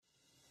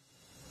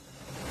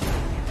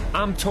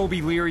I'm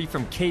Toby Leary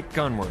from Cape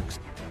Gunworks.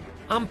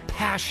 I'm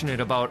passionate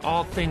about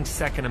all things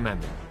Second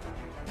Amendment.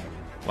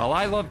 While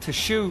I love to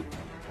shoot,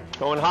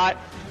 going hot.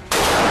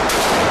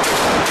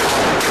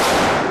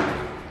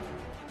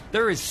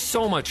 There is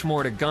so much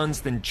more to guns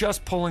than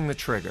just pulling the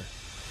trigger.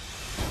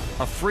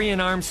 A free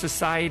and armed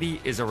society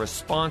is a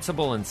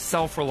responsible and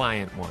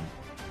self-reliant one.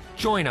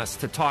 Join us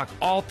to talk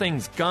all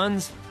things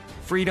guns,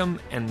 freedom,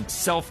 and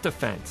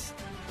self-defense.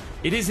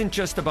 It isn't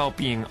just about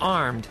being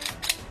armed.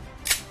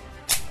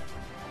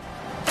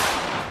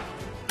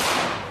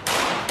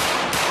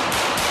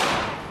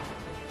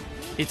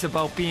 It's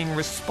about being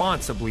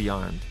responsibly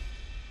armed.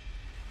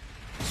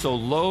 So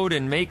load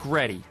and make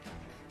ready.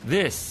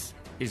 This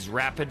is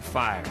Rapid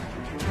Fire.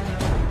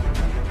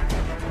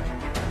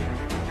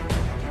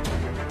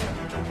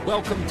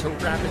 Welcome to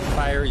Rapid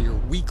Fire, your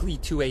weekly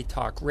 2A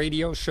Talk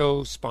radio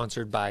show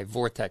sponsored by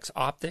Vortex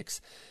Optics.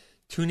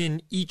 Tune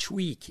in each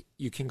week.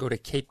 You can go to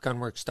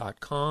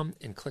capegunworks.com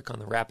and click on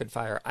the Rapid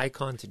Fire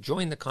icon to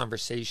join the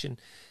conversation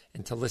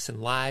and to listen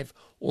live,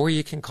 or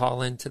you can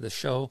call into the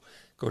show.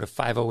 Go to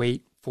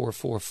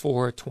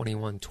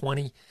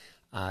 508-444-2120.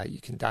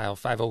 You can dial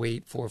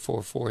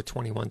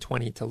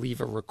 508-444-2120 to leave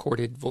a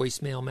recorded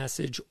voicemail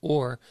message,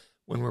 or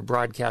when we're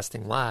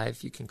broadcasting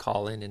live, you can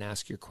call in and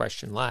ask your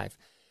question live.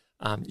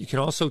 You can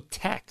also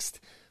text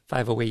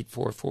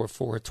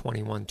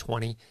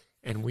 508-444-2120,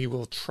 and we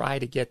will try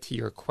to get to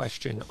your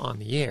question on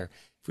the air.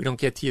 If we don't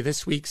get to you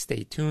this week,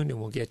 stay tuned and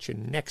we'll get you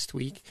next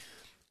week.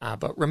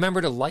 But remember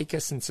to like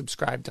us and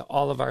subscribe to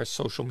all of our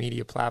social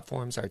media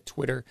platforms. Our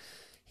Twitter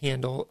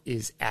handle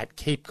is at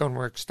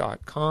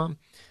capegunworks.com.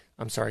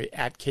 I'm sorry,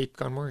 at Cape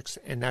Gunworks.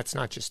 And that's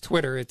not just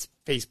Twitter. It's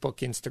Facebook,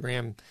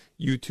 Instagram,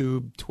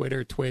 YouTube,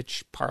 Twitter,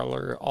 Twitch,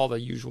 Parler, all the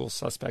usual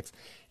suspects.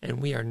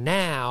 And we are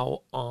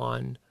now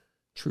on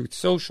Truth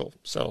Social.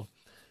 So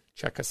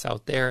check us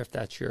out there if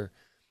that's your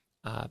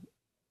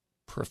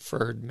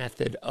preferred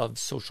method of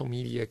social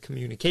media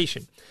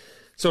communication.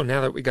 So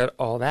now that we got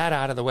all that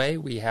out of the way,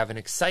 we have an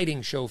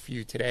exciting show for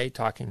you today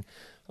talking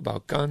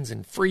about guns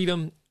and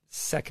freedom,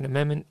 Second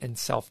Amendment, and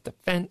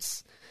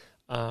self-defense.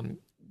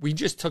 We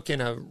just took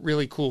in a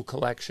really cool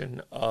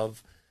collection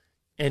of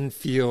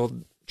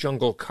Enfield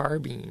jungle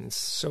carbines.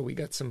 So we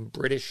got some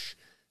British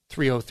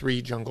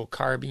 303 jungle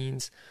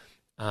carbines.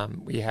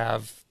 We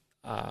have,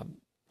 a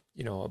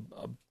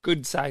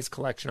good size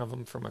collection of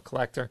them from a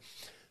collector.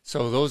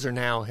 So those are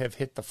now have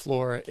hit the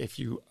floor. If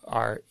you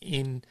are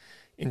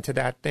into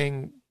that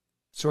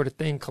sort of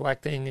thing,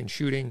 collecting and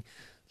shooting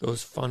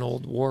those fun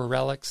old war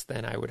relics,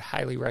 then I would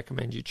highly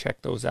recommend you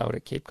check those out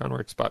at Cape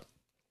Gunworks. But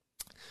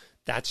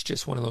that's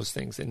just one of those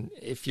things. And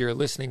if you're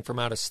listening from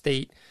out of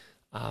state,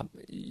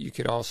 you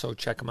could also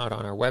check them out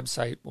on our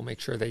website. We'll make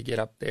sure they get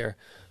up there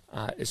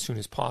as soon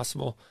as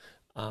possible.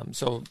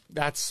 So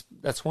that's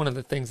one of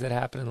the things that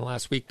happened in the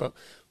last week. But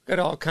we've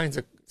got all kinds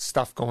of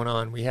stuff going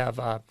on. We have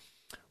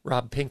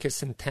Rob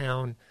Pincus in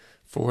town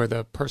for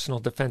the Personal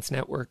Defense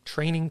Network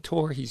training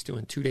tour. He's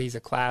doing 2 days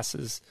of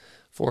classes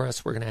for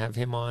us. We're going to have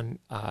him on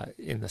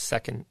in the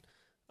second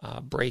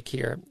break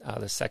here,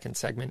 the second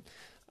segment,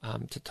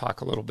 to talk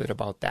a little bit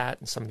about that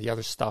and some of the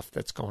other stuff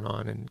that's going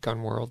on in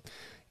gun world.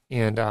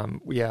 And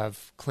we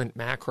have Clint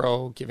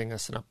Macro giving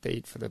us an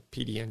update for the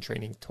PDN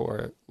training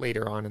tour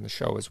later on in the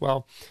show as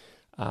well.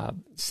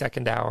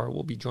 Second hour,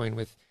 we'll be joined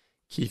with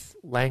Keith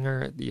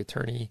Langer, the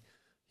attorney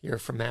here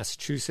from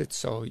Massachusetts.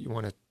 So you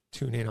want to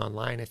tune in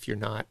online if you're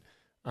not,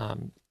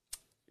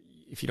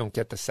 if you don't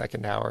get the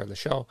second hour of the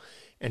show.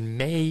 And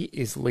May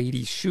is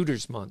Ladies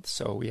Shooters Month,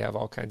 so we have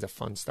all kinds of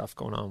fun stuff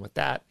going on with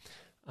that.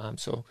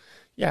 So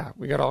yeah,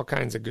 we got all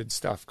kinds of good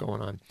stuff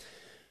going on.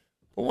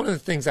 But one of the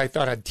things I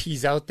thought I'd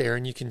tease out there,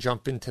 and you can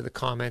jump into the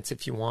comments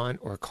if you want,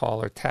 or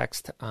call or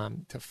text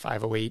to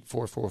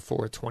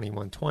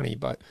 508-444-2120.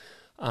 But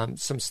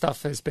some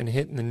stuff has been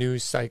hitting the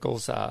news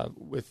cycles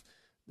with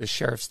the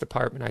Sheriff's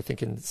Department, I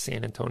think in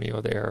San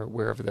Antonio there,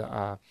 wherever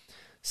the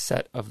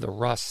set of the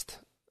Rust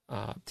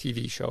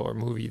TV show or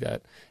movie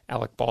that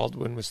Alec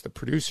Baldwin was the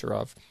producer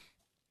of.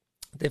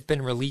 They've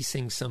been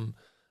releasing some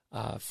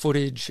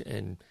footage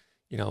and,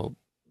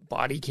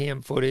 body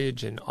cam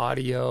footage and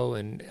audio,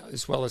 and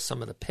as well as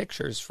some of the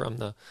pictures from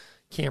the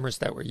cameras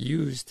that were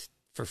used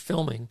for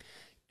filming.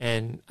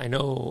 And I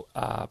know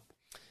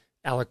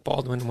Alec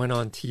Baldwin went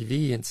on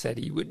TV and said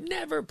he would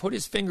never put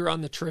his finger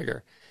on the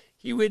trigger.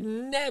 He would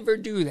never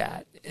do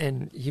that.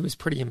 And he was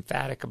pretty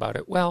emphatic about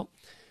it. Well,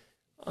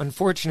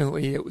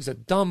 unfortunately, it was a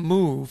dumb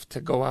move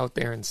to go out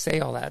there and say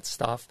all that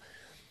stuff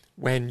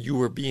when you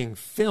were being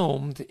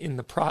filmed in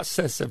the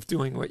process of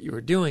doing what you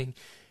were doing.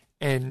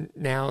 And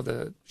now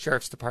the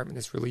Sheriff's Department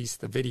has released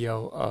the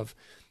video of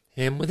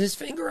him with his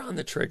finger on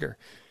the trigger.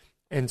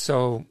 And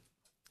so,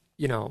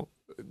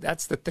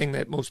 that's the thing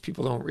that most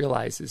people don't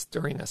realize is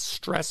during a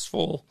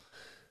stressful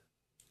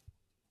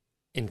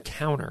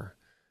encounter,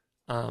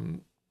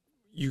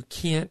 you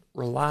can't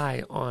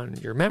rely on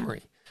your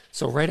memory.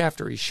 So right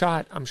after he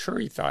shot, I'm sure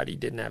he thought he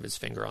didn't have his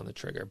finger on the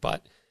trigger.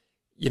 But,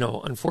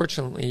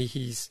 unfortunately,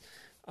 he's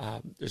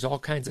there's all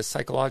kinds of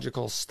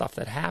psychological stuff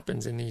that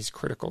happens in these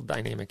critical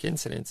dynamic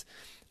incidents,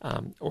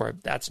 or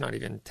that's not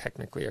even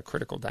technically a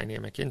critical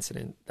dynamic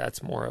incident.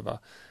 That's more of a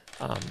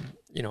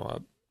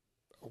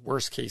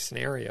worst case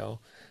scenario.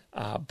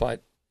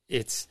 But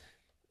it's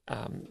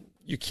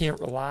you can't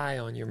rely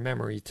on your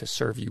memory to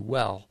serve you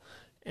well.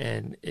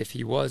 And if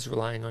he was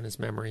relying on his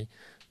memory,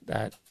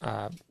 that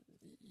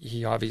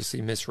he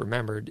obviously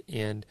misremembered,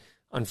 and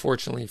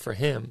unfortunately for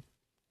him,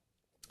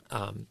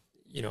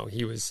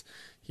 he was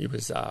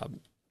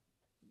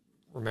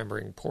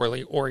remembering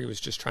poorly, or he was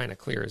just trying to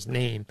clear his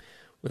name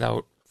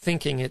without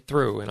thinking it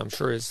through. And I'm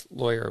sure his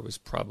lawyer was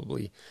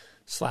probably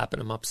slapping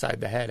him upside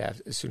the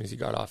head as soon as he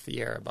got off the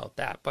air about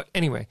that. But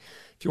anyway,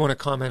 if you want to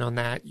comment on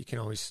that, you can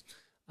always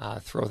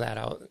throw that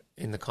out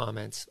in the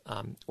comments,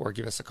 or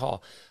give us a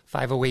call.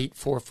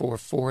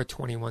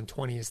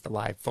 508-444-2120 is the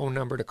live phone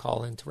number to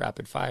call into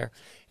Rapid Fire.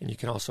 And you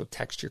can also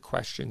text your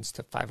questions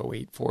to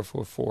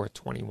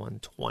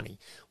 508-444-2120,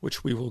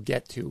 which we will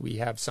get to. We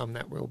have some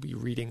that we'll be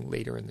reading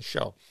later in the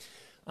show.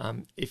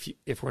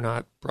 If we're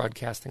not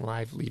broadcasting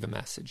live, leave a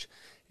message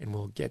and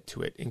we'll get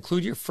to it.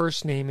 Include your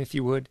first name, if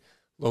you would,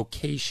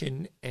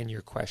 location, and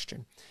your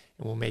question.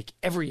 And we'll make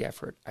every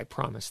effort, I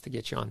promise, to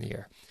get you on the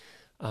air.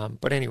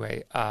 But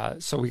anyway,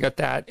 so we got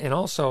that. And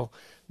also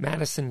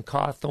Madison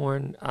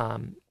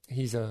Cawthorn,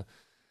 he's a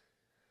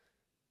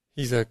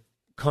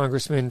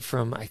congressman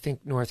from, I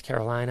think, North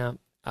Carolina,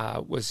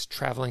 was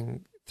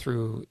traveling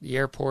through the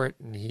airport,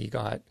 and he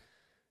got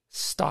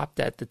stopped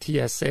at the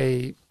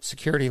TSA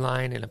security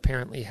line and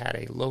apparently had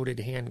a loaded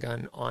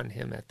handgun on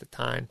him at the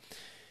time.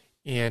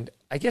 And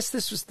I guess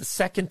this was the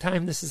second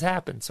time this has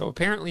happened. So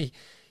apparently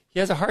he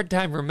has a hard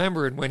time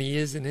remembering when he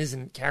is and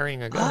isn't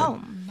carrying a gun. Oh,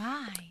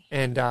 my.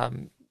 And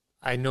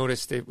I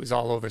noticed it was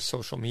all over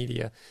social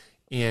media,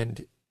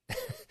 and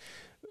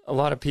a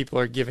lot of people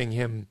are giving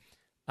him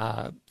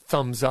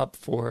thumbs up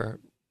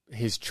for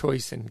his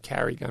choice in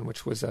carry gun,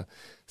 which was a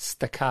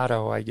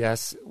Staccato, I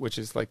guess, which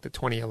is like the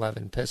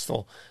 2011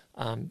 pistol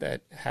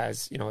that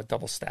has, a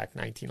double stack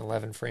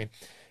 1911 frame.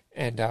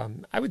 And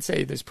I would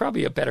say there's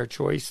probably a better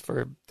choice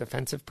for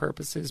defensive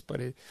purposes,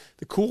 but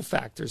the cool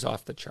factor's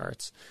off the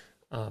charts.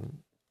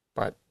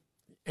 But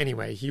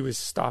anyway, he was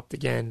stopped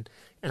again,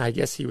 and I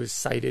guess he was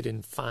cited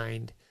and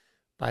fined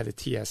by the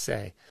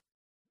TSA.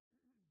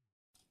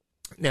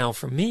 Now,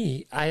 for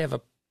me, I have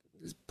a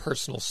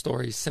personal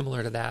story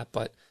similar to that,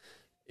 but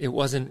it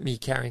wasn't me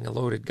carrying a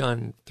loaded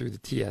gun through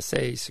the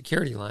TSA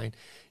security line.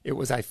 It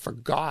was I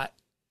forgot,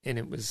 and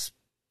it was,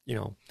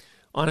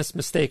 honest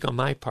mistake on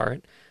my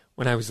part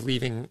when I was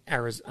leaving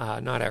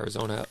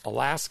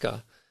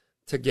Alaska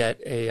to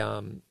get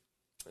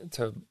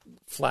to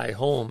fly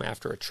home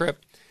after a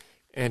trip.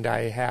 And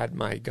I had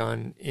my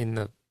gun in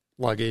the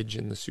luggage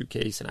in the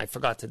suitcase, and I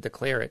forgot to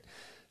declare it.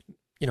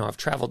 I've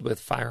traveled with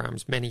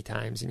firearms many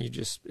times, and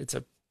it's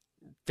a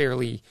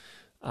fairly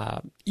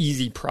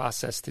easy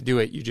process to do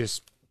it. You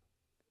just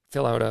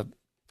fill out a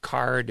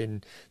card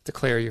and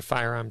declare your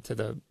firearm to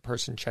the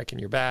person checking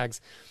your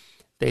bags.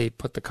 They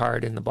put the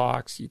card in the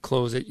box, you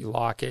close it, you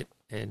lock it,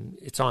 and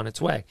it's on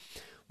its way.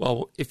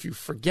 Well, if you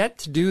forget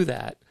to do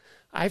that,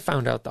 I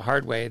found out the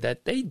hard way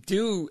that they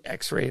do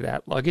x-ray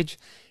that luggage.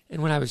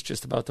 And when I was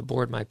just about to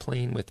board my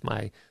plane with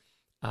my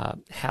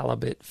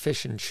halibut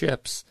fish and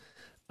chips,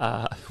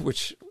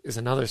 which is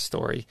another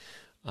story,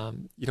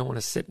 you don't want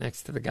to sit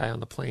next to the guy on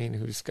the plane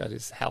who's got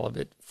his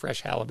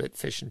fresh halibut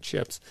fish and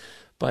chips.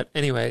 But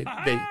anyway,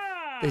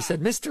 they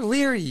said, Mr.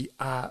 Leary,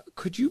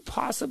 could you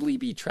possibly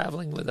be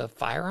traveling with a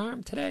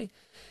firearm today?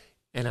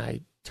 And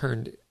I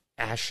turned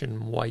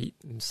ashen white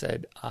and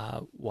said,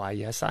 why,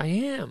 yes, I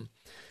am.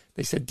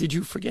 They said, did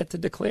you forget to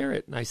declare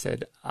it? And I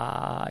said,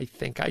 I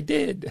think I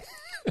did.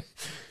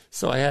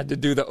 So I had to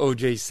do the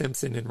O.J.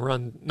 Simpson and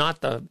run,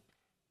 not the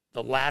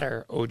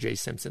latter O.J.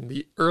 Simpson,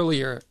 the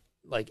earlier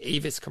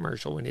Avis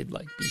commercial when he'd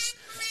be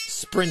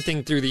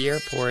sprinting through the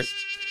airport,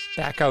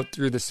 back out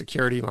through the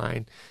security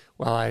line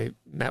while I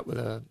met with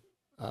a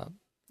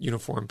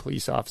uniformed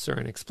police officer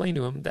and explained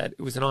to him that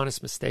it was an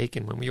honest mistake.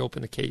 And when we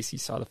opened the case, he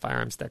saw the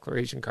firearms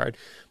declaration card.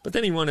 But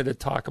then he wanted to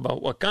talk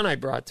about what gun I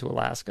brought to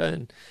Alaska.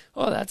 And,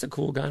 oh, that's a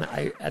cool gun.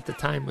 I, at the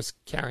time, was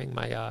carrying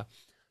my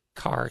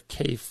Car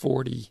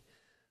K40.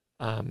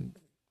 And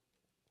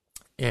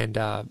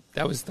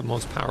that was the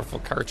most powerful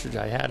cartridge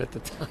I had at the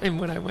time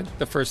when I went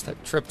the first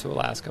trip to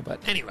Alaska. But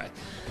anyway,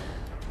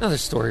 another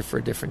story for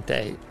a different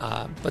day.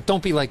 But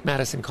don't be like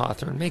Madison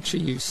Cawthorn. Make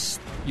sure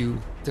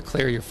you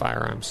declare your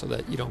firearm so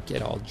that you don't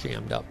get all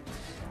jammed up.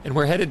 And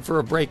we're headed for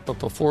a break, but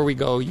before we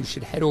go, you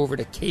should head over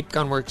to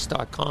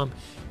CapeGunworks.com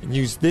and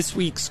use this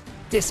week's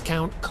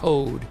discount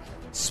code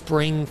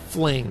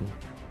SPRINGFLING.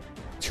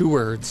 2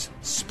 words,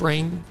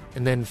 spring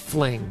and then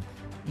fling.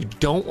 You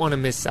don't want to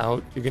miss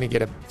out. You're going to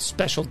get a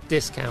special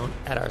discount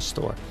at our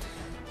store.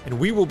 And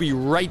we will be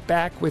right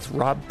back with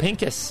Rob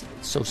Pincus,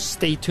 so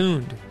stay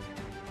tuned.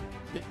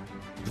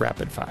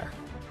 Rapid Fire.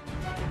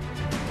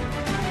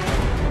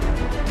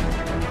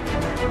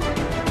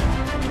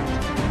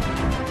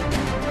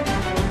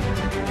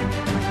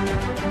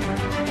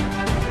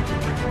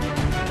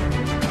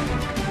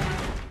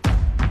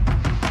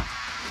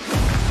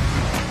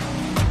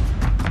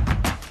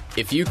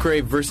 If you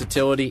crave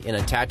versatility in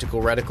a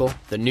tactical reticle,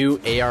 the new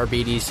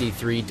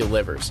AR-BDC-3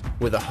 delivers,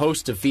 with a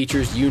host of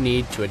features you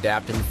need to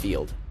adapt in the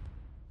field.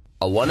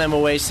 A 1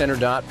 MOA center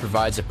dot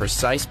provides a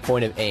precise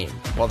point of aim,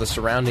 while the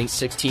surrounding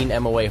 16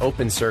 MOA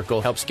open circle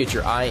helps get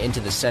your eye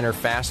into the center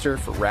faster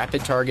for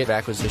rapid target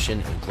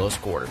acquisition in close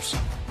quarters.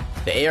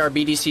 The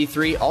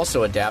AR-BDC-3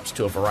 also adapts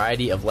to a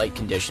variety of light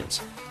conditions.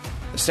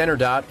 The center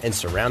dot and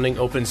surrounding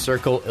open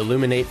circle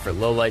illuminate for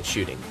low light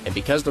shooting, and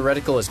because the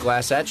reticle is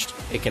glass etched,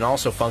 it can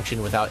also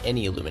function without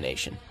any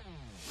illumination.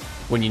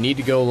 When you need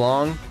to go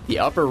long, the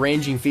upper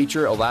ranging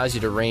feature allows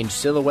you to range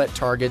silhouette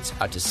targets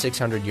out to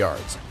 600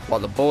 yards, while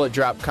the bullet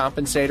drop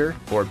compensator,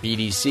 or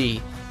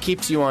BDC,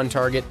 keeps you on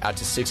target out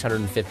to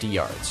 650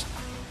 yards.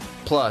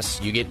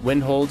 Plus, you get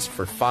wind holds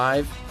for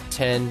 5,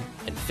 10,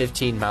 and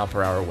 15 mile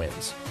per hour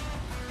winds.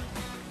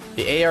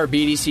 The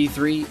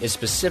AR-BDC-3 is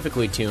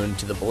specifically tuned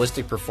to the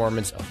ballistic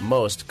performance of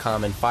most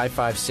common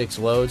 5.56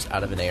 loads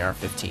out of an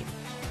AR-15.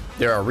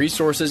 There are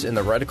resources in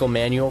the reticle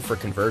manual for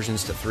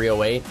conversions to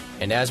 .308,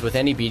 and as with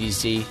any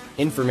BDC,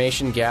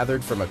 information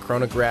gathered from a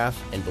chronograph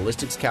and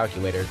ballistics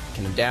calculator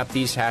can adapt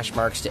these hash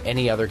marks to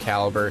any other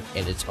caliber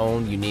and its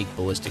own unique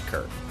ballistic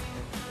curve.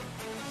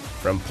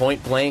 From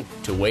point blank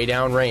to way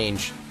down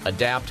range,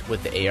 adapt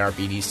with the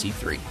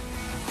AR-BDC-3.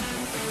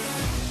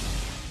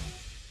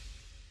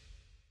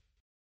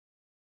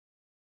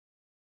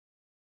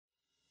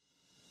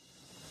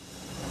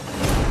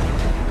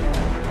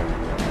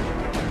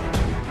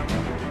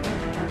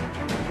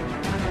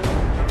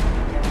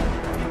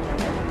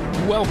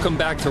 Welcome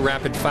back to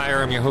Rapid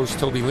Fire. I'm your host,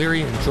 Toby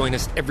Leary, and join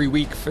us every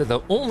week for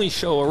the only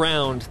show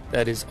around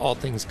that is all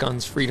things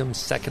guns, freedom,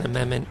 Second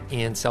Amendment,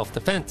 and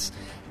self-defense.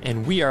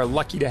 And we are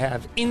lucky to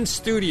have in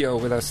studio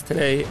with us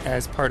today,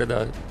 as part of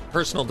the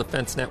Personal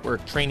Defense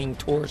Network Training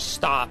Tour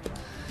Stop,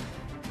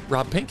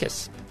 Rob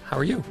Pincus. How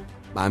are you?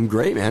 I'm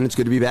great, man. It's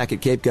good to be back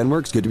at Cape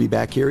Gunworks. Good to be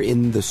back here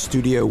in the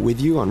studio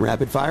with you on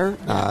Rapid Fire.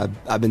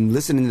 I've been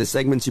listening to the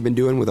segments you've been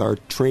doing with our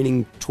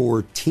training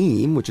tour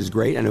team, which is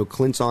great. I know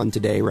Clint's on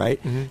today,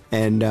 right? Mm-hmm.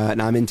 And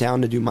I'm in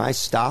town to do my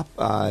stop.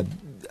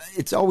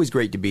 It's always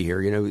great to be here.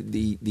 You know,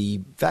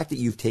 the fact that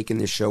you've taken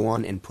this show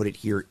on and put it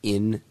here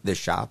in the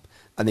shop,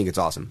 I think it's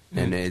awesome.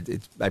 Mm-hmm.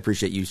 And I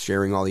appreciate you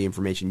sharing all the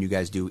information you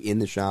guys do in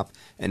the shop,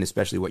 and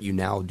especially what you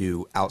now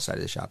do outside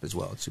of the shop as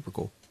well. It's super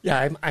cool.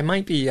 Yeah, I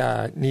might be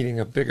needing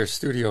a bigger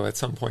studio at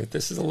some point.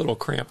 This is a little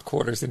cramped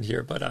quarters in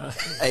here, but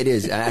it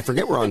is. I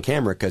forget we're on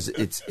camera because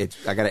it's.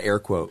 I got an air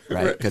quote,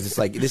 right? Because it's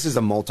like this is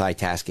a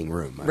multitasking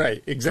room,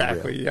 right?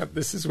 Exactly. Yep.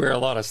 This is where a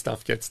lot of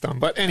stuff gets done.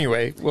 But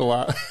anyway,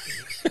 we'll.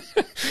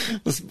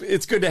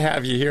 It's good to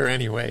have you here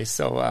anyway.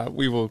 So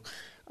we will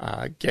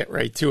get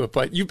right to it.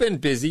 But you've been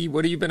busy.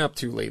 What have you been up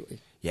to lately?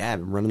 Yeah, I've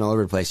been running all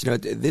over the place. You know,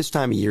 this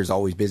time of year is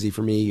always busy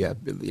for me.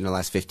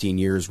 Last 15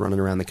 years running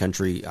around the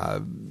country.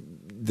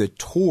 The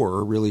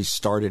tour really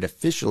started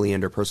officially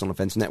under Personal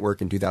Defense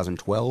Network in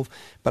 2012,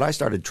 but I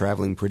started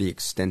traveling pretty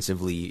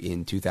extensively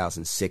in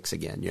 2006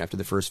 again. After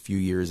the first few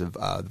years of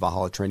the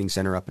Valhalla Training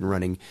Center up and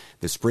running,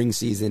 the spring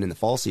season and the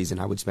fall season,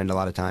 I would spend a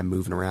lot of time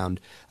moving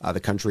around the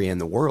country and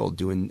the world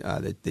doing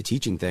the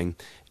teaching thing.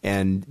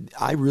 And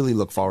I really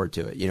look forward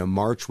to it.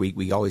 March week,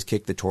 we always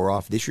kick the tour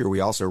off. This year, we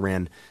also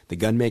ran the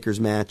Gunmakers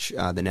match.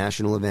 The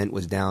national event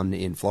was down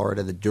in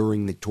Florida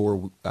during the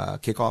tour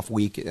kickoff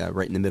week,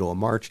 right in the middle of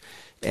March.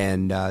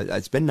 And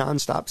it's been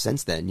nonstop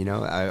since then.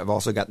 I've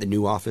also got the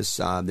new office,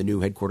 the new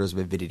headquarters of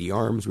Avidity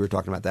Arms. We were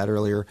talking about that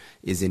earlier,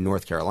 is in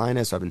North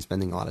Carolina. So I've been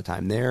spending a lot of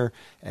time there,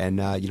 and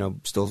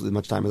still as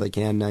much time as I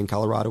can in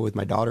Colorado with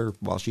my daughter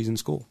while she's in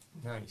school.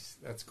 Nice,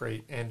 that's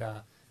great. And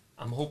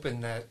I'm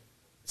hoping that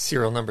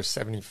serial number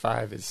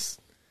 75 is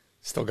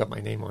still got my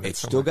name on it.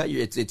 It's still got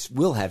your. It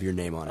will have your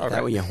name on it. All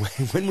that right. way,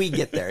 when we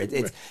get there,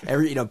 it's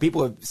every.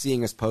 People are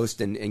seeing us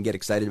post and get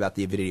excited about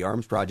the Avidity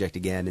Arms project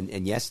again.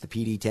 And yes, the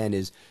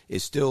PD-10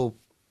 is still.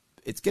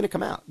 It's going to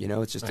come out.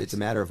 It's just nice. It's a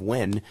matter of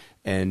when,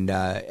 and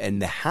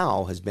the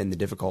how has been the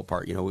difficult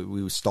part.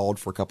 We stalled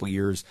for a couple of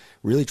years,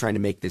 really trying to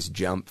make this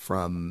jump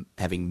from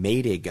having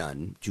made a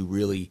gun to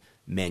really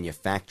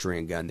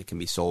manufacturing a gun that can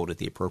be sold at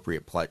the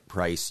appropriate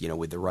price.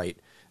 With the right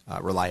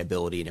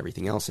reliability and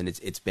everything else. And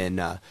it's been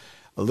a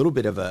little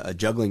bit of a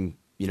juggling,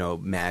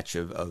 match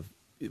of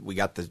we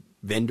got the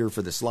vendor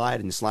for the slide,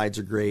 and the slides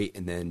are great,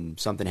 and then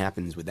something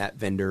happens with that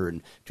vendor,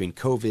 and between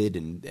COVID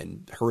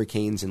and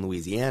hurricanes in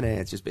Louisiana,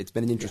 it's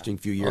been an interesting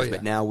few years.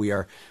 But now we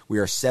are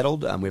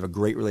settled. We have a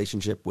great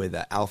relationship with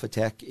Alpha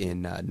Tech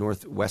in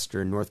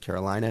northwestern North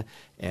Carolina,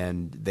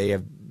 and they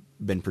have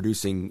been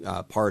producing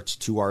parts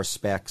to our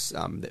specs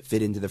that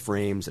fit into the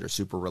frames, that are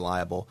super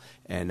reliable,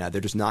 and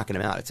they're just knocking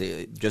them out.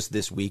 Just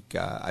this week,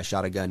 I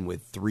shot a gun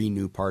with 3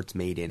 new parts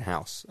made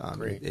in-house.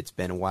 It's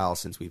been a while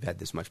since we've had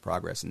this much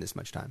progress in this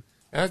much time.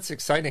 That's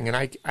exciting, and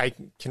I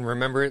can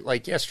remember it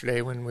like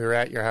yesterday when we were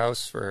at your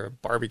house for a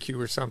barbecue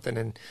or something,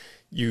 and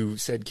you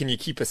said, "Can you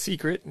keep a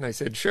secret?" And I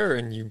said, "Sure,"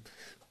 and you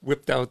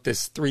whipped out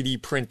this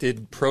 3D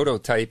printed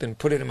prototype and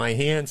put it in my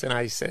hands. And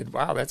I said,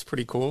 wow, that's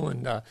pretty cool.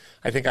 And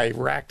I think I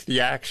racked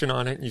the action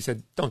on it. And you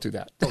said, don't do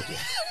that. Don't do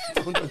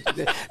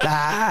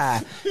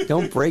that.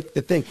 Don't break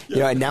the thing.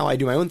 And now I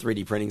do my own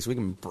 3D printing, so we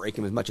can break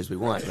them as much as we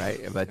want,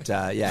 right? But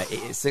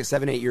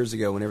 7, 8 years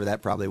ago, whenever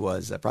that probably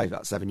was, probably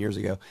about 7 years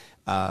ago,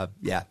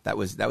 that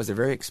was a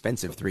very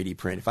expensive 3D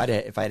print.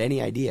 If I had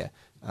any idea,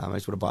 I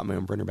just would have bought my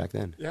own printer back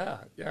then.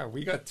 Yeah.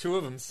 We got 2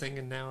 of them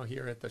singing now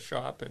here at the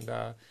shop,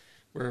 and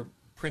we're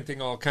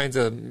printing all kinds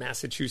of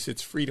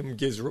Massachusetts freedom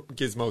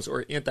gizmos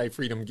or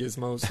anti-freedom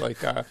gizmos,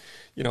 like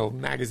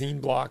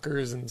magazine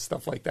blockers and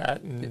stuff like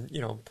that, and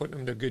putting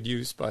them to good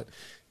use. But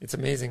it's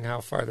amazing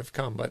how far they've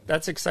come. But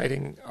that's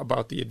exciting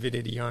about the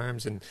Avidity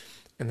Arms and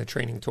the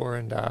training tour.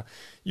 And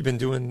you've been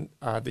doing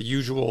the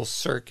usual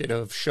circuit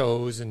of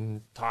shows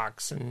and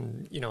talks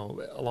and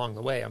along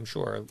the way, I'm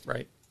sure,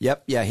 right?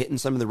 Yep. Yeah. Hitting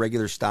some of the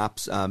regular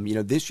stops.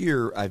 This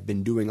year I've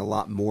been doing a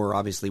lot more,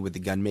 obviously, with the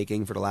gun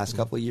making for the last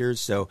couple of years.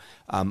 So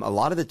a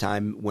lot of the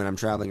time when I'm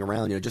traveling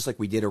around, just like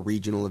we did a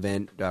regional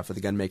event for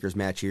the gun makers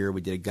match here, we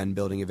did a gun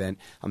building event.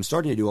 I'm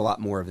starting to do a lot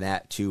more of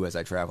that too as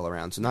I travel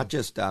around. So not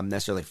just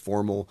necessarily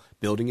formal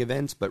building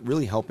events, but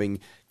really helping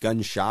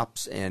gun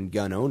shops and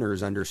gun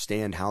owners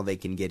understand how they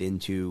can get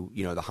into,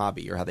 the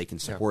hobby or how they can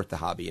support the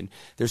hobby. And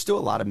there's still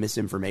a lot of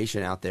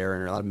misinformation out there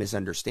and a lot of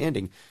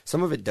misunderstanding.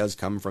 Some of it does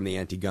come from the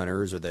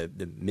anti-gunners or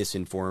the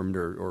misinformed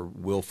or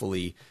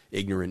willfully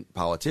ignorant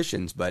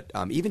politicians. But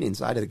even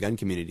inside of the gun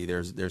community,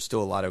 there's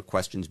still a lot of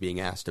questions being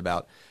asked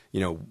about,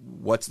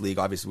 what's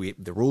legal. Obviously,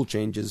 the rule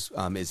changes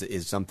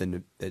is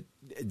something that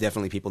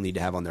definitely people need to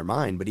have on their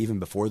mind. But even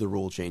before the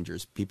rule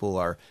changes, people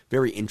are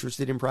very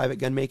interested in private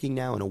gun making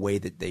now in a way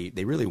that they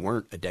really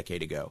weren't a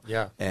decade ago.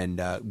 Yeah.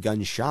 And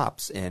gun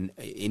shops and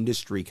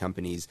industry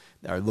companies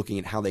are looking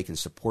at how they can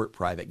support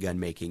private gun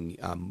making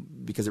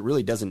because it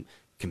really doesn't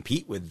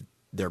compete with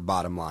their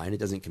bottom line. It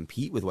doesn't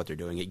compete with what they're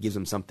doing. It gives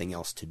them something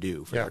else to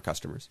do for their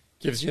customers.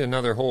 Gives you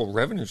another whole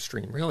revenue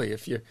stream, really.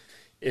 If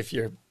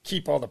you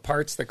keep all the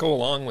parts that go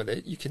along with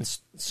it, you can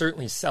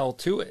certainly sell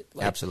to it.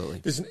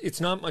 Absolutely.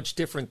 It's not much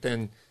different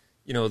than,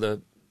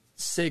 the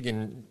SIG,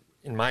 in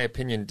my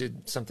opinion,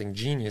 did something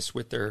genius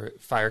with their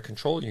fire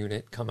control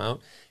unit come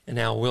out, and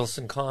now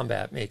Wilson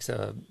Combat makes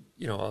a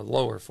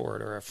lower for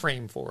it or a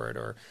frame for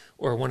it,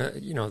 or one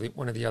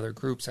of the other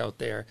groups out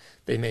there.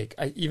 They make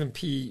even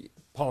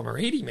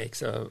Polymer 80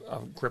 makes a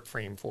grip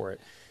frame for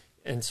it.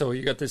 And so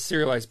you got this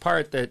serialized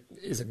part that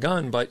is a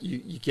gun, but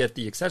you get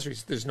the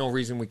accessories. There's no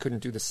reason we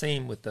couldn't do the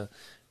same with the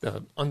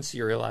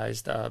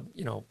unserialized,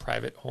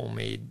 private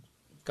homemade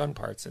gun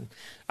parts. And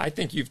I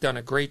think you've done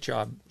a great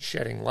job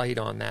shedding light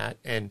on that.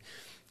 And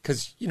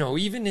because,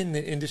 even in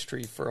the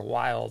industry for a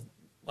while,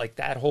 like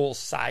that whole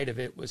side of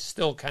it was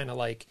still kind of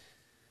like,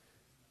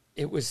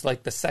 it was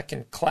like the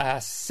second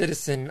class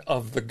citizen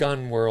of the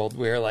gun world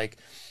where like,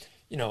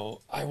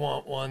 I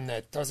want one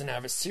that doesn't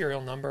have a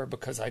serial number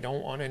because I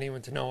don't want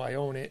anyone to know I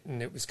own it.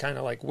 And it was kind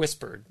of like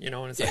whispered,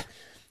 and it's like,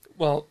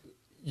 well,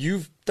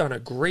 you've done a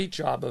great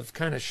job of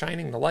kind of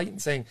shining the light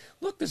and saying,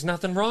 look, there's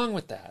nothing wrong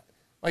with that.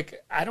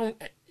 Like,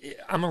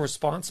 I'm a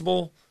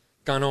responsible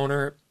gun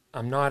owner.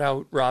 I'm not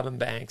out robbing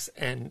banks,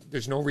 and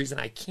there's no reason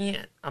I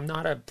can't. I'm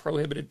not a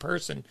prohibited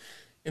person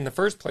in the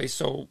first place,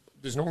 so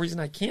there's no reason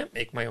I can't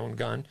make my own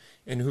gun.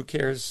 And who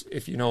cares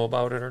if you know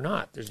about it or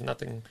not? There's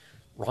nothing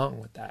wrong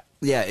with that.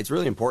 Yeah, it's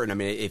really important. I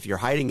mean, if you're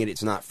hiding it,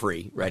 it's not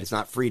free, right? It's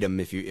not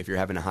freedom if you're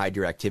having to hide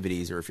your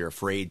activities or if you're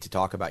afraid to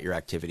talk about your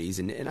activities.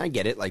 And I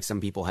get it. Like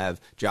some people have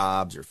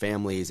jobs or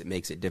families. It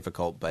makes it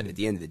difficult. But at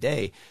the end of the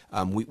day,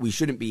 we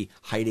shouldn't be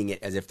hiding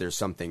it as if there's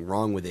something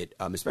wrong with it,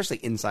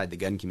 especially inside the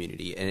gun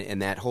community.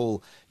 And that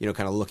whole,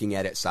 kind of looking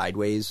at it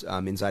sideways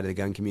inside of the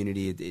gun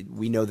community,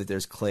 we know that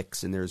there's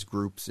cliques and there's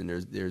groups and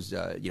there's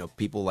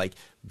people like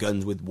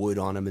guns with wood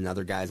on them and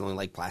other guys only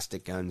like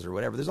plastic guns or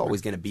whatever. There's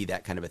always going to be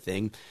that kind of a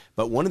thing.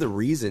 But one of the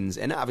reasons,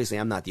 and obviously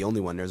I'm not the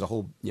only one, there's a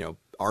whole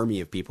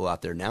army of people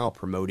out there now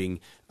promoting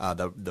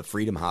the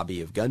freedom hobby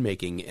of gun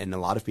making, and a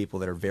lot of people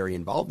that are very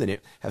involved in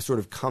it have sort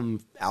of come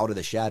out of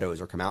the shadows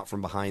or come out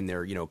from behind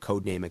their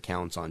codename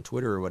accounts on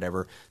Twitter or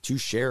whatever to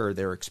share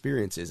their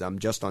experiences.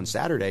 Just on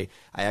Saturday,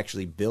 I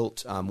actually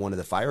built one of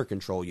the fire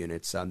control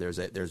units. There's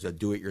a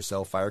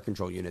do-it-yourself fire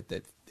control unit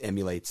that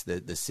emulates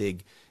the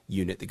SIG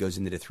unit that goes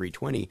into the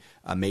 320,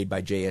 made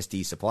by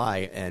JSD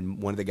Supply,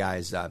 and one of the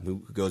guys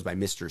who goes by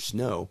Mr.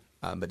 Snow,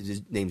 but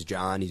his name's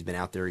John. He's been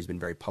out there. He's been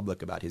very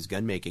public about his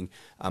gun making.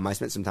 I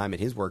spent some time at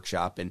his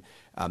workshop, and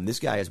this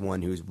guy is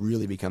one who's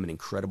really become an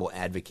incredible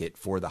advocate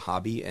for the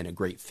hobby and a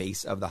great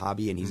face of the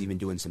hobby, and he's even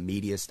doing some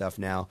media stuff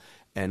now.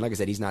 And like I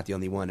said, he's not the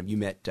only one. You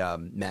met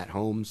Matt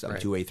Holmes,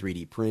 right. 2A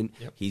 3D Print.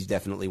 Yep. He's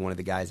definitely one of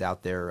the guys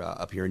out there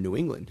up here in New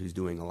England who's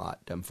doing a lot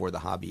for the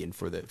hobby and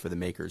for the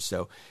makers.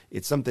 So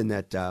it's something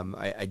that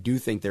I do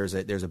think there's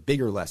a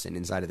bigger lesson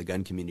inside of the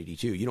gun community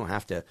too. You don't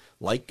have to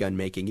like gun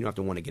making. You don't have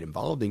to want to get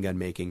involved in gun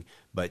making,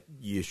 but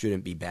you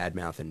shouldn't be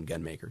bad-mouthing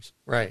gun makers.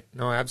 Right.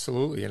 No,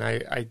 absolutely. And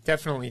I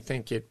definitely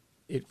think it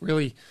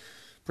really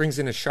brings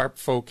in a sharp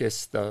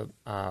focus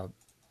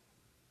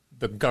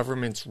the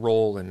government's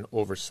role and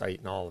oversight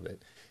and all of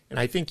it. And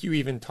I think you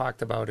even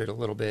talked about it a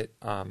little bit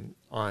on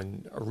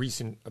a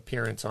recent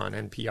appearance on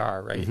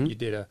NPR, right? You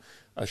did a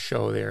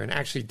show there, and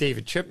actually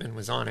David Chipman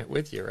was on it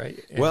with you, right?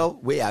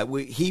 And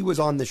he was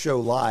on the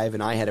show live,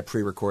 and I had a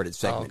pre-recorded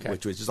segment,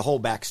 which was just a whole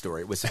backstory.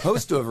 It was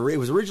supposed to have, it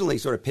was originally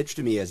sort of pitched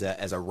to me as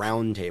a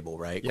round table,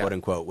 right, quote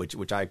unquote,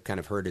 which I kind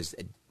of heard as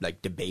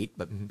like debate,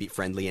 but be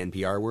friendly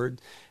NPR word.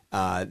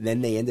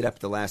 Then they ended up at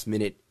the last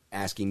minute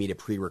asking me to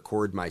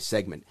pre-record my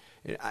segment.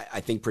 And I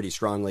think pretty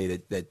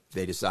strongly that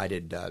they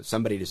decided,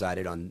 somebody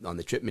decided on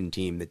the Chipman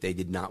team that they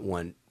did not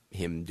want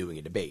him doing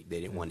a debate.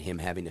 They didn't want him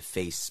having to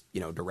face,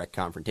 direct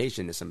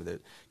confrontation to some of the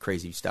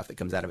crazy stuff that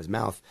comes out of his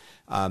mouth.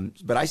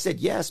 But I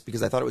said yes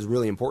because I thought it was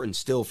really important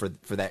still for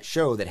that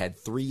show that had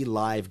 3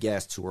 live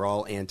guests who were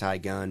all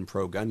anti-gun,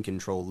 pro-gun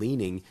control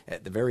leaning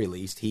at the very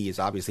least. He is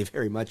obviously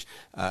very much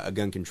a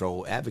gun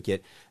control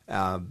advocate.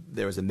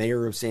 There was a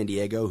mayor of San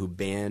Diego who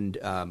banned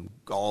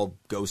all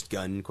ghost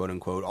gun, quote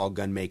unquote, all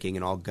gun making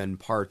and all gun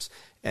parts.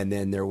 And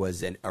then there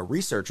was a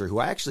researcher who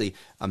I actually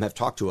have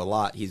talked to a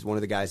lot. He's one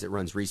of the guys that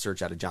runs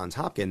research out of Johns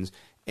Hopkins.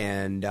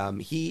 And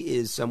he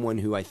is someone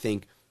who I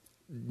think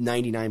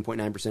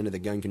 99.9% of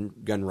the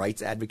gun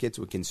rights advocates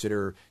would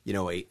consider,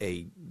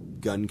 a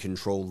gun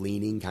control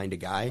leaning kind of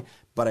guy.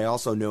 But I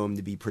also know him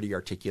to be pretty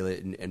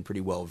articulate and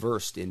pretty well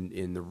versed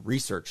in the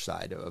research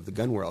side of the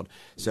gun world.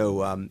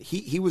 So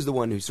he was the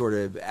one who sort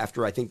of,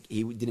 after I think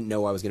he didn't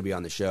know I was going to be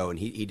on the show, and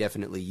he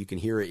definitely, you can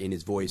hear it in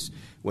his voice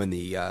when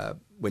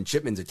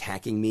Chipman's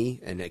attacking me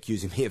and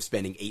accusing me of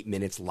spending 8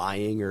 minutes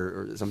lying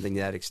or something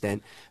to that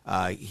extent.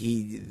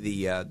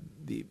 The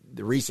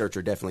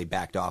researcher definitely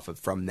backed off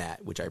from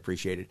that, which I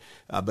appreciated.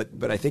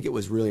 But I think it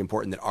was really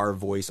important that our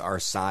voice, our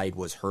side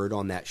was heard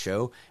on that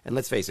show. And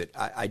let's face it,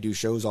 I do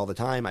shows all the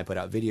time. I put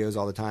out videos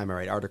all the time. I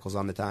write articles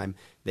all the time.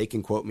 They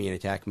can quote me and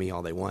attack me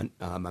all they want.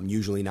 I'm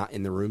usually not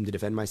in the room to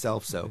defend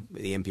myself. So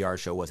the NPR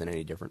show wasn't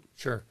any different.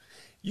 Sure.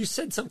 You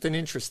said something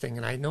interesting,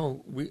 and I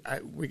know we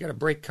got a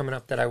break coming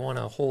up that I want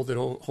to hold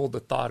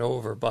the thought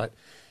over. But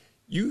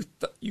you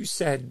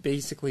said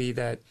basically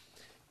that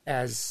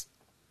as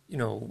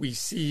we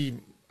see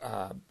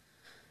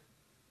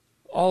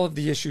all of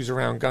the issues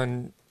around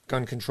gun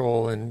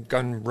control and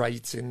gun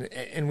rights,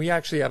 and we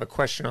actually have a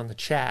question on the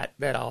chat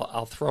that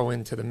I'll throw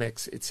into the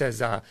mix. It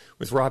says,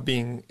 with Rob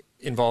being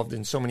involved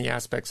in so many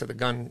aspects of the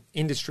gun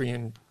industry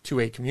and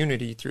 2A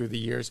community through the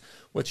years,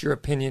 what's your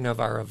opinion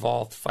of our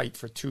evolved fight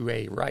for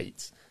 2A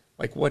rights?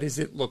 Like, what does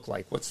it look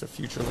like? What's the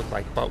future look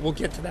like? But we'll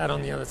get to that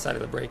on the other side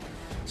of the break.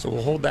 So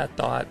we'll hold that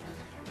thought.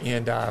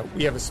 And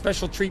we have a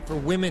special treat for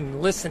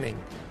women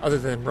listening, other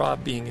than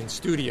Rob being in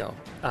studio.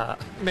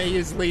 May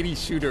is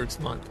Ladies Shooters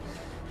Month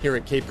here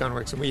at Cape Gun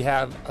Works. And we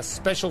have a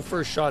special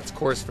First Shots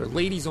course for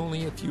ladies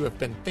only. If you have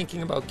been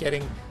thinking about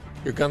getting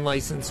your gun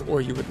license or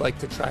you would like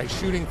to try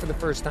shooting for the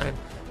first time,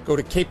 go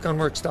to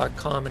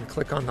capegunworks.com and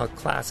click on the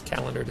class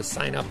calendar to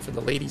sign up for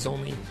the ladies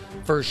only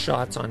First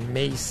Shots on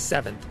May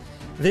 7th.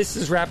 This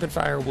is Rapid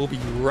Fire. We'll be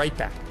right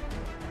back.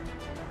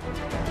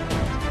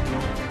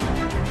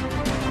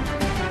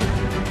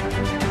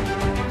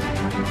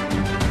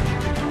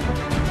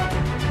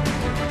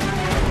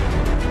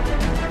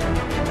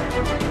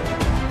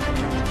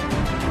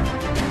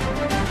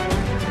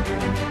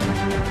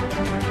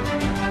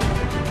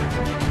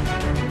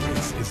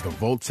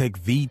 Voltec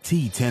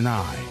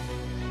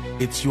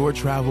VT10i. It's your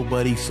travel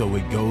buddy, so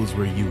it goes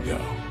where you go.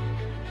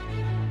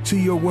 To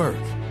your work,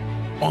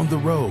 on the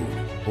road,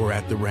 or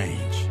at the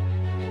range.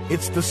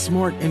 It's the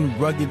smart and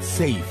rugged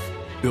safe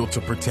built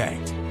to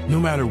protect, no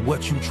matter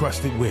what you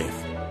trust it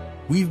with.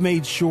 We've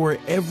made sure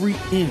every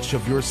inch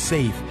of your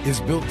safe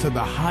is built to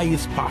the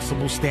highest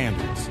possible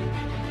standards.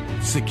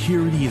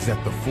 Security is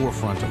at the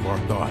forefront of our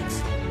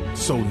thoughts,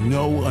 so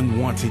no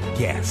unwanted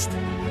guest.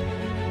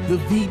 The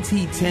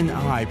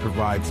VT10i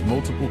provides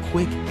multiple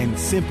quick and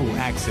simple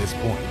access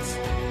points,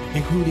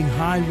 including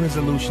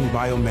high-resolution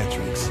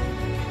biometrics,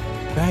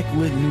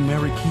 backlit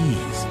numeric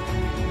keys,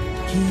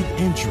 keyed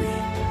entry,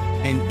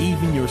 and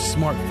even your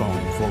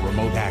smartphone for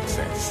remote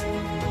access.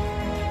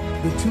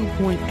 The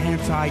 2-point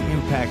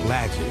anti-impact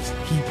latches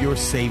keep your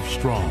safe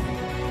strong,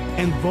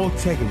 and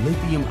Voltec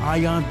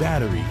lithium-ion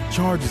battery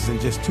charges in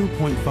just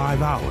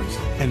 2.5 hours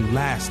and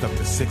lasts up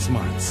to 6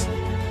 months,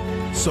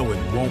 so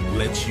it won't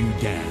let you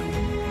down.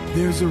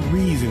 There's a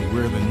reason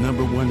we're the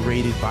 #1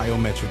 rated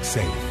biometric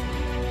safe.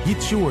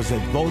 Get yours at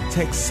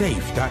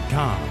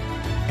VoltecSafe.com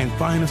and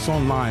find us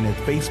online at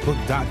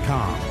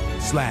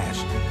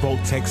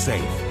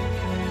Facebook.com/VoltecSafe.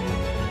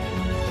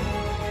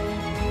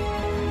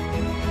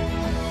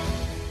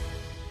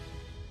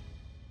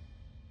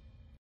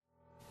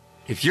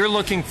 If you're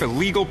looking for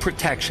legal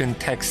protection,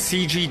 text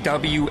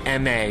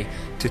CGWMA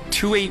to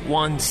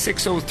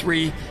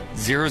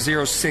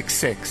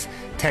 281-603-0066.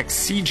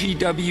 Text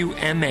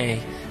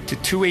CGWMA to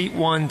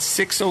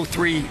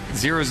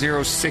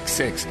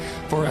 281-603-0066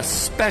 for a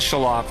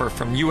special offer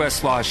from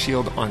U.S. Law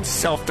Shield on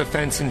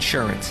self-defense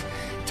insurance.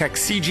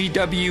 Text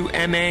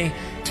CGWMA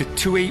to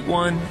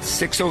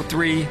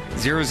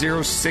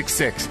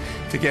 281-603-0066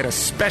 to get a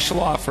special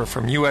offer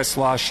from U.S.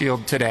 Law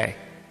Shield today.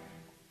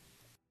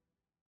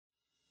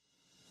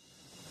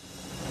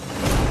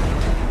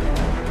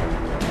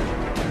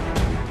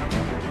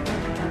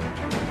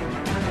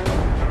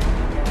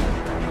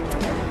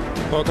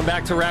 Welcome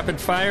back to Rapid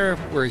Fire.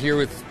 We're here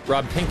with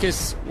Rob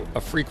Pincus, a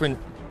frequent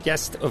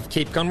guest of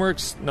Cape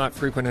Gunworks. Not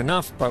frequent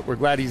enough, but we're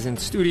glad he's in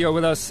studio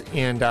with us.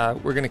 And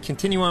we're going to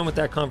continue on with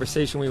that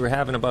conversation we were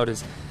having about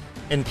his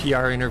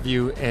NPR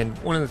interview. And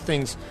one of the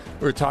things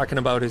we were talking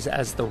about is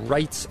as the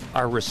rights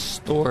are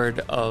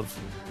restored of,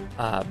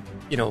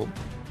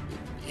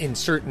 in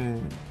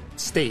certain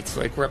states,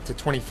 like we're up to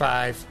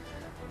 25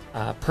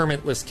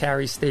 permitless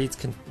carry states,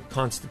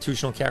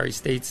 constitutional carry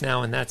states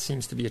now, and that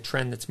seems to be a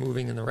trend that's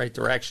moving in the right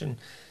direction.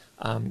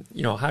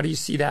 How do you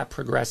see that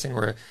progressing,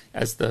 or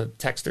as the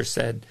texter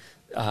said,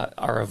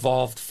 our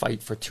evolved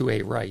fight for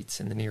 2A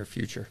rights in the near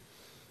future?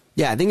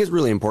 Yeah, I think it's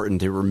really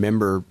important to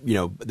remember,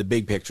 the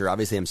big picture.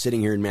 Obviously, I'm sitting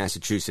here in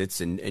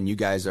Massachusetts, and you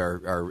guys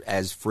are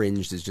as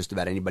fringed as just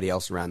about anybody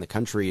else around the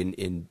country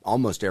in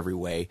almost every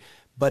way.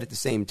 But at the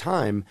same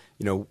time,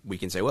 we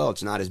can say, well,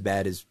 it's not as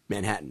bad as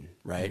Manhattan,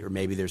 right? Mm-hmm. Or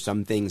maybe there's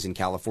some things in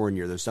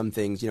California, or there's some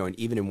things, and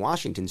even in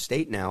Washington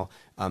State now,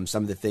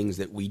 some of the things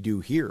that we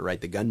do here,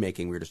 right? The gun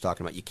making we were just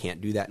talking about, you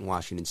can't do that in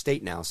Washington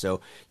State now.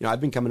 So,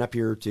 I've been coming up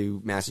here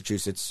to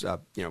Massachusetts,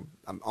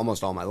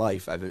 almost all my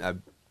life.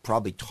 I've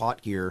probably taught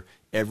here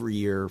every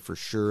year for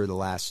sure the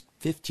last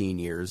 15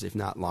 years, if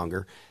not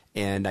longer.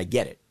 And I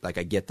get it. Like,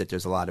 I get that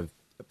there's a lot of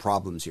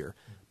problems here.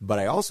 But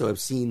I also have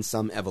seen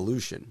some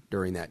evolution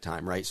during that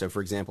time, right? So,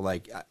 for example,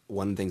 like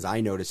one of the things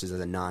I noticed is as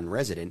a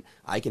non-resident,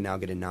 I can now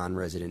get a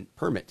non-resident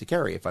permit to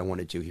carry if I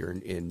wanted to here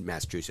in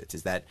Massachusetts.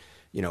 Is that,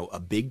 a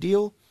big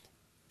deal?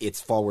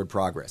 It's forward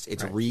progress.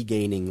 It's right.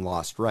 Regaining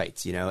lost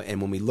rights,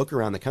 And when we look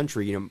around the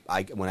country,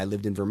 when I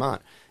lived in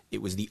Vermont,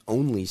 it was the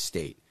only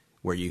state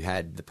where you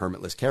had the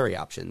permitless carry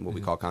option, what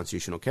we call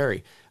constitutional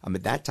carry.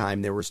 At that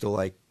time, there were still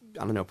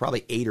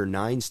probably 8 or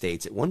 9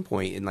 states. At one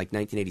point in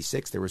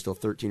 1986, there were still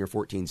 13 or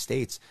 14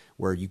 states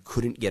where you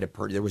couldn't get a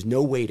permit. There was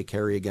no way to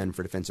carry a gun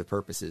for defensive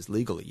purposes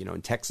legally.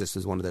 And Texas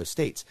was one of those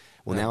states.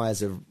 Well, now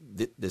as of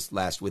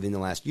within the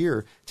last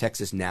year,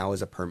 Texas now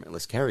is a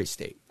permitless carry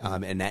state.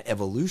 And that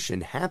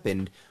evolution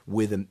happened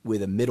with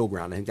a middle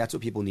ground. I think that's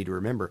what people need to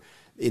remember.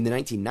 In the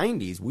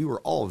 1990s, we were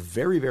all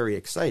very, very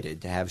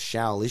excited to have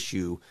shall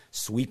issue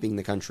sweeping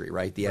the country,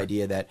 right? The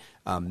idea that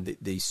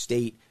the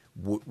state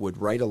would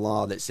write a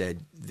law that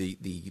said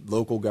the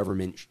local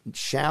government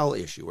shall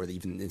issue, or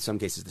even in some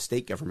cases the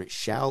state government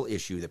shall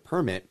issue the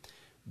permit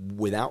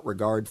without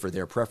regard for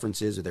their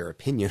preferences or their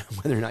opinion on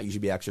whether or not you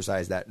should be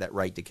exercised that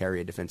right to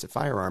carry a defensive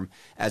firearm,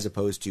 as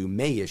opposed to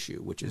may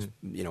issue, which is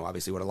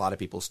obviously what a lot of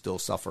people still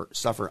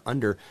suffer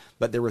under.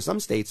 But there were some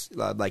states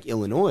like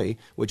Illinois,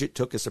 which it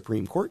took a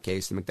Supreme Court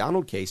case, the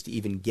McDonald case, to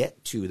even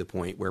get to the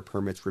point where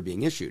permits were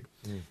being issued.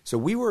 So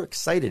we were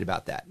excited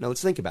about that. Now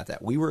let's think about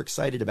that. We were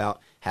excited about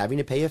having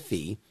to pay a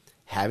fee,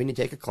 having to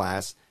take a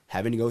class,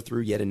 having to go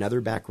through yet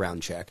another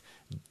background check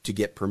to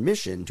get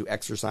permission to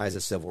exercise a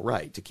civil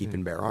right to keep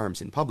and bear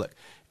arms in public.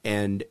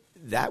 And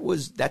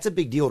that's a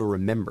big deal to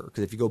remember,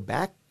 because if you go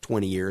back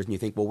 20 years and you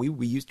think, well,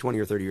 we used 20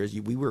 or 30 years,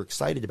 we were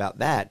excited about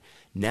that.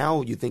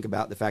 Now you think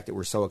about the fact that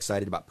we're so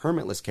excited about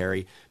permitless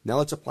carry. Now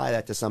let's apply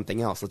that to something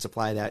else. Let's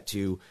apply that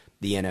to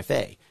the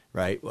NFA,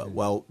 right?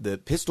 Well, the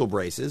pistol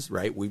braces,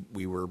 right?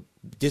 We were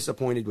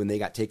disappointed when they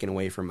got taken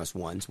away from us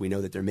once. We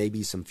know that there may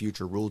be some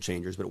future rule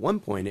changers, but at one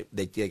point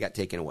they got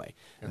taken away.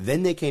 Yeah.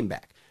 Then they came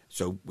back.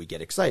 So we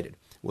get excited.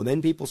 Well,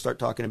 then people start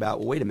talking about,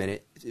 well, wait a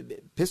minute,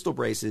 pistol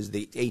braces,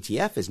 the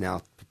ATF is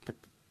now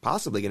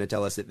possibly going to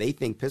tell us that they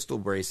think pistol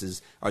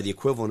braces are the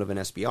equivalent of an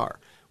SBR.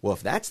 Well,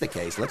 if that's the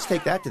case, let's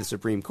take that to the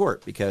Supreme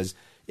Court, because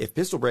if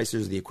pistol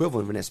bracers are the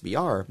equivalent of an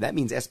SBR, that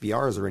means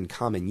SBRs are in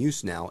common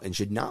use now and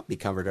should not be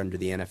covered under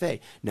the NFA.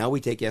 Now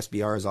we take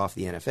SBRs off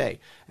the NFA.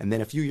 And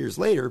then a few years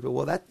later,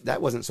 well,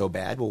 that wasn't so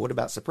bad. Well, what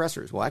about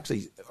suppressors? Well,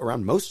 actually,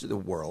 around most of the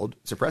world,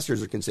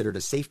 suppressors are considered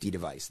a safety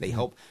device. They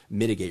help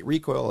mitigate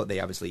recoil.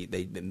 They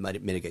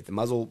mitigate the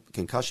muzzle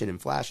concussion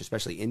and flash,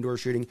 especially indoor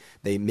shooting.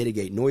 They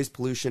mitigate noise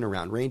pollution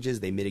around ranges.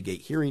 They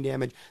mitigate hearing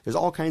damage. There's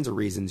all kinds of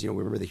reasons.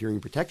 Remember the Hearing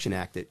Protection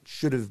Act that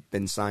should have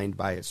been signed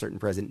by a certain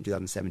president in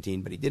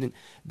 2017, but he didn't.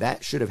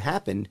 That should have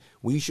happened.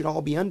 We should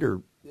all be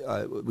under.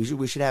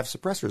 We should have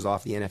suppressors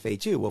off the NFA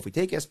too. Well, if we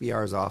take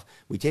SBRs off,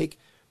 we take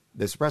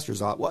the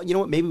suppressors off. Well, you know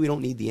what? Maybe we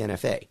don't need the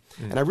NFA.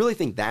 And I really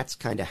think that's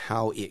kind of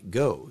how it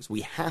goes.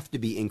 We have to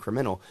be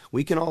incremental.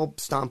 We can all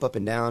stomp up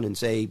and down and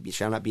say, "You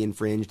shall not be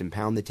infringed," and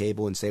pound the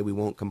table and say we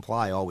won't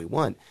comply all we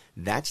want.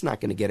 That's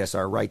not going to get us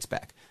our rights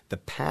back. The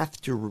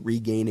path to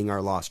regaining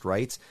our lost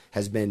rights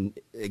has been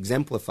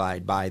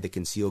exemplified by the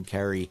concealed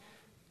carry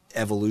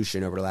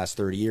evolution over the last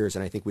 30 years,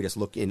 and I think we just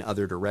look in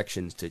other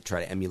directions to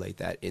try to emulate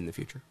that in the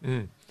future.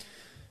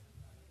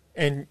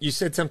 And you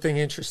said something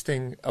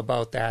interesting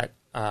about that,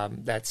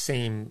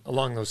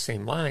 along those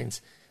same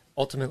lines,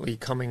 ultimately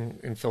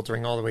coming and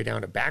filtering all the way down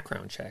to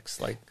background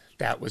checks. Like,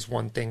 that was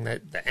one thing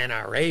that the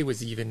NRA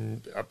was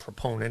even a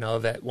proponent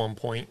of at one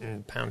point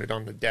and pounded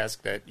on the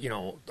desk, that,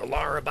 the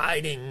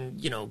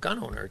law-abiding, gun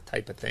owner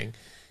type of thing.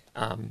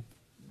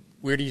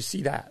 Where do you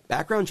see that?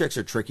 Background checks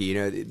are tricky.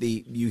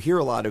 You hear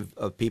a lot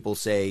of people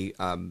say,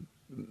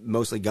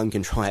 mostly gun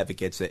control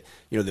advocates that,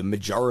 the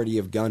majority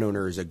of gun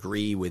owners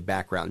agree with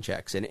background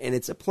checks. And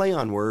it's a play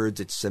on words,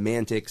 it's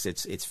semantics,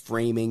 it's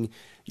framing.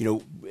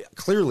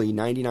 Clearly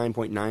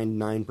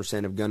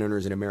 99.99% of gun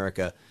owners in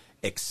America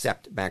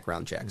accept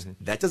background checks.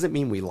 Mm-hmm. That doesn't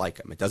mean we like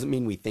them. It doesn't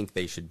mean we think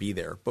they should be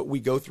there, but we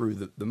go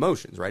through the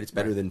motions, right? It's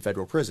better than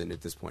federal prison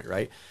at this point,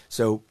 right?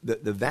 So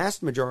the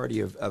vast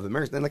majority of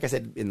Americans, and like I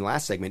said in the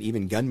last segment,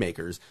 even gun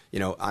makers,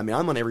 I'm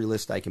on every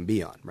list I can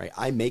be on, right?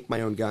 I make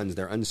my own guns.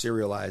 They're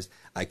unserialized.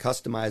 I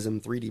customize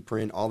them, 3D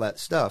print, all that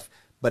stuff.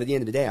 But at the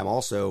end of the day, I'm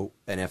also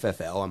an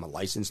FFL. I'm a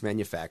licensed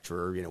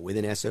manufacturer, with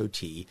an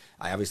SOT.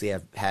 I obviously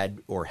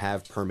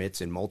have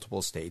permits in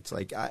multiple states.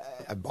 Like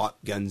I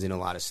bought guns in a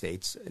lot of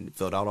states and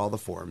filled out all the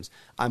forms.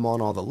 I'm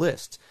on all the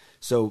lists.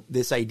 So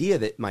this idea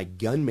that my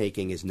gun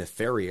making is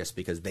nefarious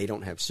because they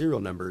don't have serial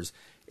numbers,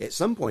 at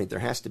some point there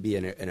has to be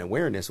an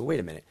awareness. Well,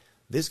 wait a minute.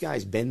 This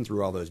guy's been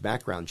through all those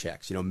background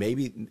checks,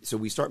 maybe. So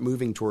we start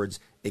moving towards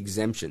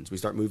exemptions. We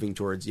start moving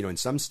towards, in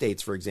some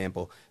states, for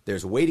example,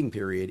 there's a waiting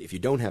period if you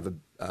don't have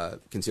a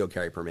concealed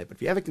carry permit. But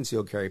if you have a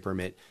concealed carry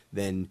permit,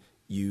 then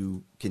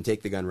you can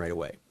take the gun right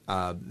away.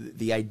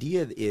 The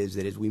idea is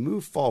that as we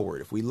move forward,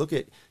 if we look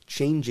at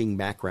changing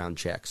background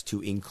checks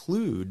to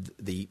include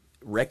the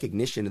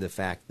recognition of the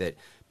fact that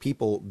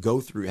people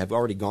have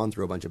already gone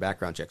through a bunch of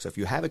background checks. So if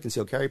you have a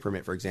concealed carry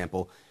permit, for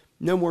example,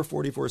 no more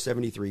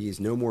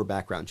 4473s, no more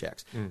background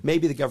checks.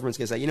 Maybe the government's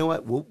going to say, you know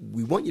what,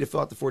 we want you to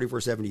fill out the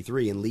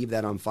 4473 and leave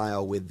that on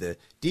file with the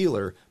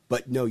dealer,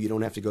 but no, you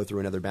don't have to go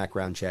through another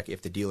background check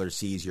if the dealer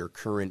sees your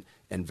current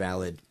and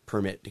valid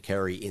permit to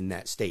carry in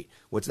that state.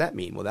 What's that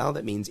mean? Well, now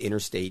that means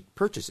interstate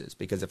purchases,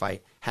 because if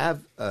I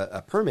have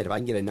a permit, if I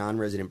can get a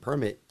non-resident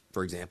permit,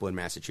 for example, in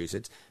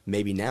Massachusetts,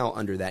 maybe now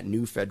under that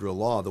new federal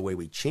law, the way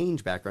we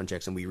change background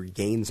checks and we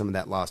regain some of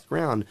that lost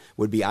ground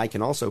would be I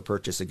can also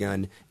purchase a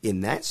gun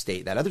in that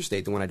state, that other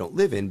state, the one I don't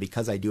live in,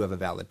 because I do have a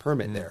valid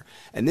permit there.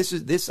 And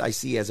this I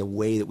see as a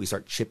way that we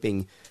start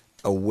chipping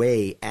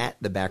away at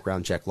the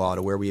background check law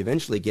to where we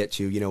eventually get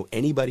to,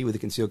 anybody with a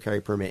concealed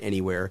carry permit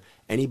anywhere,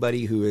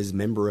 anybody who is a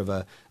member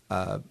of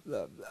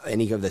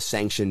any of the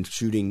sanctioned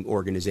shooting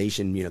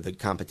organization, the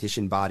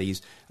competition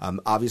bodies.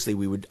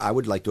 Obviously, I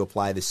would like to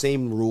apply the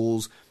same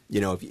rules.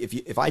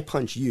 If I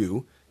punch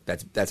you,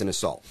 that's an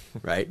assault,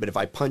 right? But if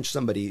I punch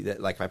somebody,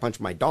 if I punch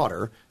my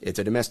daughter, it's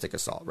a domestic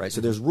assault, right? So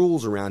there's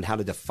rules around how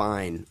to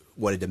define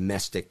what a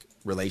domestic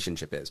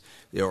relationship is,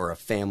 or a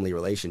family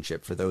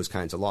relationship for those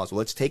kinds of laws. Well,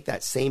 let's take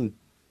that same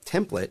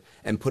template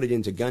and put it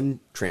into gun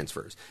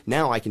transfers.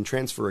 Now I can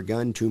transfer a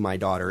gun to my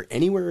daughter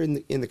anywhere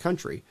in the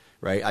country,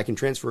 right? I can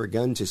transfer a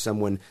gun to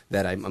someone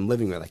that I'm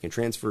living with. I can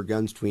transfer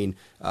guns between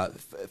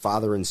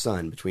father and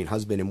son, between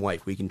husband and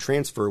wife. We can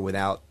transfer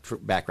without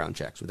background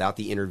checks, without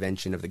the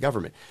intervention of the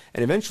government.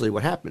 And eventually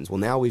what happens? Well,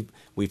 now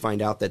we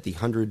find out that the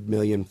 100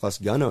 million plus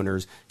gun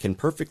owners can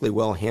perfectly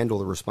well handle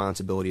the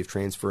responsibility of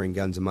transferring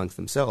guns amongst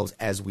themselves,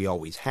 as we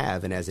always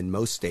have. And as in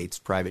most states,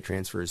 private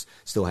transfers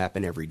still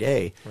happen every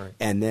day. Right.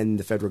 And then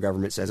the federal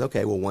government says,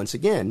 okay, well, once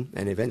again,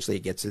 and eventually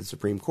it gets to the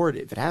Supreme Court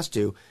if it has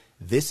to,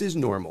 this is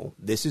normal.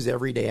 This is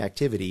everyday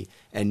activity.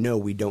 And no,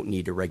 we don't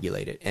need to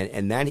regulate it.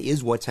 And that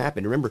is what's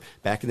happened. Remember,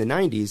 back in the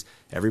 90s,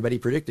 everybody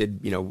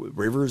predicted,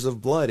 rivers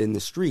of blood in the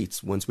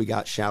streets once we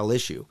got shall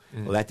issue.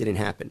 Well, that didn't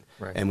happen.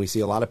 Right. And we see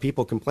a lot of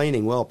people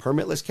complaining, well,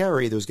 permitless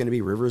carry, there's going to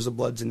be rivers of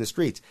bloods in the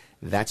streets.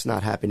 That's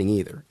not happening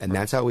either. And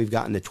that's how we've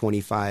gotten to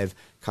 25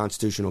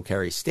 constitutional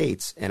carry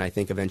states. And I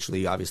think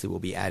eventually, obviously, we'll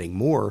be adding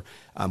more.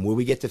 Will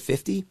we get to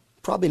 50?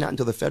 Probably not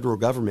until the federal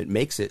government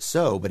makes it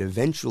so, but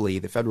eventually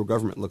the federal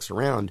government looks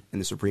around, and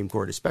the Supreme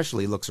Court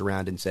especially looks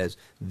around and says,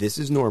 this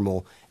is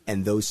normal,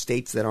 and those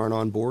states that aren't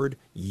on board,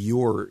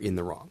 you're in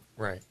the wrong.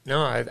 Right.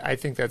 No, I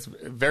think that's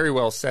very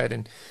well said.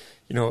 And,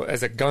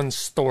 as a gun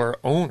store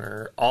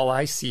owner, all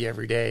I see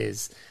every day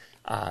is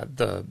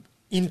the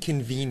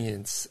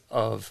inconvenience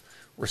of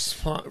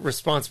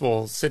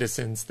responsible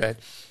citizens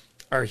that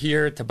are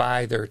here to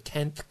buy their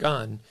 10th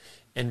gun,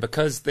 and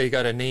because they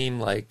got a name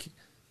like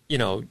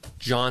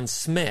John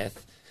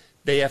Smith,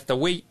 they have to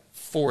wait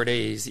 4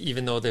 days,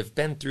 even though they've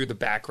been through the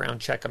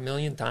background check a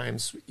million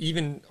times.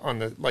 Even on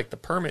the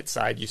permit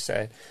side, you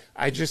said,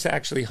 I just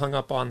actually hung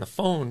up on the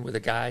phone with a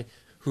guy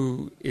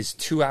who is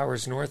 2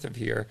 hours north of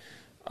here,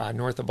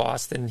 north of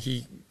Boston.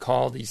 He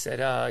called, he said,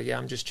 yeah,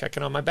 I'm just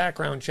checking on my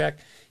background check.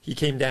 He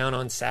came down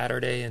on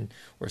Saturday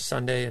or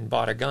Sunday and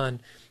bought a gun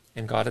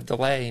and got a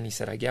delay. And he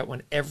said, I get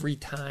one every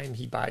time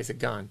he buys a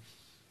gun.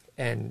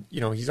 And,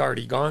 he's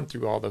already gone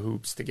through all the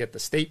hoops to get the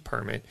state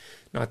permit,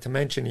 not to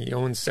mention he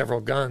owns several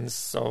guns.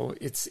 So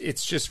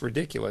it's just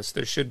ridiculous.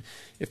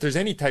 If there's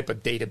any type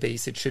of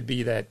database, it should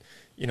be that,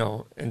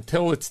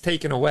 until it's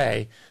taken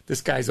away,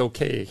 this guy's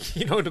okay,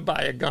 to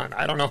buy a gun.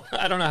 I don't know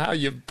how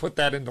you put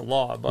that into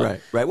law.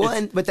 But right.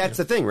 Well, but that's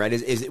the thing, right,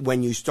 is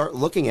when you start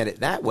looking at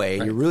it that way,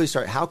 and you really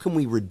start, how can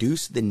we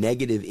reduce the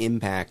negative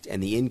impact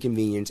and the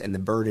inconvenience and the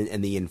burden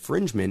and the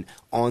infringement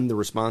on the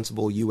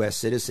responsible U.S.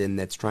 citizen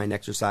that's trying to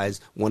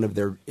exercise one of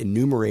their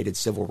enumerated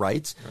civil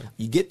rights? Right.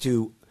 You get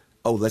to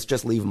oh, let's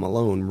just leave them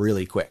alone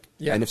really quick.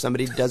 Yeah. And if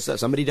somebody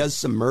does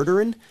some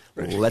murdering,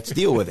 let's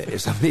deal with it.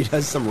 If somebody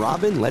does some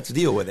robbing, let's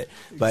deal with it.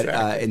 But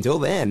until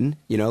then,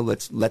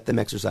 let's let them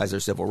exercise their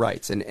civil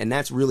rights. And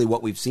that's really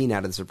what we've seen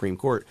out of the Supreme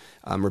Court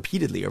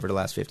repeatedly over the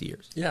last 50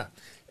 years. Yeah.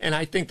 And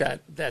I think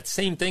that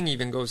same thing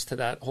even goes to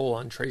that whole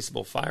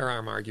untraceable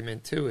firearm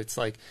argument, too. It's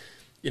like,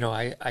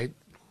 I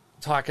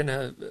talking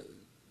to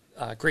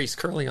Grace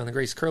Curley on the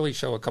Grace Curley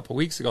show a couple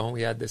weeks ago, and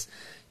we had this,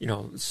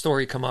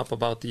 story come up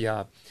about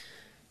the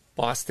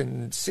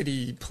Boston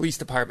City Police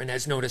Department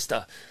has noticed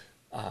a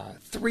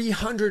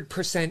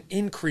 300%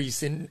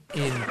 increase in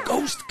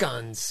ghost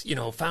guns,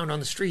 found on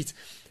the streets.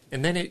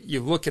 And then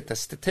you look at the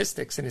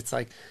statistics, and it's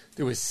like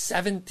there was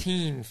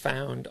 17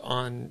 found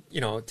on,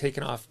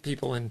 taken off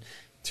people in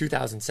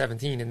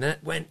 2017, and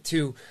that went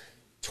to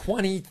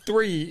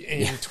 23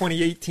 in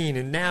 2018,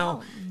 and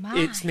now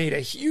it's made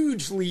a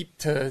huge leap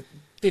to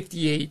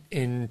 58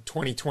 in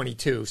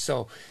 2022.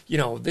 So,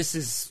 this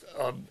is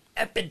an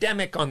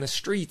epidemic on the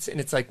streets, and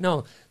it's like,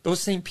 no, those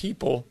same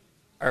people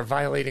are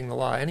violating the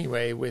law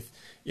anyway with,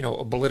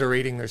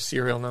 obliterating their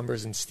serial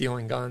numbers and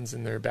stealing guns,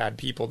 and they're bad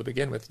people to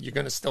begin with. You're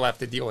going to still have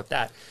to deal with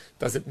that.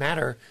 Doesn't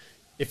matter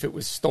if it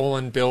was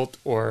stolen, built,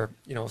 or,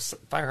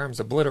 firearms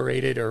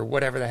obliterated or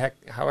whatever the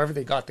heck, however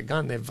they got the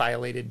gun, they've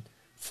violated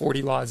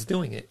 40 laws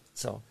doing it.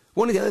 So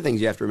one of the other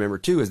things you have to remember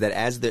too is that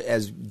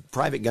as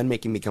private gun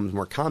making becomes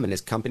more common,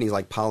 as companies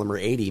like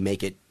Polymer 80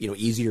 make it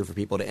easier for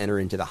people to enter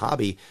into the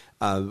hobby,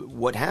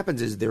 what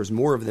happens is there's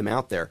more of them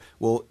out there.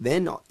 Well,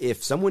 then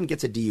if someone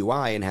gets a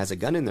DUI and has a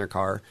gun in their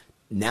car,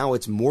 now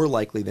it's more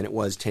likely than it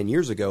was 10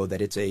 years ago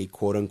that it's a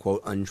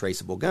quote-unquote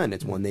untraceable gun.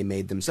 It's one they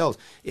made themselves.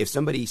 If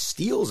somebody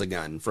steals a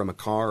gun from a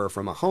car or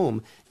from a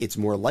home, it's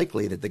more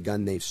likely that the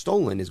gun they've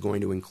stolen is going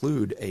to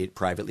include a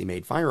privately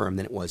made firearm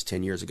than it was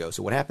 10 years ago.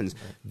 So what happens?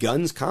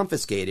 Guns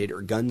confiscated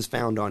or guns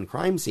found on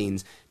crime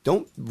scenes,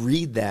 don't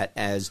read that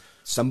as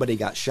somebody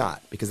got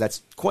shot, because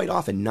that's quite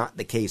often not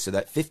the case. So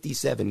that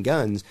 57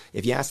 guns,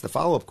 if you ask the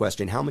follow-up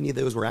question, how many of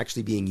those were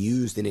actually being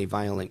used in a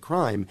violent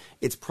crime,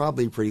 it's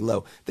probably pretty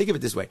low. Think of it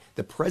this way.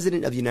 The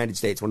President of the United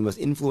States, one of the most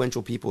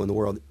influential people in the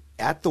world,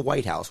 at the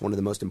White House, one of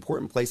the most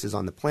important places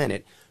on the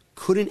planet,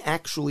 couldn't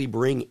actually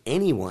bring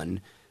anyone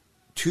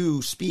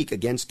to speak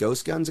against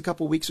ghost guns a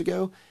couple weeks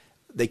ago.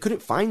 They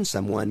couldn't find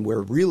someone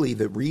where really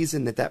the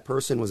reason that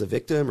person was a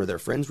victim or their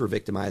friends were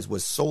victimized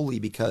was solely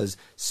because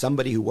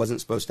somebody who wasn't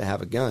supposed to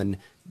have a gun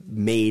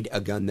made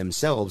a gun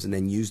themselves and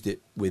then used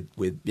it with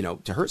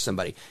to hurt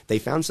somebody. They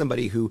found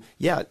somebody who,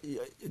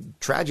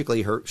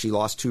 tragically she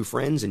lost 2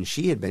 friends and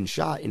she had been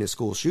shot in a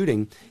school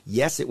shooting.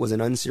 Yes, it was an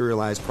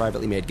unserialized,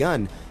 privately made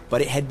gun,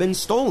 but it had been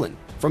stolen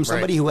from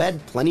somebody who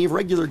had plenty of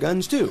regular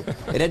guns too.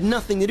 It had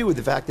nothing to do with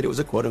the fact that it was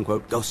a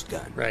quote-unquote ghost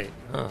gun. Right.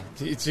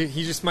 He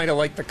just might have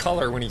liked the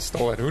color when he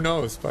stole it. Who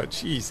knows? But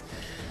geez.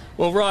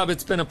 Well, Rob,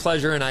 it's been a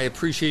pleasure, and I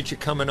appreciate you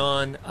coming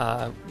on.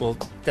 We'll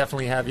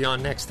definitely have you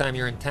on next time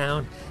you're in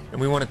town. And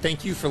we want to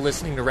thank you for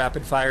listening to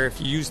Rapid Fire. If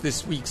you use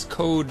this week's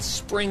code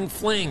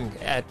SPRINGFLING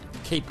at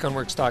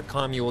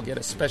CapeGunworks.com, you will get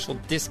a special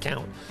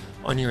discount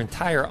on your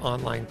entire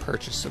online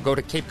purchase. So go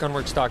to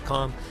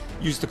CapeGunworks.com,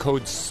 use the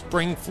code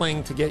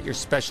SPRINGFLING to get your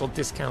special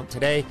discount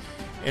today.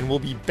 And we'll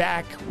be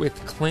back with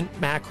Clint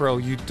Macro.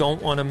 You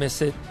don't want to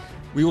miss it.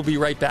 We will be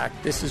right back.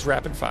 This is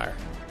Rapid Fire.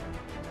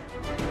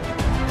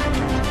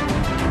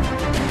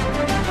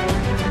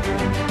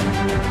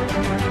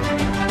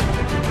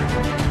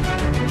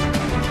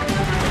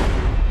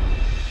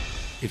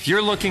 If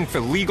you're looking for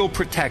legal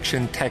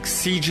protection,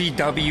 text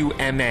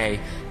CGWMA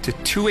to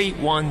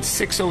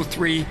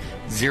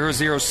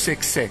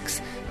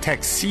 281-603-0066.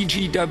 Text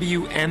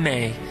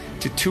CGWMA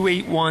to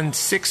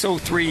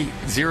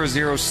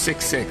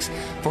 281-603-0066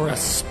 for a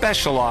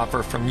special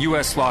offer from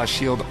U.S. Law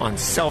Shield on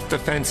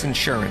self-defense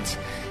insurance.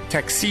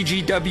 Text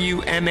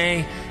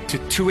CGWMA to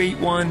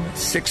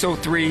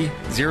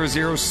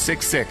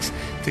 281-603-0066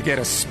 to get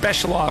a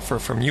special offer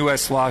from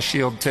U.S. Law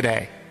Shield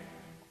today.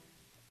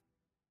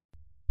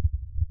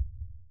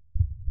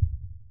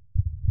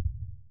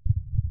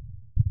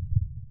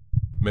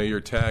 May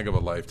your tag of a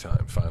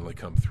lifetime finally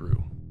come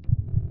through.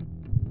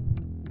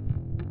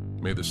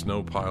 May the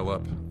snow pile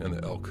up and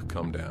the elk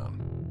come down.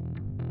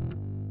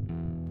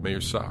 May your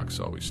socks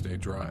always stay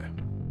dry.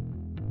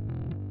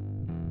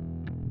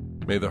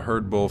 May the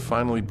herd bull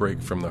finally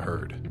break from the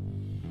herd.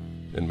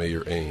 And may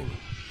your aim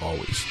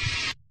always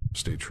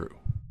stay true.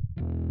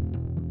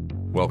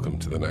 Welcome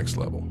to the next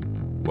level.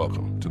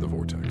 Welcome to the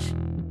Vortex.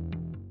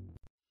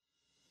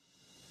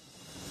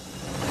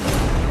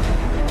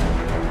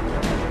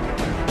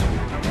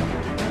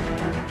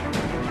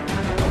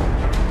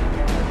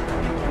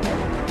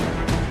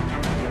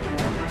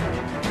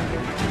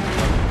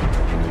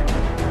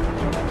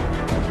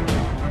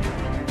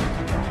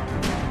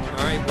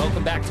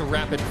 Back to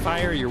Rapid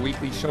Fire, your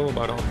weekly show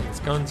about all things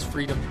guns,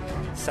 freedom,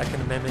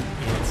 Second Amendment,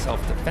 and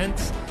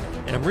self-defense.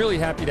 And I'm really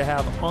happy to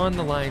have on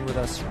the line with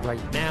us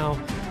right now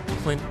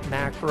Clint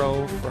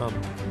Macro from,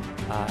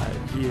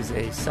 he is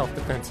a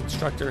self-defense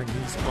instructor, and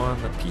he's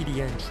on the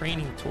PDN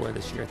training tour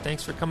this year.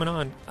 Thanks for coming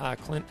on,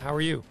 Clint. How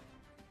are you?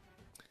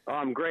 Oh,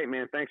 I'm great,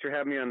 man. Thanks for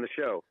having me on the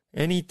show.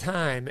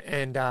 Anytime.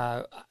 And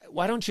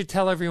why don't you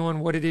tell everyone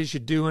what it is you're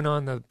doing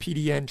on the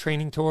PDN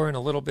training tour and a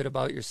little bit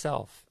about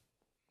yourself?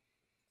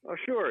 Oh,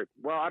 sure.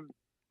 Well,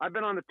 I've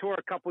been on the tour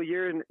a couple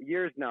years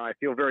now. I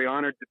feel very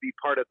honored to be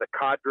part of the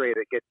cadre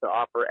that gets to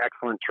offer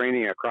excellent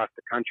training across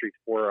the country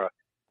for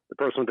the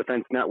Personal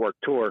Defense Network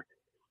tour.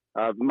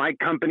 My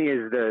company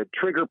is the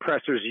Trigger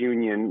Pressers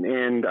Union,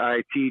 and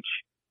I teach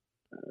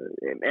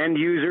end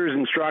users,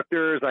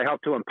 instructors. I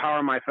help to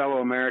empower my fellow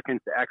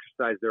Americans to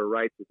exercise their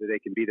rights so that they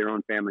can be their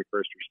own family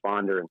first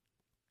responder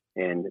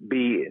and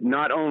be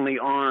not only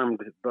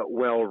armed but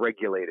well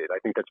regulated. I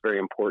think that's very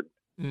important.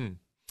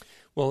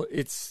 Well,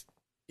 it's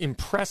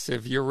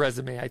impressive, your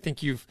resume. I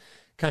think you've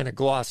kind of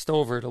glossed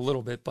over it a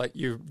little bit, but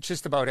you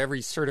just about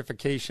every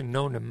certification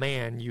known to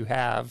man you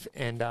have,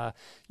 and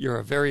you're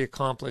a very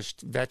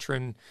accomplished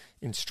veteran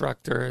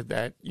instructor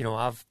that, you know,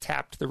 I've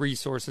tapped the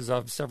resources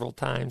of several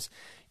times,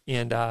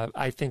 and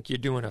I think you're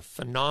doing a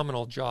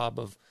phenomenal job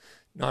of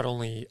not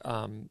only,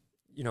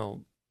 you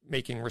know,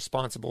 making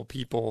responsible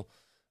people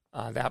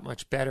that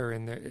much better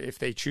if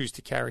they choose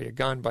to carry a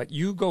gun, but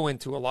you go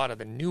into a lot of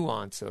the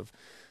nuance of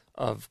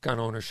gun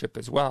ownership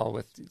as well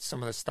with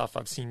some of the stuff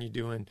I've seen you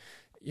doing,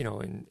 you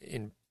know,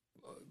 in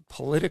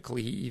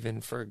politically, even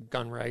for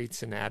gun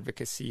rights and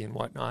advocacy and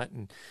whatnot,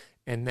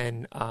 and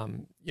then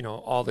you know,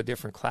 all the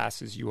different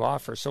classes you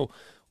offer. So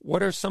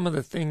what are some of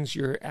the things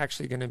you're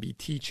actually going to be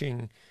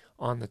teaching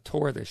on the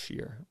tour this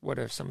year? What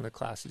are some of the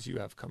classes you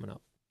have coming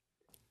up?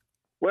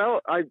 Well,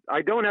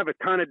 I don't have a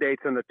ton of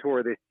dates on the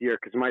tour this year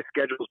because my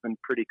schedule's been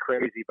pretty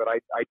crazy, but I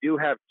do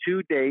have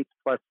 2 dates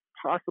plus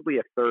possibly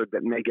a third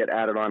that may get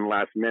added on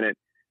last minute.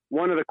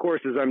 One of the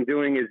courses I'm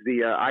doing is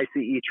the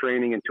ICE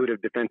Training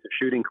Intuitive Defensive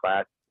Shooting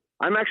class.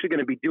 I'm actually going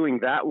to be doing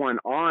that one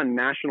on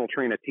National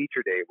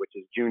Train-a-Teacher Day, which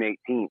is June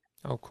 18th.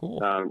 Oh, cool.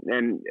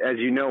 And as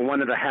you know,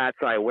 one of the hats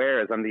I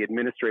wear is I'm the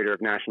administrator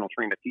of National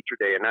Train-a-Teacher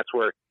Day, and that's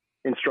where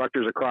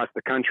instructors across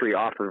the country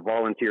offer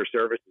volunteer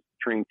services to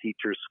train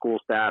teachers, school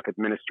staff,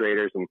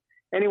 administrators, and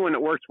anyone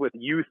that works with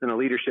youth in a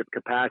leadership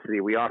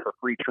capacity. We offer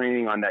free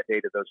training on that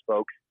day to those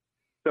folks.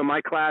 So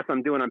my class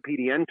I'm doing on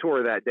PDN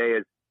Tour that day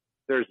is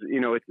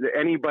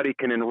anybody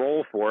can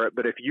enroll for it,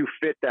 but if you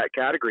fit that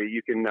category,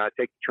 you can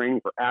take the training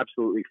for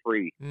absolutely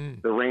free.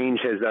 The range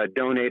has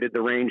donated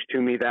the range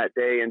to me that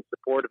day in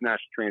support of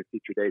National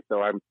Train-a-Teacher Day,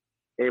 so I'm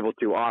able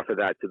to offer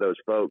that to those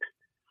folks.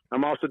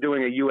 I'm also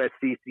doing a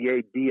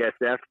USCCA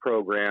DSF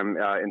program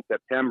in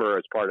September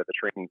as part of the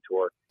training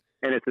tour,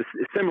 and it's a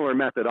similar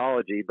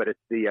methodology, but it's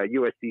the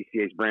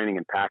USCCA's branding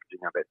and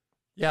packaging of it.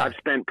 Yeah, I've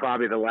spent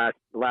probably the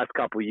last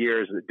couple of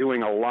years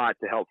doing a lot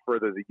to help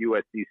further the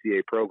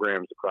USCCA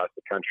programs across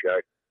the country. I'm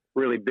a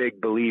really big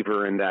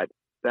believer in that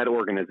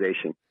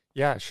organization.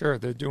 Yeah, sure.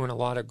 They're doing a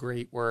lot of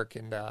great work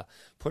and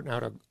putting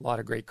out a lot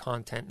of great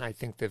content, and I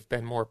think they've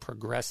been more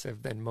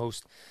progressive than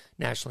most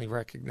nationally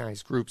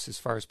recognized groups as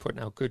far as putting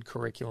out good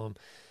curriculum,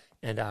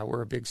 and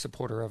we're a big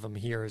supporter of them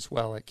here as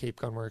well at Cape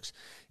Gun Works.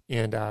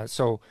 And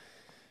so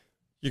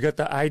you got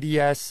the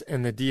IDS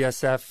and the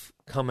DSF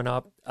coming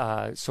up,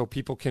 so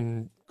people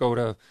can go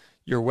to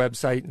your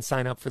website and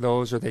sign up for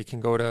those, or they can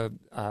go to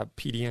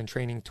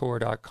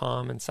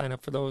pdntrainingtour.com and sign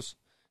up for those.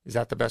 Is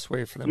that the best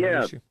way for them to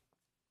reach you?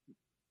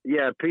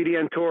 Yeah,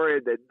 PDN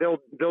Tour,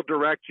 they'll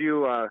direct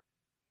you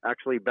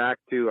actually back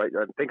to, I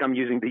think I'm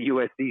using the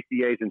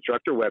USCCA's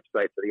instructor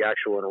website for the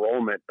actual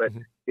enrollment, but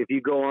if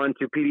you go on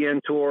to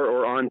PDN Tour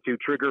or on to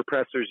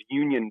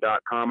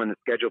triggerpressersunion.com on the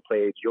schedule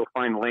page, you'll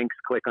find links,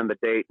 click on the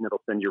date, and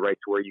it'll send you right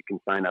to where you can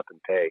sign up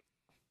and pay.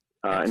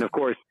 And of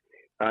course,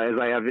 as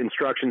I have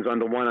instructions on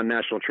the one on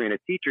National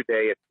Train-a-Teacher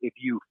Day, if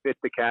you fit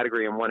the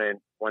category and want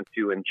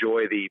to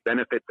enjoy the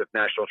benefits of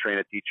National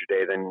Train-a-Teacher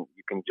Day, then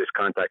you can just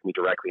contact me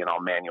directly and I'll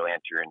manually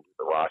enter you into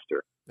the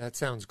roster. That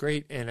sounds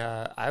great. And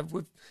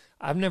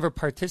I've never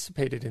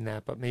participated in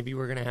that, but maybe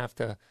we're going to have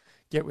to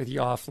get with you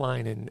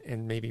offline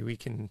and maybe we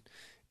can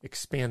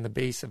expand the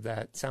base of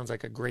that. Sounds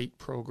like a great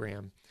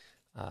program.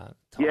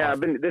 Yeah,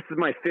 this is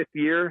my the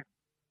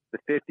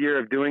fifth year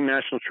of doing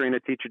National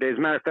Train-a-Teacher Day. As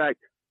a matter of fact,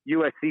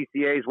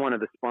 USCCA is one of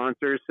the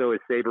sponsors, so is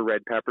Saber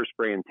Red Pepper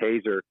Spray and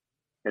Taser,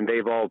 and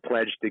they've all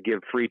pledged to give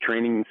free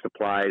training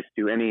supplies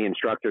to any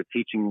instructor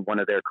teaching one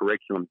of their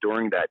curriculum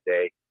during that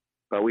day.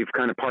 But we've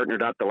kind of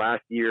partnered up the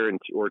last year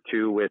or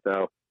two with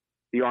the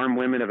Armed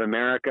Women of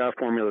America,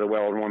 formerly the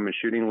Well Woman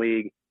Shooting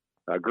League,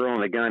 Girl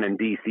in the Gun, and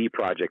DC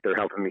Project. They're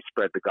helping me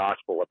spread the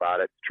gospel about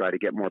it to try to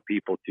get more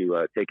people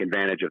to take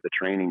advantage of the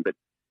training. But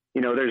you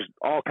know, there's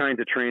all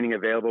kinds of training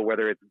available,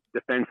 whether it's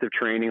defensive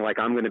training like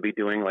I'm going to be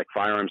doing, like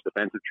firearms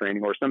defensive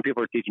training, or some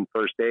people are teaching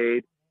first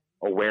aid,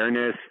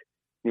 awareness,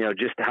 you know,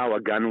 just how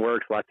a gun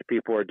works. Lots of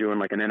people are doing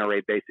like an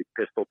NRA basic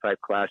pistol type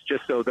class,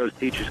 just so those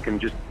teachers can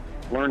just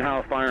learn how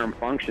a firearm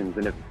functions.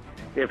 And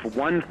if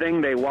one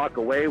thing they walk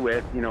away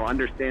with, you know,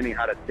 understanding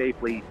how to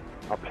safely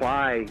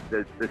apply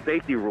the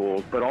safety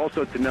rules, but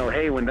also to know,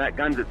 hey, when that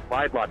gun's at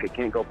slide lock, it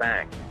can't go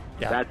bang.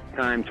 Yeah. That's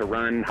time to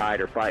run,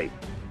 hide, or fight.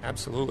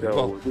 Absolutely.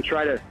 So we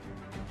try to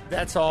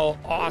That's all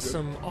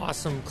awesome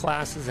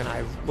classes, and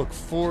I look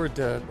forward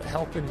to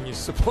helping you,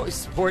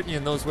 supporting you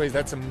in those ways.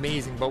 That's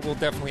amazing, but we'll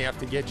definitely have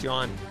to get you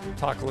on,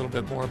 talk a little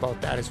bit more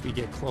about that as we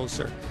get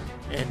closer.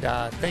 And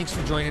thanks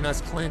for joining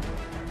us, Clint.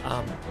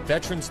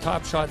 Veterans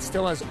Top Shot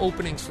still has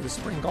openings for the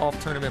spring golf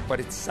tournament,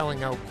 but it's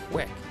selling out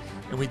quick.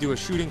 And we do a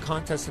shooting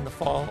contest in the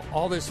fall.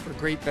 All this for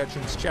great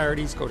veterans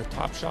charities. Go to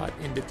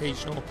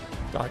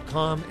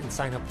TopShotInvitational.com and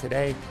sign up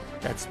today.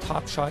 That's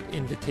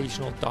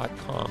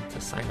TopShotInvitational.com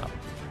to sign up.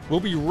 We'll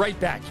be right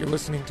back. You're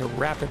listening to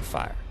Rapid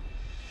Fire.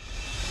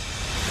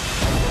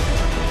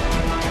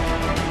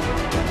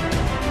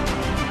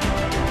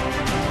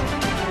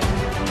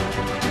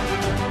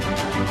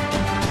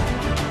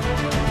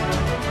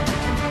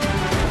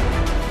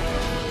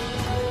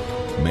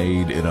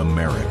 Made in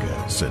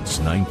America since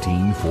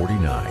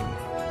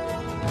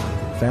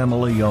 1949.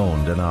 Family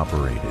owned and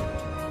operated.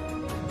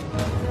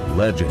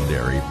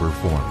 Legendary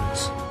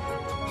performance.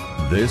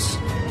 This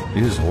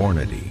is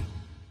Hornady.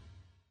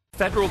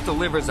 Federal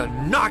delivers a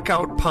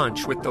knockout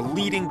punch with the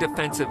leading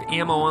defensive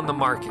ammo on the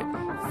market.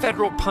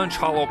 Federal Punch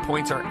hollow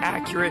points are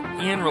accurate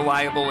and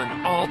reliable in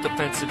all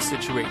defensive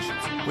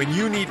situations. When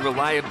you need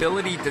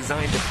reliability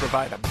designed to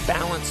provide a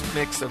balanced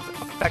mix of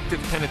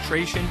effective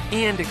penetration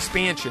and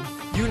expansion,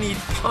 you need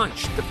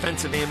Punch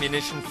defensive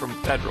ammunition from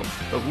Federal,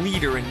 the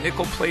leader in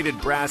nickel-plated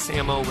brass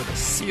ammo with a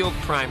sealed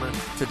primer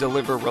to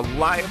deliver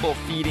reliable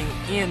feeding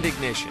and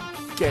ignition.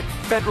 Get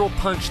Federal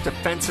Punch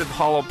defensive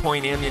hollow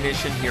point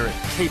ammunition here at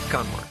Cape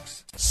Gunworks.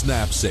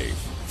 Snap Safe,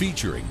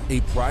 featuring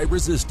a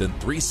pry-resistant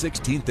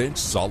 3/16-inch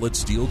solid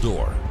steel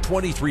door,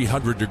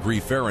 2300 degree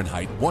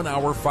Fahrenheit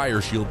 1-hour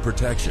fire shield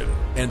protection,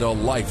 and a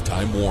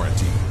lifetime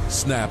warranty.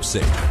 Snap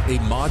Safe, a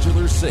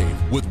modular safe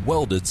with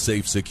welded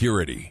safe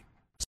security.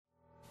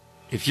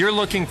 If you're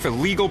looking for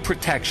legal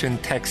protection,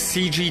 text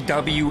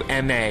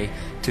CGWMA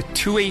to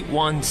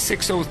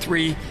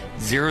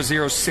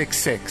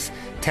 281-603-0066.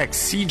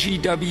 Text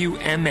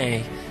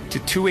CGWMA to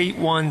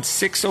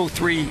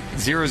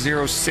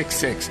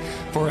 281-603-0066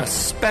 for a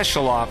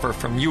special offer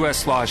from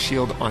U.S. Law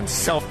Shield on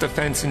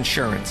self-defense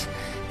insurance.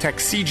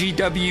 Text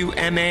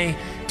CGWMA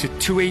to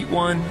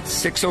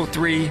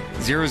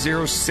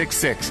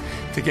 281-603-0066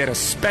 to get a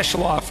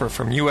special offer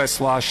from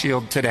U.S. Law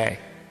Shield today.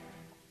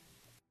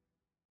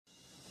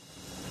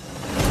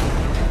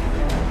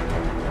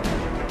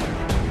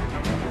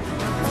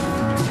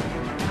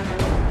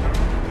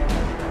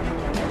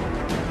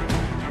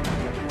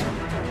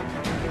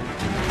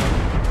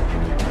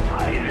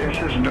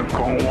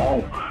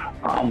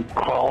 I'm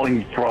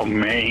calling from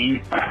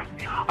Maine.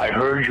 I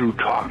heard you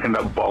talking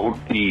about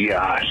the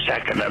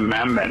Second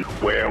Amendment,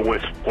 where it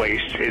was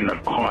placed in the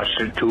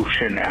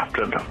Constitution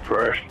after the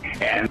First.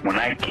 And when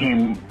I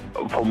came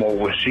from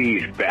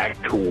overseas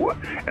back to,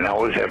 and I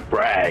was at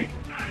Bragg,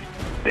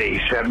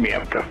 they sent me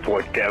up to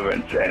Fort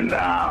Devens, and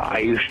I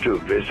used to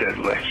visit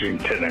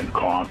Lexington and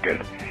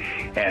Concord.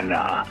 And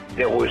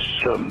there was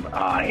some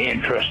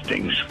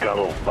interesting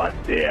scuttlebutt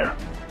there.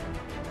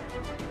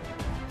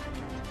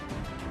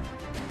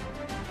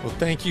 Well,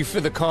 thank you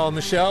for the call,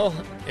 Michelle,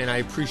 and I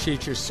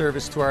appreciate your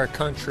service to our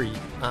country.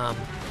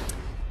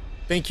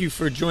 Thank you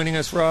for joining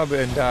us, Rob,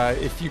 and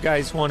if you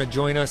guys want to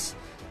join us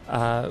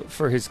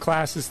for his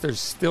classes, there's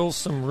still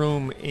some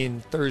room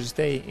in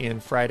Thursday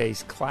and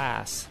Friday's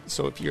class.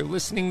 So if you're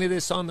listening to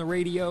this on the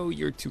radio,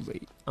 you're too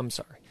late. I'm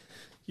sorry.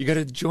 You got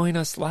to join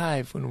us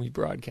live when we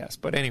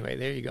broadcast. But anyway,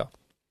 there you go.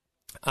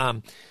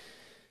 And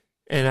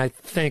I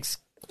thanks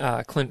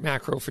Clint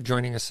Macro for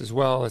joining us as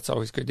well. It's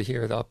always good to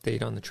hear the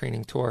update on the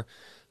training tour.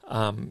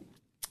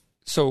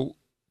 So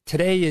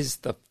today is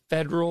the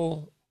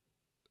Federal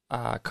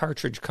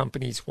Cartridge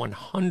Company's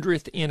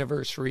 100th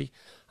anniversary.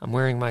 I'm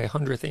wearing my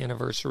 100th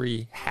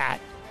anniversary hat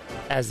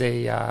as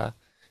a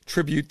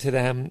tribute to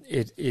them.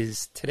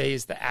 Today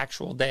is the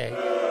actual day.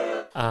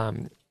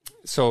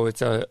 So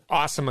it's an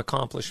awesome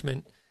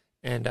accomplishment.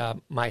 And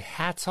my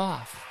hat's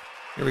off.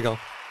 Here we go.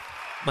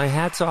 My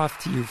hat's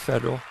off to you,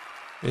 Federal.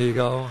 There you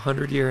go,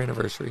 100-year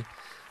anniversary.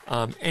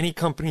 Any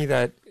company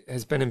that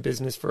has been in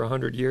business for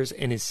 100 years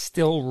and is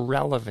still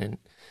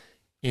relevant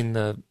in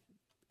the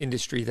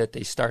industry that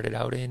they started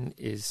out in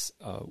is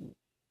an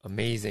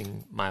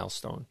amazing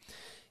milestone.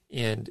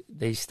 And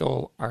they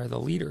still are the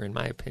leader, in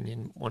my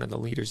opinion, one of the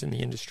leaders in the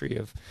industry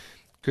of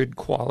good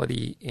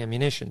quality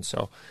ammunition.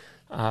 So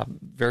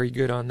very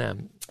good on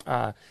them.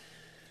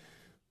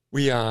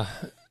 We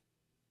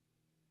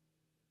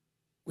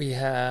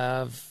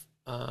have...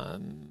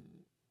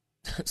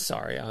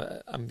 sorry,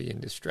 I'm being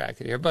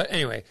distracted here. But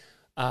anyway,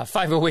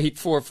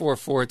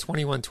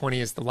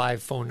 508-444-2120 is the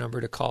live phone number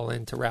to call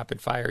in to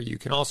Rapid Fire. You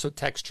can also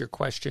text your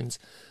questions,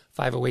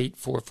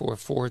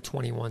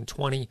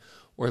 508-444-2120,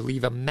 or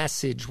leave a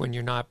message when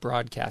you're not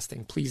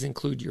broadcasting. Please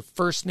include your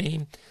first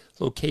name,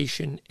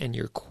 location, and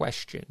your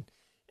question,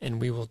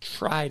 and we will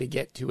try to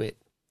get to it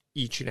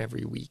each and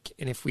every week.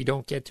 And if we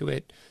don't get to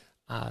it,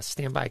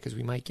 stand by because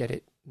we might get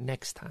it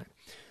next time.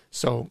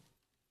 So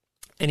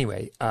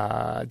anyway,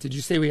 did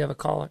you say we have a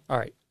caller? All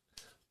right.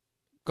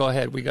 Go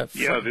ahead. We got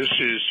Frank. Yeah, this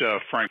is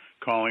Frank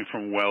calling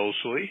from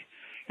Wellesley,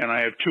 and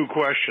I have two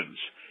questions.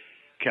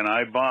 can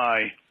I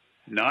buy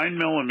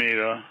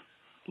 9mm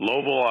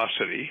low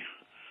velocity?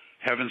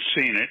 Haven't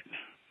seen it.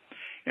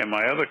 And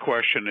my other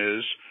question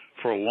is,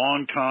 for a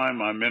long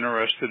time, I'm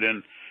interested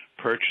in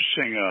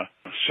purchasing a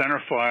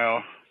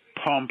centerfire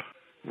pump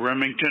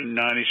Remington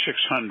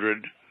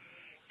 9600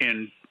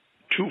 in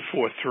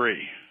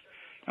 243,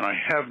 and I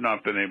have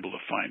not been able to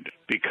find it.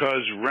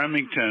 Because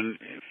Remington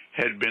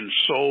had been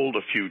sold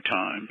a few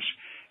times,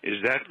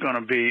 is that going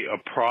to be a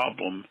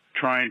problem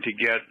trying to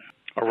get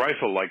a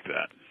rifle like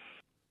that?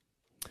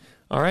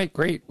 All right,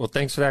 great. Well,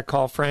 thanks for that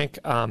call, Frank.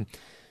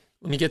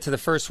 Let me get to the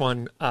first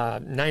one.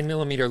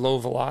 9mm low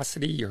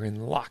velocity, you're in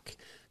luck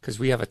because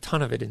we have a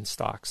ton of it in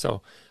stock.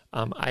 So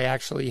I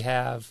actually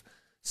have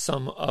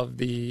some of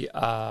the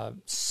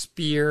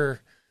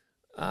Spear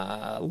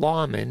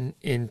Lawman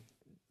in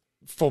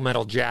Full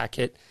Metal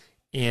Jacket,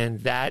 and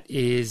that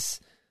is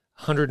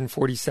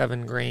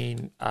 147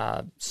 grain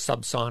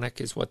subsonic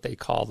is what they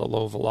call the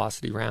low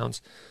velocity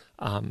rounds.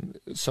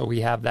 So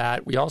we have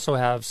that. We also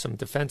have some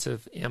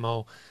defensive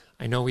ammo.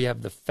 I know we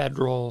have the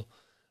Federal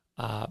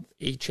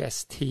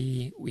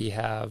HST. We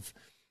have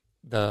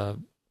the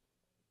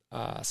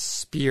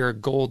Spear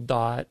Gold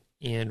Dot,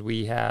 and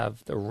we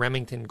have the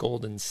Remington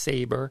Golden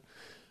Saber.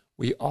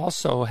 We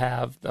also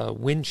have the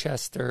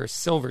Winchester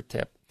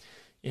Silvertip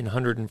in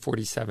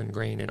 147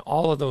 grain, and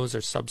all of those are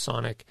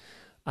subsonic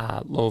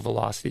low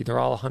velocity. They're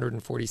all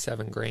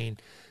 147 grain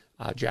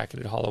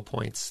jacketed hollow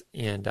points,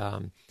 and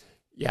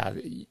yeah,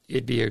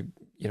 it'd be a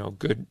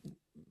good.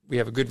 We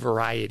have a good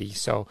variety.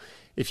 So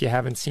if you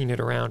haven't seen it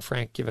around,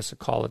 Frank, give us a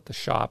call at the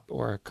shop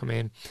or come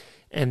in.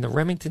 And the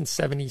Remington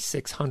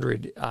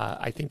 7600,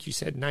 I think you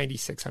said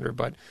 9600,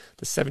 but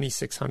the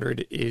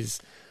 7600 is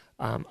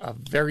a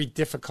very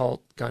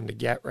difficult gun to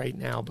get right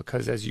now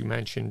because, as you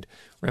mentioned,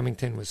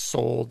 Remington was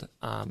sold.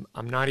 I'm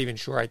not even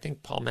sure. I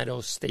think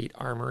Palmetto State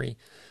Armory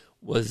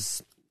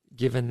was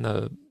given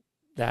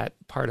that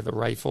part of the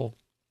rifle,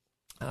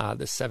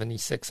 the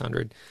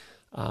 7600,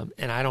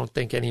 and I don't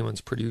think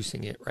anyone's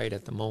producing it right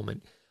at the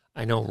moment.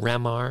 I know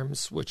Rem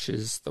Arms, which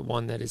is the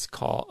one that is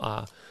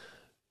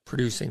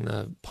producing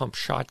the pump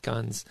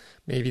shotguns.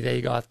 Maybe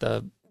they got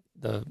the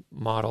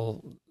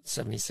model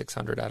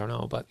 7600. I don't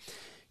know, but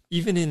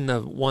even in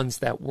the ones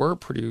that were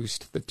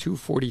produced, the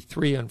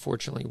 243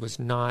 unfortunately was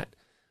not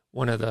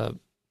one of the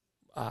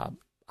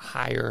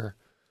higher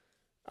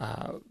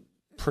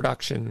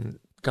production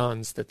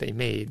guns that they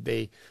made.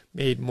 They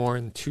made more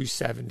in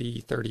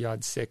 270,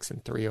 30-06,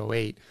 and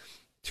 308.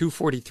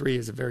 243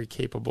 is a very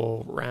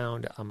capable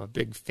round. I'm a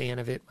big fan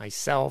of it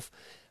myself.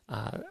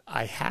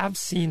 I have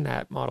seen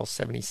that model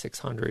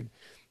 7600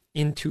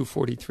 in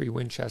 243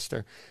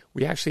 Winchester.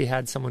 We actually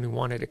had someone who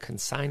wanted to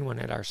consign one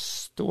at our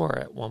store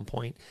at one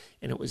point,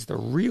 and it was the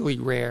really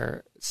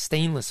rare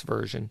stainless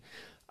version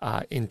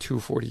in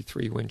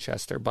 243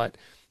 Winchester, but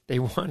they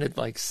wanted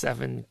like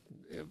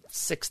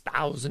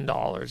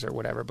 $6,000 or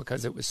whatever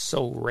because it was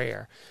so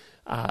rare.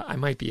 I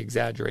might be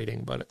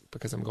exaggerating, but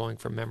because I'm going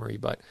from memory,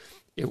 but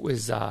it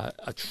was a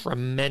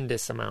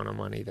tremendous amount of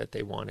money that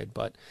they wanted.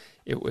 But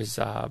it was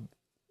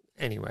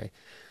anyway.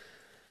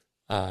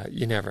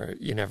 You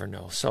never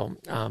know. So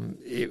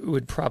it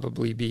would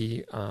probably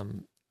be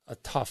a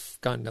tough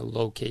gun to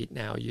locate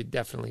now. You're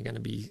definitely going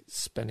to be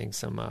spending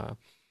some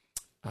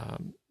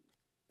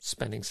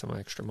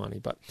extra money.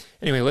 But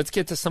anyway, let's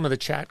get to some of the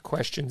chat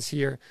questions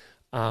here.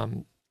 A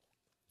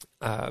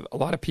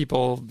lot of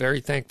people very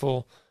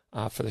thankful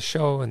for the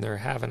show, and they're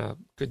having a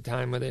good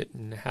time with it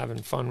and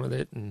having fun with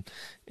it and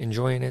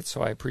enjoying it.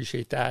 So I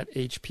appreciate that.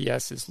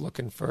 HPS is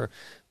looking for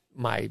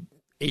my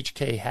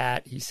HK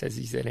hat. He says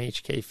he's an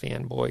HK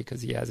fanboy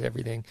because he has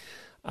everything.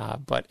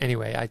 But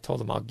anyway, I told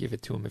him I'll give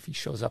it to him if he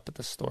shows up at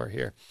the store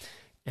here.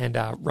 And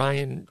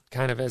Ryan,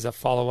 kind of as a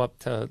follow-up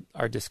to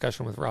our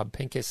discussion with Rob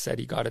Pincus, said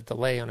he got a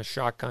delay on a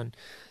shotgun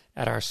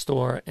at our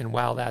store, and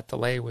while that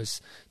delay was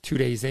 2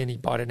 days in, he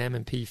bought an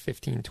M&P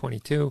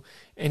 1522,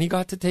 and he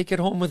got to take it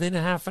home within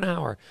a half an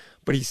hour,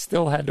 but he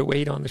still had to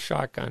wait on the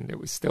shotgun. It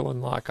was still in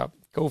lockup.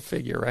 Go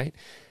figure, right?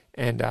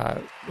 And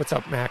what's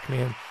up, Mac,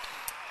 man?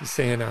 He's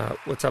saying,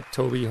 what's up,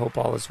 Toby? Hope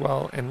all is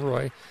well. And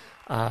Roy,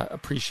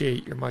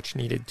 appreciate your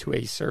much-needed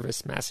 2A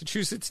service.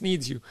 Massachusetts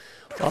needs you.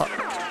 Well,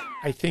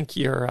 I think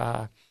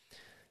I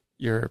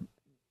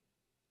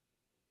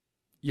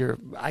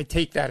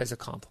take that as a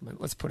compliment.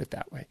 Let's put it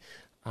that way.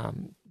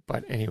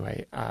 But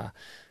anyway,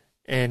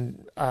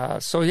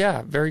 so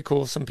yeah, very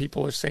cool. Some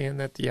people are saying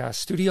that the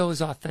studio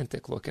is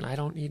authentic looking. I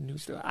don't need a new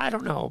studio. I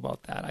don't know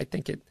about that. I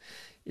think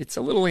it's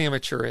a little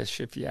amateurish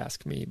if you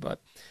ask me.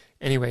 But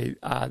anyway,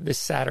 this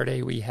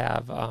Saturday we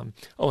have, and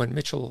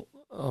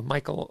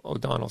Michael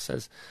O'Donnell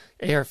says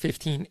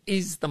AR-15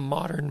 is the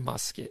modern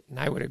musket, and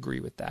I would agree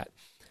with that.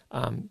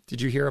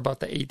 Did you hear about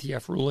the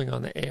ATF ruling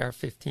on the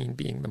AR-15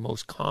 being the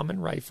most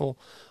common rifle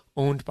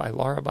owned by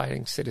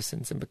law-abiding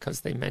citizens, and because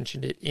they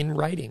mentioned it in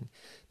writing,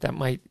 that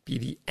might be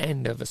the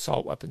end of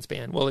assault weapons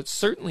ban? Well, it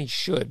certainly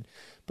should,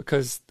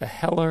 because the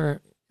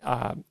Heller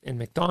and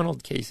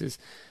McDonald cases,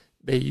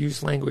 they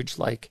use language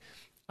like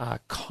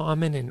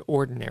common and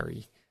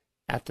ordinary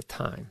at the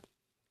time.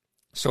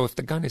 So if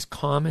the gun is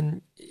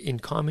in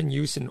common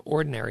use and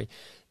ordinary,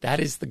 that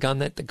is the gun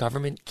that the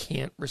government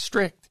can't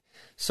restrict.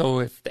 So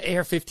if the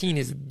AR-15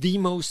 is the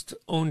most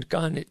owned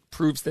gun, it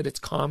proves that it's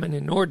common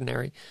and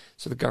ordinary,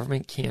 so the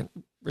government can't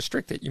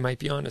restrict it. You might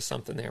be onto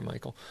something there,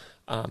 Michael.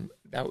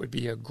 That would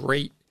be a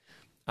great,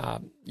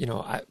 right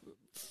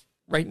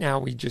now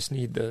we just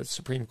need the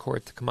Supreme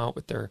Court to come out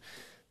with their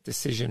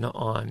decision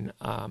on,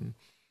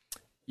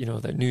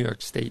 the New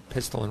York State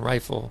Pistol and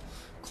Rifle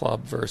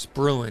Club versus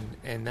Bruin,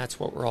 and that's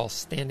what we're all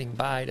stand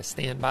by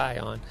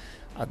on.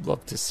 I'd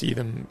love to see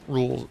them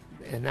rule,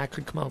 and that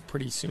could come out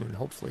pretty soon,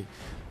 hopefully.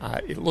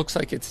 It looks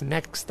like it's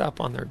next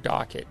up on their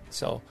docket,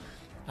 so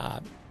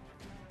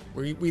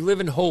we live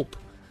in hope.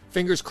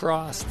 Fingers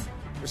crossed.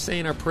 We're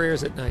saying our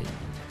prayers at night.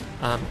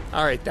 All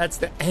right, that's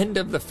the end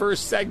of the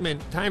first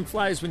segment. Time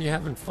flies when you're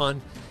having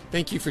fun.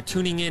 Thank you for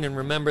tuning in, and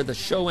remember, the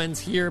show ends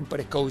here, but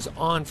it goes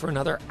on for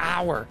another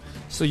hour,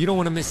 so you don't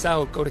want to miss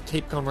out. Go to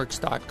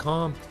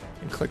CapeGunworks.com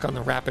and click on the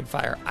rapid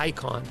fire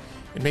icon,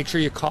 and make sure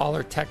you call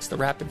or text the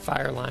rapid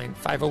fire line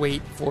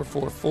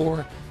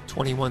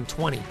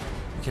 508-444-2120. You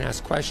can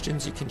ask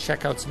questions, you can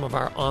check out some of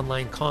our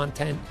online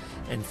content,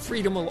 and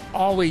freedom will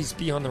always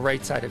be on the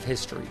right side of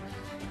history.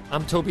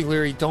 I'm Toby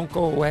Leary. Don't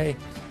go away.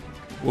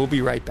 We'll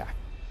be right back.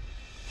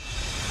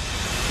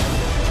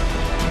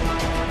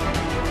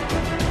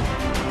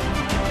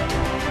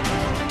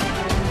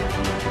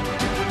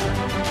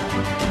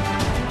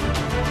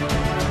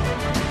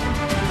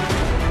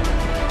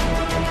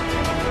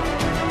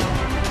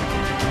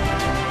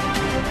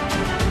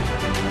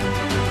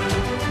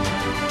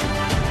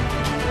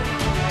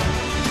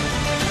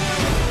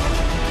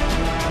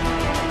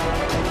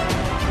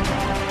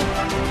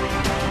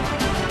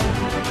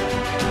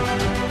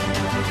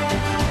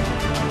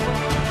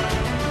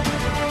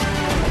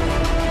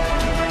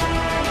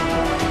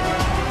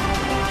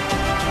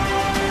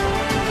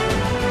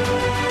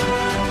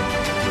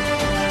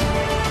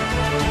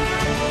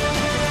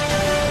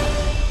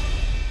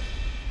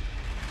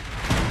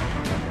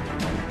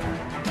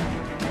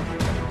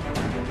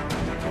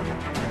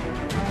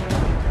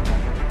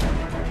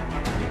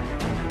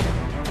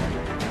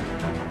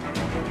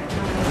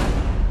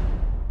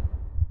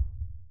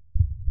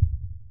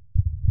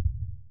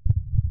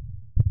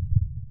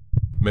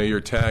 May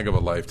your tag of a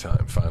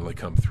lifetime finally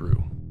come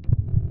through.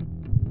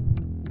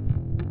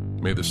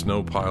 May the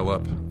snow pile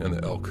up and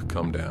the elk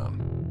come down.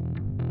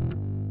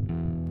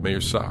 May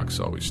your socks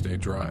always stay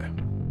dry.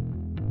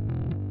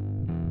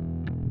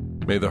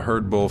 May the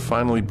herd bull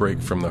finally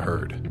break from the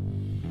herd.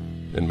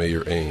 And may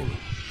your aim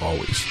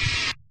always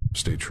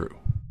stay true.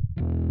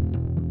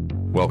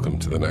 Welcome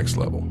to the next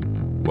level.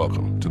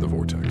 Welcome to the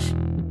Vortex.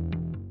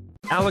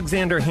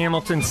 Alexander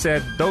Hamilton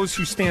said, "Those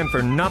who stand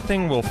for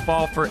nothing will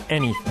fall for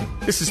anything."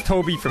 This is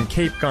Toby from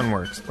Cape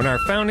Gunworks. When our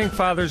founding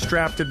fathers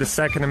drafted the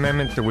Second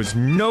Amendment, there was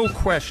no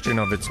question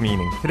of its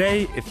meaning.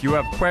 Today, if you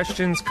have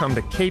questions, come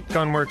to Cape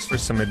Gunworks for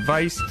some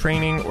advice,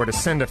 training, or to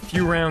send a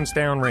few rounds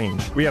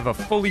downrange. We have a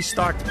fully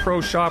stocked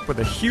pro shop with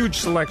a huge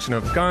selection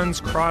of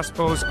guns,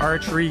 crossbows,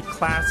 archery,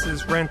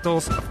 classes,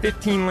 rentals, a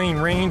 15-lane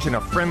range, and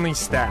a friendly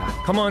staff.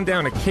 Come on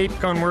down to Cape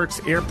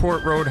Gunworks,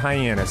 Airport Road,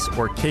 Hyannis,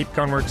 or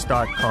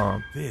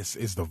CapeGunworks.com. This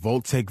is the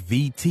Voltec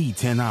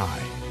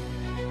VT10i.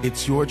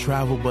 It's your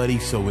travel buddy,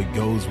 so it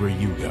goes where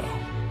you go.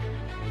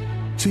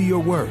 To your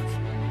work,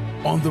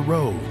 on the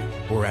road,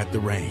 or at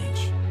the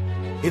range.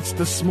 It's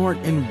the smart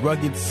and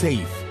rugged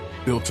safe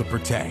built to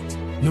protect,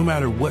 no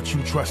matter what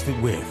you trust it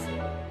with.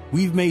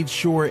 We've made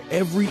sure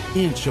every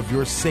inch of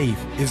your safe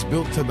is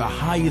built to the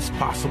highest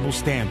possible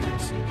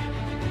standards.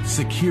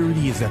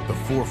 Security is at the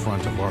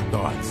forefront of our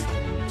thoughts,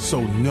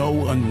 so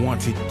no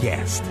unwanted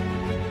guest.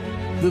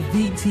 The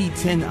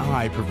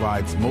VT10i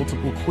provides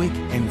multiple quick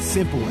and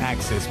simple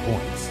access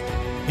points,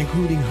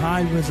 including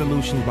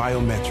high-resolution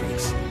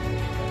biometrics,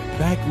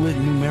 backlit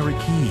numeric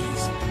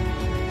keys,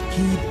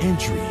 keyed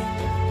entry,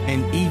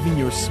 and even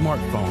your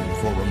smartphone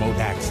for remote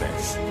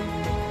access.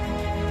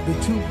 The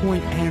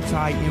 2-point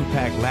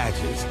anti-impact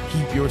latches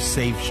keep your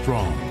safe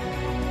strong,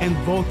 and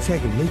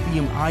Voltec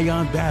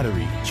lithium-ion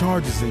battery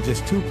charges in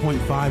just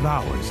 2.5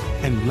 hours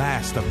and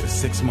lasts up to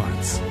 6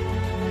 months,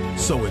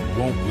 so it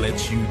won't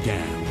let you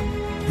down.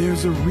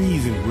 There's a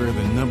reason we're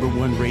the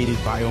 #1 rated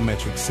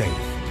biometric safe.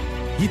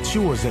 Get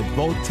yours at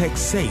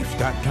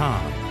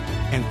VoltecSafe.com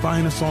and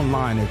find us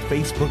online at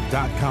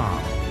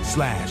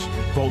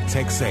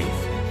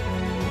Facebook.com/VoltecSafe.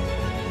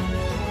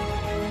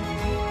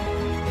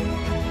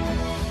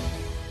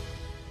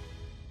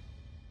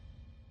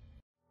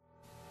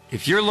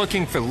 If you're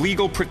looking for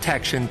legal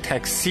protection,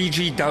 text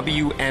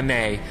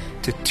CGWMA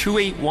to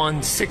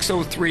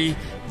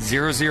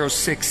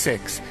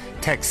 281-603-0066.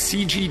 Text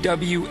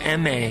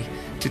CGWMA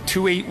to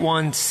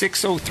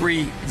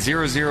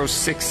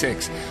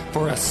 281-603-0066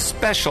 for a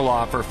special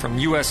offer from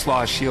U.S.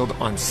 Law Shield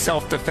on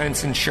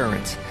self-defense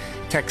insurance.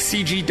 Text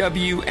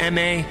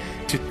CGWMA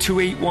to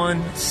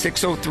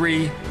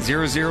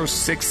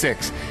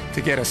 281-603-0066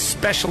 to get a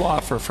special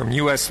offer from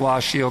U.S.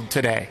 Law Shield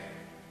today.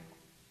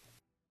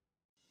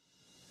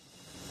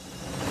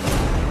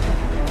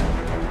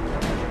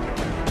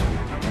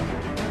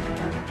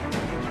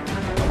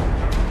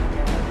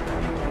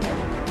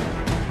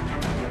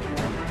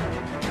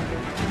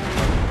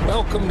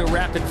 Welcome to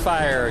Rapid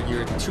Fire,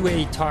 your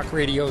 2A talk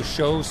radio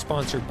show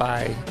sponsored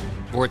by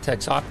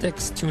Vortex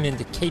Optics. Tune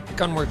into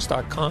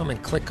CapeGunworks.com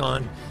and click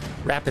on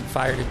Rapid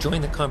Fire to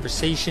join the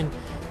conversation.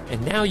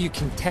 And now you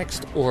can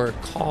text or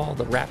call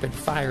the Rapid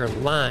Fire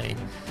line,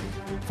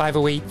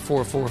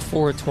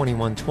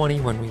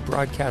 508-444-2120. When we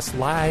broadcast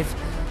live,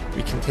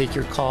 we can take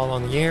your call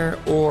on the air,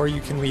 or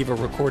you can leave a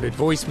recorded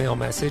voicemail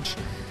message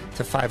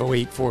to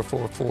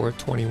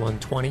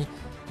 508-444-2120.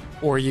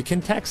 Or you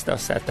can text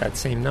us at that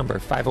same number,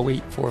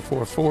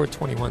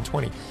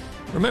 508-444-2120.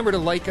 Remember to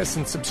like us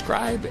and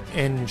subscribe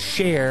and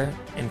share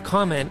and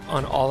comment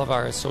on all of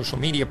our social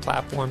media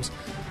platforms.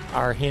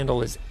 Our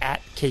handle is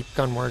at Cape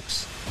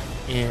Gunworks,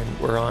 and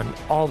we're on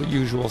all the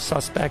usual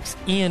suspects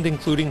and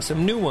including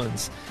some new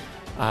ones.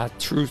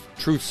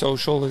 Truth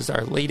Social is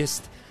our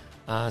latest.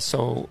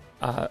 So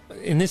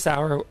in this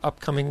hour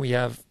upcoming, we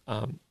have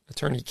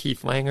attorney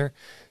Keith Langer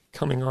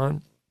coming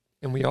on.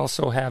 And we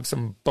also have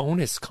some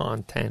bonus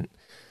content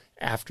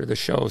after the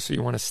show, so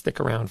you want to stick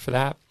around for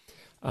that.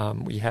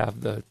 We have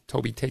the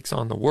Toby Takes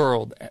on the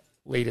World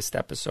latest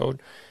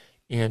episode,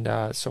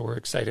 and so we're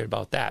excited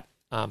about that.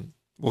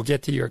 We'll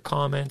get to your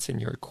comments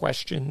and your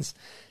questions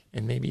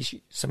and maybe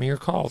some of your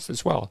calls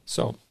as well.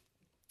 So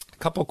a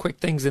couple quick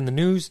things in the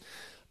news.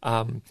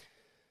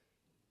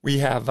 We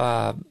have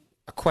a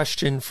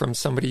question from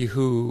somebody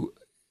who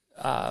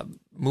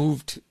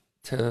moved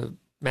to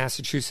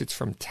Massachusetts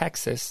from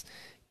Texas,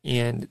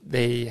 and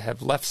they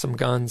have left some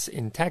guns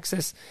in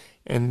Texas,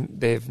 and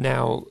they've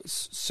now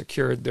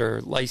secured their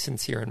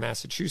license here in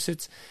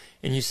Massachusetts.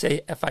 And you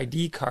say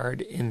FID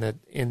card in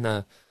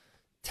the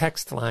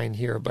text line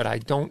here, but I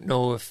don't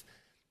know if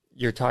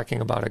you're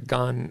talking about a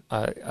gun,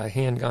 a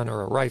handgun,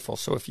 or a rifle.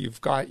 So if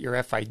you've got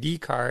your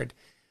FID card,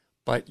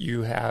 but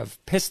you have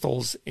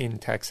pistols in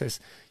Texas,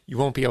 you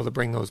won't be able to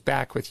bring those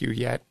back with you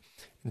yet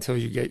until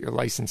you get your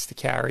license to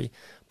carry.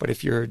 But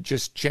if you're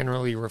just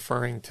generally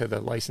referring to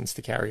the license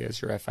to carry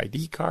as your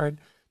FID card,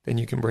 then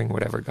you can bring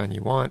whatever gun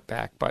you want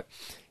back. But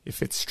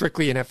if it's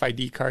strictly an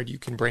FID card, you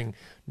can bring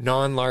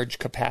non-large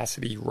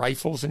capacity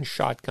rifles and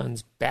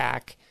shotguns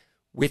back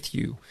with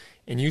you.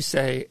 And you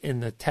say in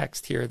the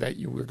text here that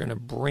you were going to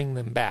bring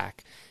them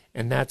back.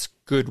 And that's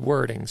good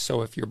wording.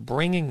 So if you're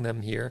bringing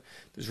them here,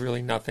 there's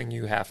really nothing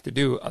you have to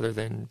do other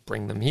than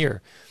bring them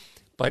here.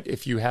 But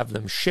if you have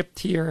them shipped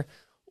here,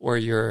 or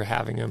you're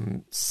having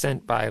them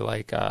sent by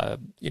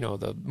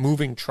the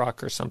moving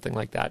truck or something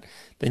like that,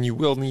 then you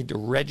will need to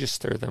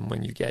register them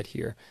when you get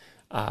here,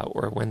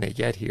 or when they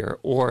get here,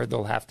 or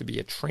there'll have to be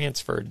a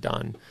transfer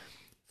done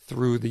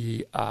through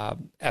the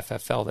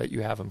FFL that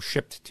you have them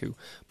shipped to.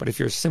 But if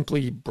you're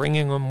simply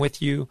bringing them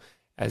with you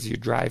as you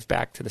drive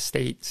back to the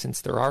state, since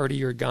they're already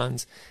your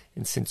guns,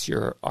 and since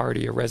you're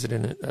already a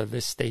resident of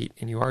this state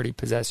and you already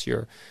possess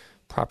your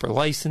proper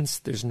license,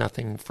 there's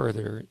nothing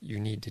further you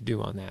need to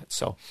do on that.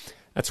 So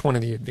that's one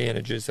of the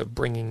advantages of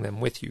bringing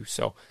them with you.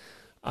 So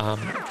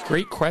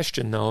great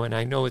question, though, and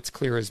I know it's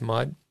clear as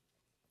mud,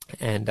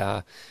 and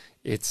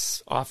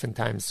it's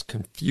oftentimes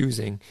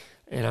confusing,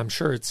 and I'm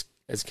sure it's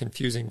as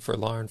confusing for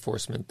law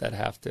enforcement that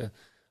have to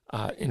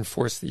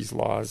enforce these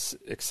laws,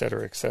 et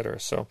cetera, et cetera.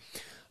 So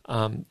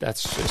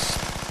that's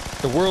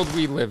just the world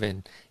we live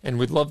in, and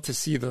we'd love to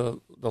see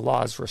the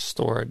laws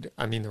restored,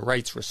 the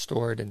rights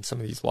restored, and some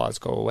of these laws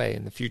go away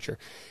in the future.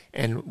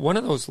 And one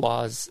of those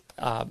laws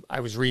I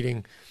was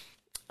reading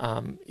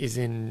is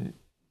in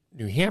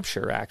New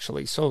Hampshire,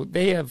 actually. So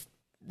they have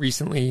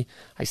recently,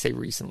 I say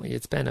recently,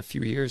 it's been a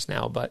few years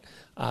now, but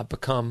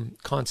become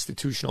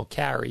constitutional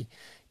carry.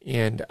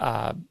 And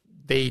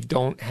they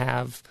don't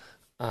have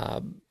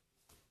a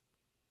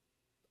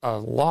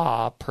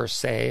law per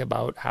se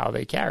about how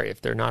they carry. If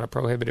they're not a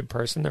prohibited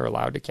person, they're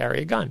allowed to carry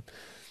a gun.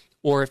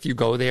 Or if you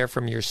go there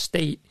from your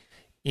state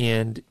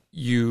and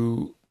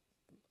you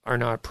are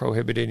not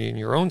prohibited in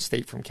your own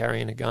state from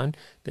carrying a gun,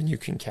 then you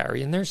can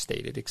carry in their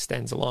state. It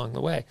extends along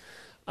the way.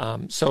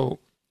 So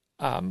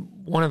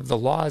one of the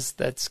laws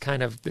that's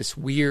kind of this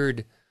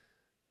weird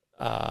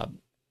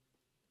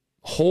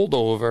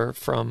holdover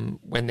from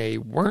when they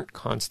weren't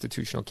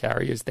constitutional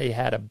carry is they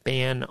had a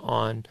ban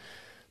on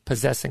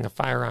possessing a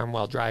firearm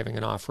while driving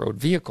an off-road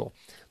vehicle,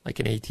 like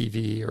an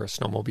ATV or a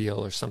snowmobile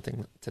or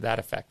something to that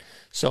effect.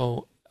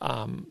 So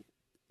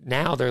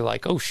now they're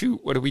like, oh,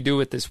 shoot, what do we do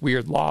with this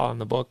weird law on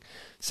the book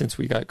since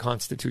we got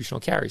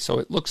constitutional carry? So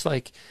it looks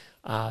like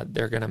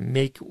they're going to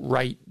make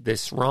right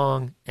this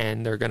wrong,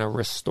 and they're going to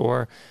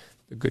restore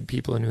the good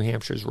people in New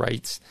Hampshire's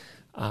rights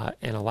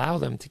and allow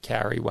them to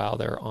carry while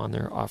they're on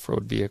their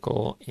off-road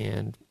vehicle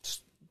and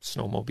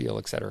snowmobile,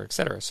 et cetera, et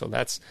cetera. So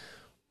that's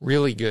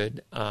really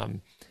good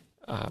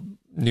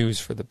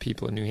news for the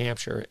people in New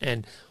Hampshire.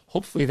 And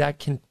hopefully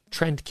that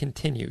trend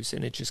continues,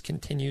 and it just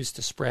continues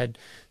to spread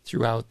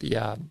throughout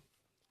the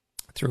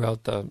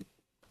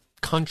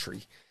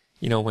country.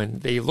 You know, when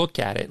they look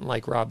at it, and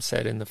like Rob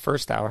said in the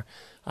first hour,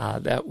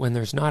 that when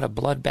there's not a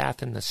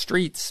bloodbath in the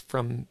streets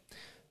from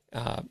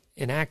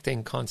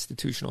enacting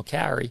constitutional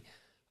carry,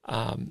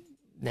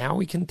 now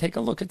we can take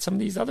a look at some of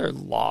these other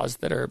laws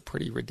that are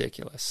pretty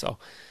ridiculous. So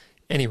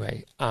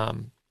anyway,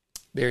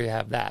 there you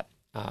have that.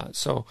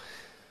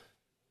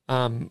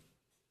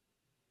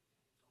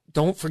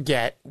 Don't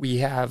forget, we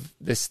have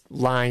this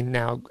line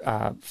now,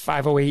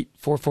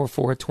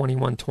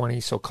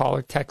 508-444-2120. So call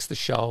or text the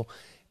show.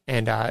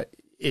 And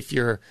if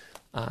you're,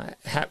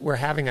 we're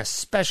having a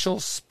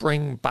special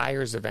spring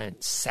buyers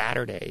event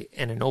Saturday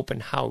and an open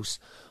house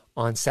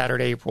on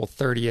Saturday, April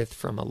 30th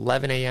from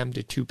 11 a.m.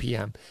 to 2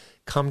 p.m.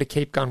 Come to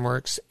Cape Gun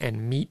Works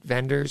and meet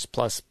vendors.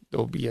 Plus,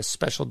 there'll be a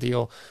special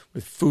deal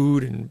with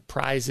food and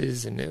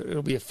prizes, and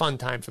it'll be a fun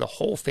time for the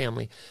whole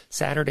family.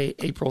 Saturday,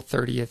 April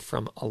 30th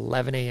from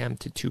 11 a.m.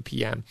 to 2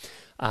 p.m.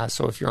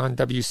 So if you're on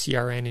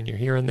WCRN and you're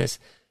hearing this,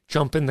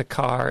 jump in the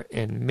car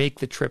and make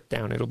the trip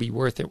down. It'll be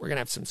worth it. We're going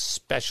to have some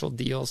special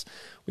deals.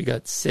 We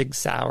got Sig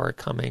Sauer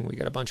coming. We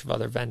got a bunch of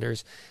other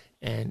vendors,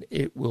 and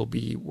it will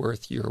be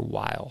worth your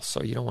while.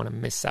 So you don't want to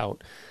miss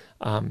out.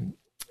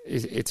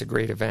 It's a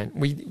great event.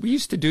 We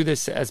used to do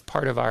this as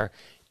part of our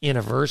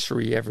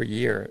anniversary every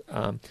year.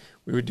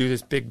 We would do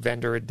this big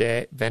vendor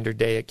day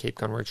at Cape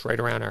Gun Works right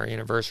around our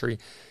anniversary.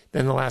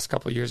 Then the last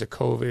couple of years of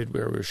COVID,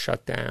 where we were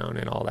shut down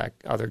and all that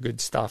other good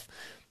stuff,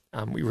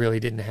 we really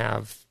didn't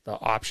have the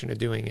option of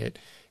doing it,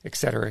 et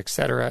cetera, et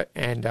cetera.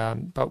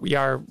 And but we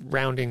are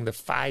rounding the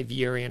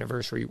 5-year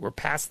anniversary. We're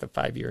past the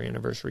 5-year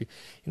anniversary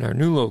in our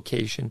new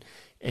location,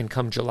 and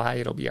come July,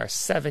 it'll be our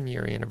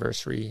 7-year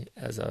anniversary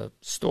as a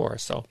store.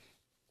 So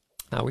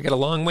we got a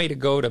long way to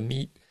go to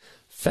meet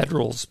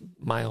Federal's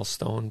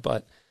milestone,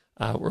 but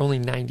we're only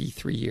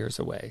 93 years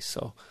away.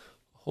 So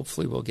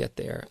hopefully we'll get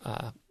there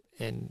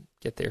and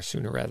get there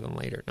sooner rather than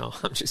later. No,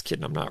 I'm just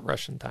kidding. I'm not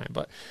rushing time.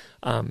 But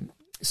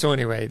so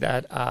anyway,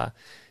 that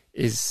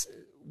is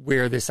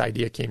where this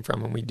idea came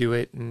from, and we do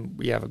it, and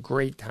we have a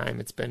great time.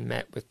 It's been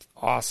met with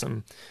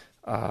awesome,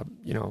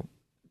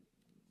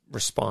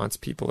 response.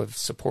 People have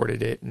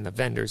supported it, and the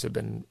vendors have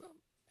been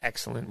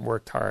excellent,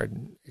 worked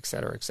hard, et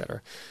cetera, et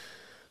cetera.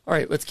 All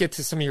right, let's get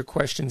to some of your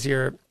questions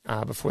here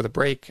before the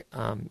break.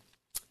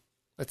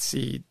 Let's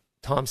see.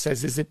 Tom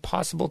says, is it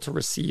possible to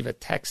receive a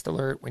text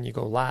alert when you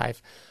go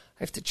live?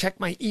 I have to check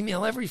my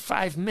email every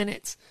 5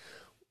 minutes.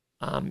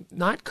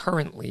 Not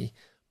currently,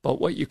 but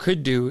what you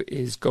could do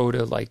is go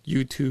to like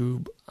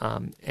YouTube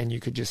and you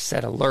could just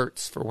set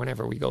alerts for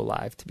whenever we go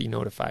live to be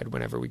notified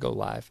whenever we go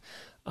live.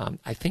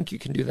 I think you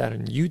can do that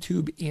on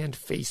YouTube and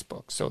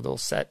Facebook. So they'll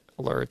set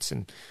alerts,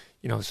 and,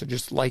 so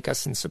just like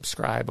us and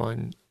subscribe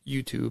on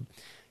YouTube,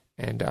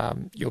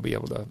 and you'll be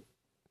able to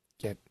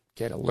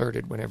get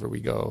alerted whenever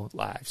we go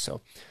live.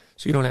 So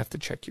you don't have to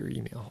check your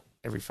email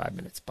every 5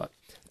 minutes, but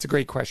it's a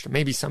great question.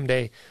 Maybe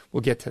someday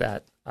we'll get to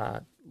that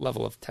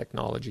level of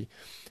technology.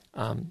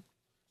 And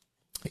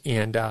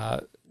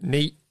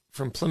Nate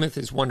from Plymouth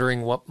is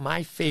wondering what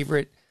my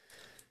favorite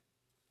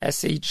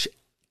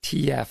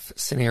SHTF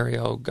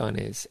scenario gun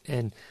is.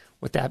 And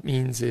what that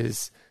means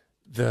is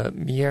the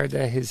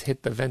mierda has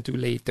hit the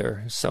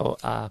ventilator. So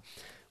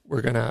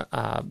we're going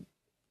to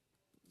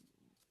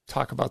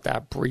talk about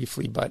that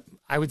briefly, but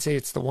I would say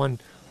it's the one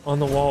on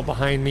the wall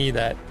behind me,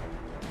 that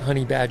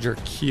Honey Badger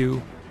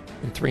Q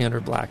in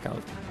 300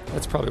 Blackout.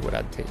 That's probably what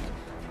I'd take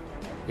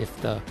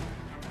if the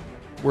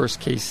worst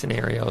case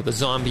scenario, the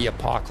zombie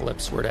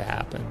apocalypse, were to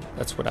happen.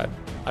 That's what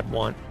I'd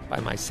want by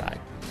my side.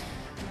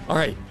 All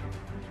right.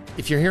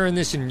 If you're hearing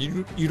this and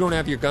you don't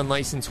have your gun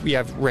license, we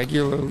have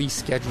regularly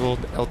scheduled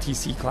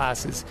LTC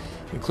classes,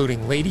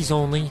 including ladies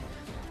only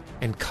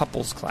and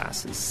couples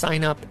classes.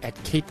 Sign up at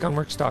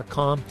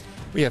capegunworks.com.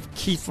 We have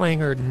Keith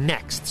Langer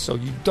next, so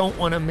you don't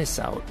want to miss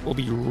out. We'll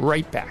be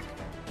right back.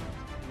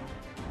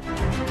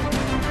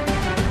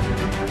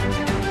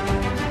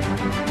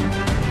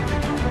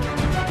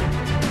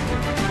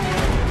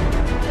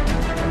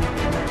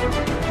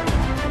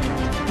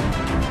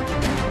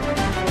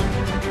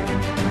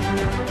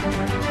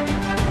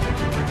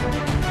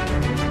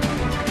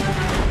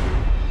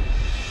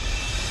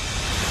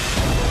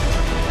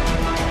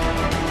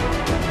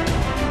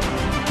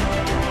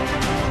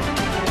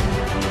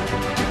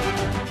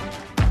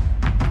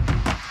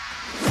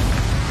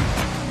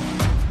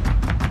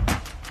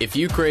 If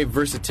you crave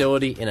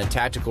versatility in a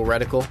tactical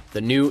reticle,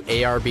 the new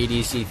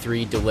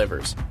AR-BDC-3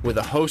 delivers, with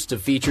a host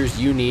of features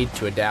you need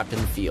to adapt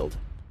in the field.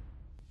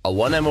 A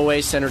 1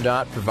 MOA center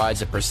dot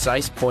provides a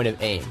precise point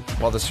of aim,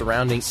 while the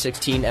surrounding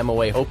 16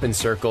 MOA open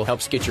circle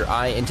helps get your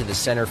eye into the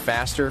center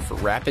faster for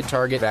rapid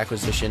target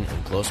acquisition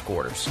in close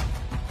quarters.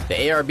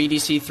 The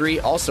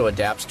AR-BDC-3 also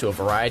adapts to a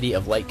variety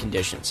of light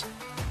conditions.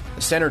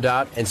 The center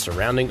dot and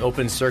surrounding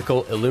open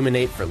circle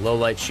illuminate for low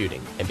light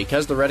shooting, and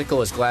because the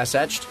reticle is glass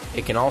etched,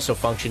 it can also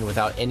function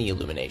without any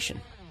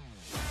illumination.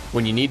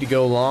 When you need to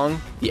go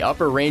long, the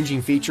upper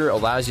ranging feature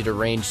allows you to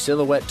range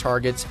silhouette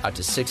targets out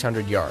to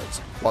 600 yards,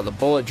 while the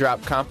bullet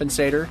drop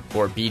compensator,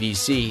 or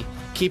BDC,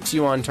 keeps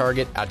you on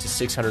target out to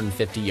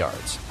 650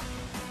 yards.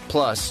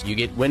 Plus, you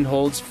get wind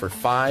holds for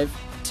 5,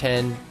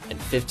 10,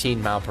 and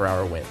 15 mile per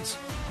hour winds.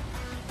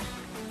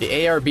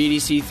 The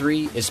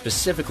AR-BDC-3 is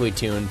specifically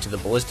tuned to the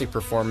ballistic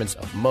performance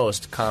of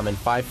most common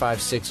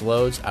 5.56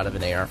 loads out of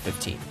an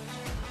AR-15.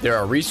 There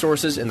are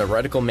resources in the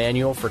reticle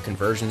manual for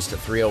conversions to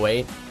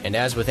 308, and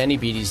as with any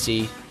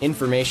BDC,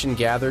 information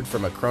gathered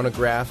from a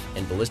chronograph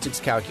and ballistics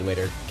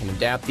calculator can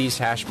adapt these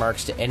hash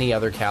marks to any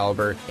other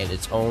caliber and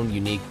its own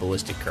unique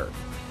ballistic curve.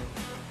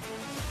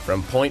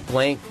 From point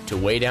blank to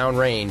way down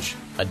range,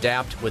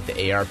 adapt with the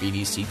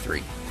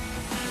ARBDC-3.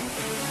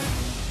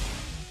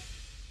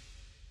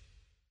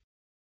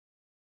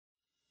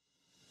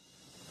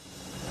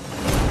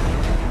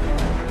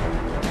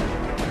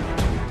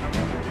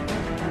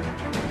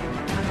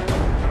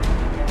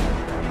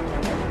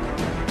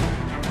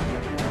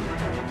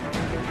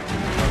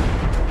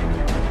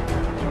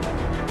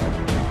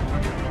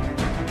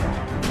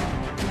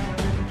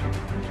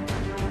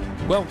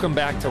 Welcome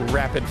back to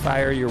Rapid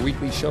Fire, your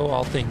weekly show,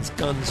 all things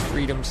guns,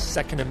 freedom,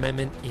 Second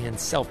Amendment, and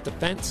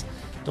self-defense.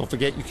 Don't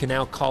forget you can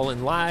now call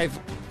in live.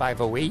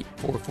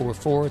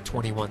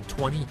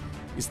 508-444-2120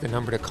 is the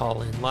number to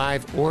call in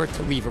live or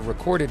to leave a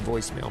recorded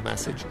voicemail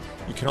message.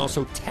 You can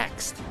also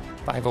text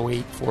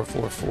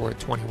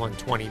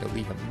 508-444-2120 to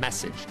leave a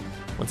message.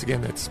 Once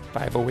again, that's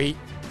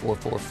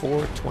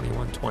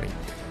 508-444-2120.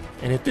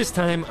 And at this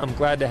time, I'm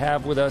glad to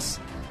have with us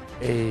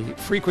a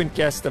frequent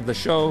guest of the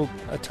show,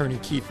 Attorney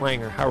Keith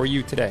Langer. How are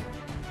you today?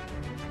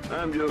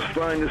 I'm just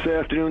fine this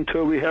afternoon,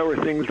 Toby. How are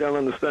things down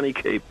on the sunny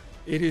Cape?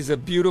 It is a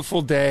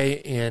beautiful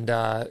day, and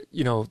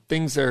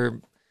things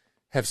have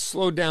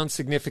slowed down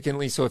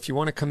significantly. So if you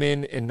want to come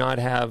in and not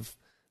have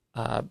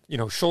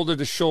shoulder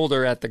to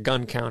shoulder at the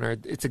gun counter,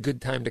 it's a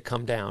good time to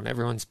come down.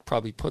 Everyone's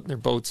probably putting their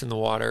boats in the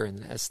water,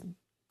 and as the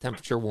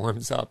temperature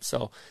warms up,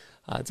 so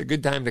it's a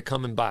good time to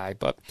come and buy.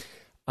 But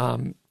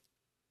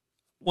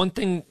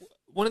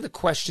one of the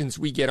questions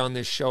we get on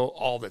this show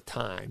all the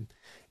time,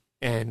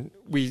 and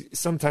we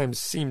sometimes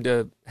seem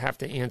to have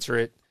to answer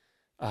it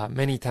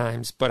many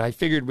times, but I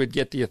figured we'd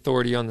get the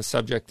authority on the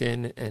subject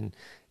in and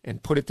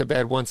put it to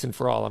bed once and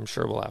for all. I'm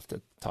sure we'll have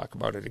to talk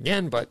about it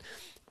again, but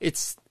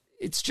it's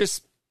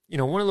just,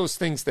 one of those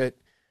things that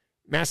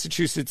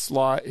Massachusetts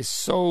law is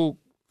so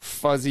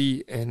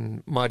fuzzy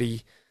and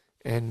muddy,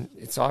 and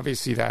it's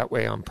obviously that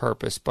way on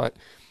purpose. But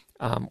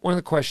one of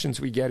the questions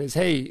we get is,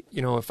 hey,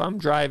 if I'm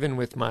driving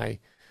with my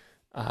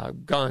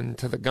gun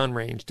to the gun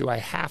range, do I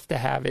have to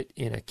have it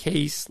in a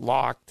case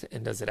locked,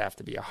 and does it have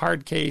to be a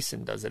hard case,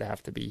 and does it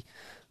have to be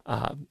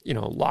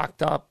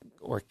locked up,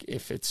 or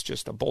if it's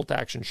just a bolt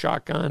action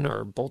shotgun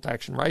or bolt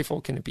action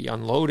rifle, can it be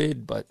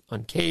unloaded but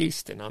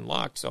uncased and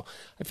unlocked? So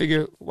I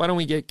figure, why don't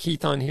we get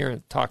Keith on here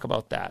and talk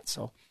about that?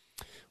 So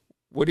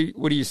what do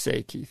you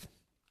say, Keith?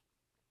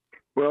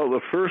 Well,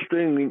 the first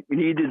thing we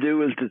need to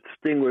do is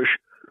distinguish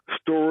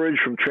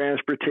storage from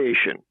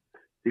transportation.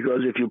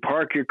 Because if you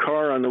park your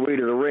car on the way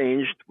to the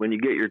range when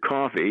you get your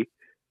coffee,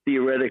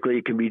 theoretically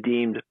it can be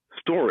deemed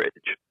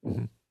storage,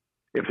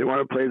 if they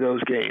want to play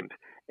those games.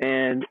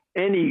 And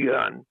any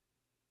gun,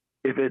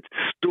 if it's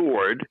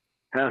stored,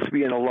 has to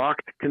be in a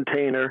locked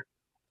container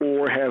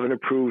or have an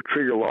approved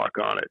trigger lock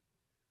on it.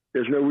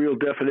 There's no real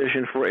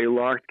definition for a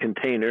locked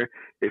container.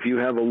 If you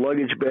have a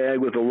luggage bag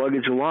with a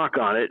luggage lock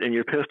on it and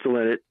your pistol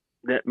in it,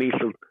 that meets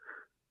the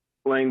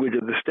language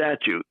of the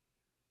statute,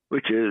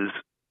 which is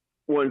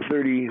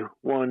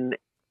 131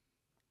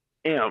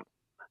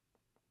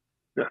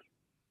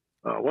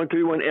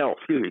 131L,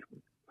 excuse me.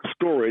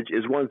 Storage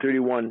is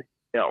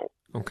 131L.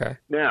 Okay.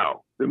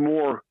 Now, the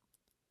more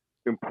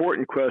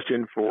important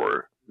question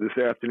for this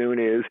afternoon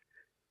is,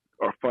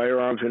 are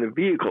firearms in a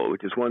vehicle,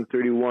 which is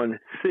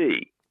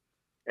 131C.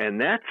 And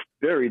that's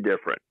very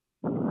different.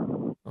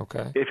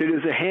 Okay. If it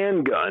is a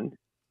handgun,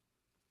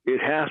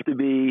 it has to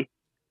be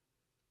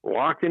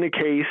locked in a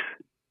case,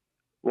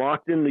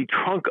 locked in the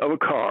trunk of a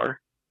car,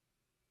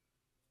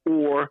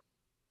 or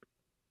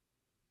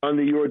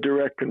under your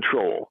direct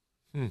control.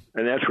 And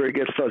that's where it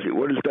gets fuzzy.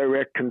 What is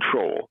direct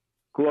control?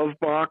 Glove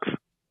box?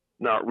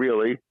 Not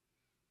really.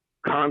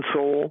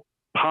 Console?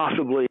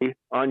 Possibly.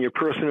 On your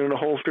person in a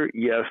holster?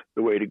 Yes,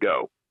 the way to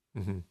go.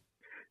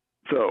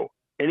 So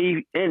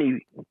any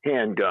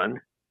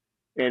handgun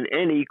and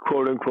any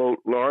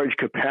quote-unquote large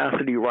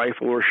capacity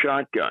rifle or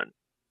shotgun,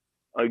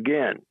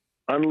 again,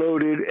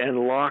 unloaded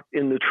and locked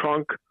in the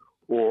trunk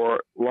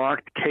or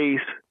locked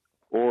case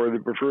or the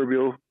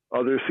proverbial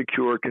other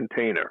secure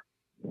container.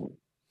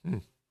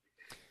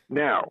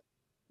 Now,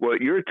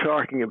 what you're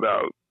talking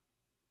about,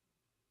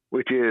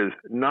 which is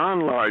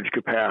non-large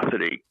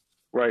capacity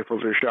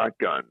rifles or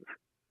shotguns,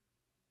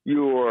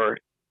 your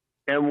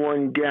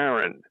M1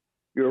 Garand,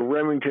 your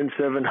Remington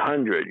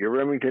 700, your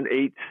Remington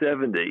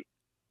 870,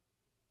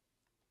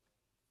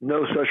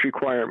 no such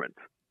requirements.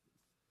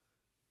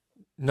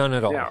 None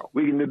at all. Now,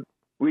 we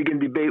can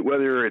debate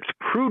whether it's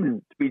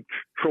prudent to be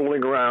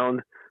trolling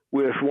around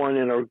with one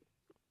in a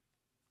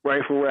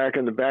rifle rack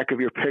in the back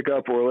of your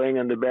pickup or laying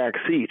on the back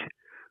seat.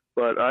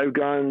 But I've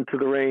gone to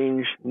the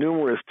range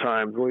numerous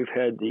times. We've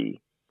had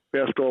the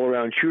best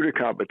all-around shooter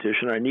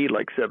competition. I need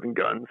like 7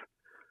 guns.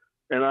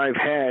 And I've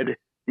had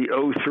the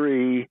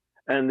 03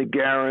 and the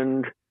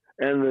Garand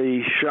and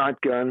the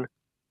shotgun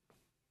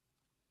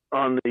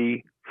on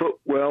the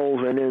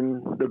footwells and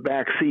in the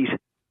back seat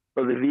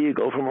of the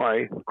vehicle for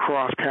my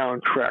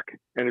crosstown trek.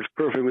 and it's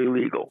perfectly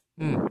legal.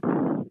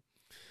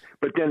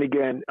 But then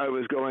again, I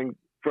was going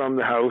from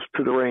the house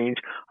to the range.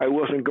 I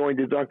wasn't going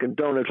to Dunkin'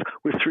 Donuts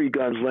with 3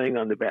 guns laying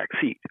on the back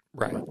seat.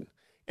 Right.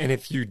 And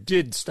if you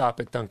did stop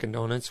at Dunkin'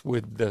 Donuts,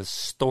 would the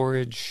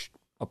storage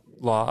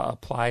law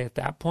apply at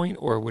that point,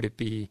 or would it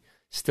be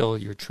still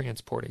you're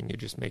transporting, you're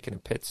just making a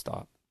pit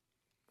stop?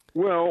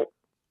 Well,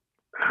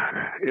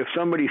 if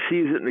somebody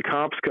sees it and the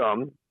cops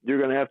come, you're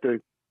going to have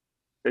to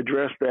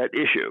address that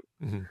issue.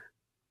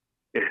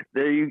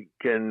 They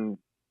can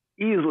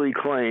easily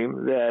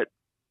claim that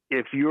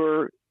if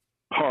you're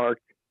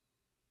parked,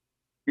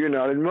 you're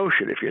not in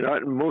motion. If you're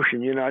not in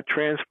motion, you're not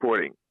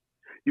transporting.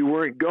 You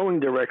weren't going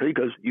directly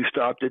because you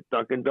stopped at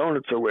Dunkin'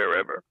 Donuts or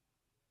wherever.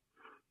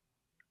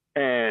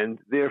 And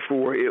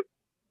therefore, it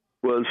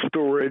was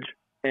storage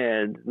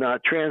and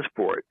not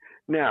transport.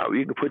 Now,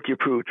 you can put the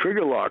approved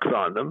trigger locks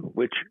on them,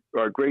 which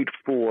are great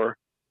for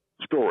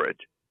storage.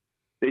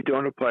 They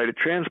don't apply to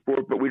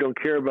transport, but we don't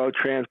care about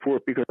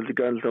transport because the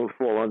guns don't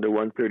fall under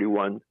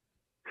 131C.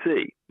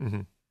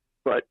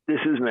 But this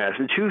is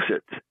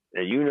Massachusetts.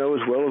 And you know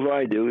as well as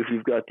I do, if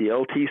you've got the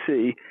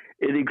LTC,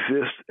 it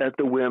exists at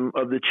the whim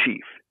of the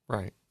chief.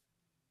 Right.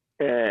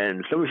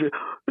 And somebody says,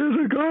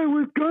 there's a guy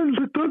with guns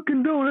at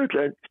Dunkin' Donuts,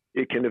 and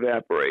it can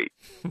evaporate.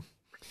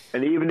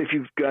 And even if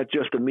you've got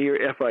just a mere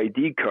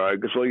FID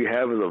card, because all you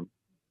have is a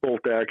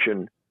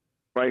bolt-action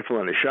rifle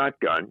and a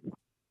shotgun,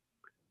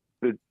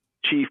 the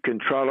chief can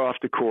trot off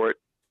to court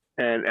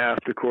and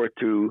ask the court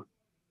to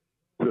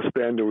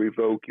suspend or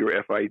revoke your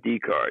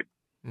FID card.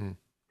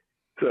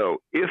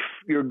 So if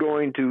you're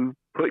going to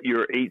put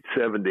your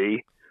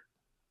 870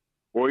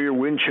 or your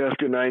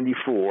Winchester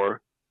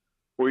 94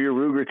 or your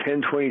Ruger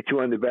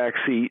 1022 on the back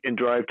seat and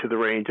drive to the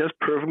range, that's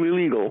perfectly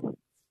legal.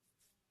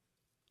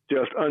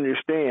 Just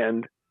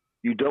understand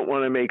you don't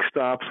want to make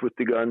stops with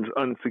the guns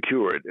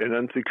unsecured. And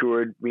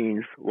unsecured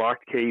means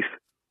locked case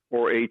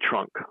or a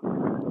trunk.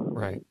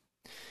 Right.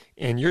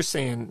 And you're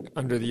saying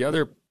under the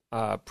other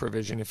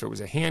provision, if it was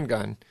a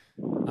handgun,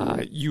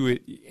 you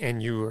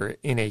were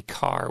in a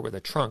car with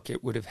a trunk,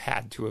 it would have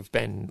had to have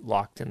been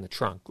locked in the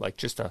trunk. Like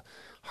just a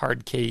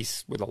hard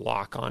case with a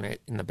lock on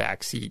it in the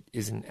back seat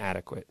isn't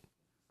adequate.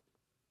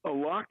 A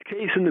locked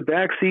case in the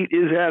back seat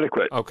is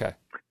adequate. Okay.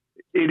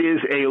 It is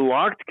a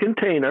locked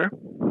container.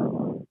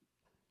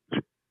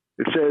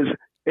 It says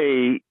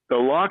a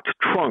locked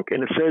trunk,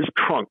 and it says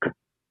trunk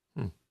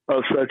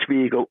of such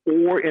vehicle,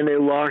 or in a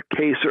locked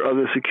case or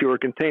other secure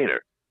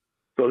container.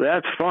 So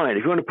that's fine.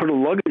 If you want to put a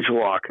luggage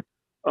lock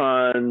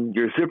on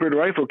your zippered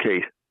rifle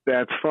case,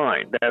 that's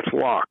fine. That's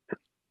locked.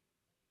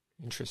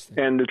 Interesting.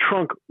 And the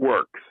trunk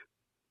works.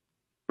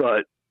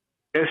 But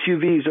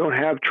SUVs don't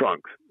have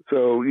trunks,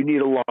 so you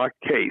need a locked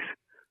case.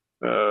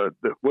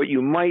 What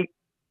you might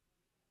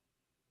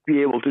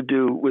be able to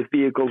do with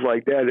vehicles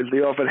like that is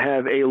they often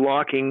have a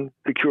locking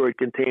secured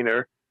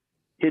container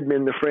hidden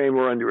in the frame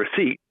or under a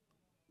seat.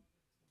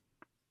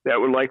 That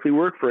would likely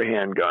work for a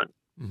handgun.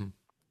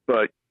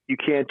 But you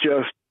can't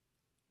just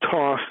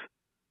toss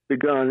the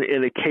gun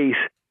in a case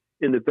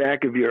in the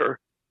back of your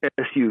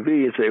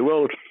SUV and say,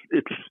 well,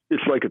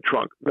 it's like a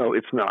trunk. No,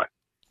 it's not.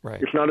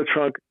 Right. It's not a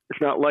trunk. It's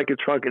not like a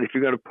trunk. And if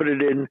you're going to put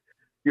it in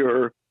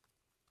your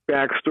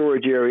back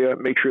storage area,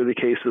 make sure the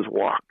case is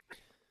locked.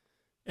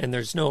 And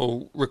there's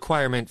no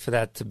requirement for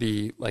that to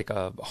be like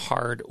a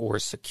hard or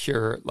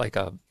secure, like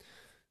a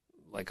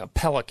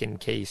Pelican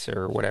case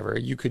or whatever.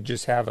 You could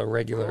just have a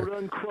regular, quote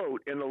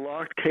unquote, in a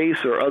locked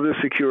case or other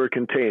secure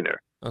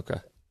container. Okay.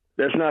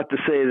 That's not to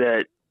say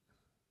that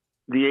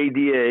the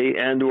ADA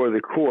and or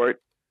the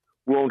court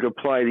won't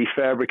apply the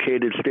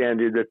fabricated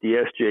standard that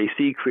the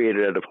SJC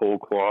created out of whole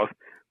cloth,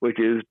 which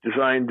is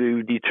designed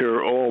to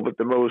deter all but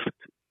the most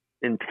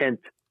intent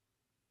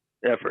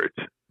efforts.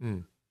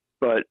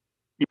 But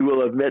you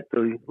will have met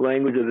the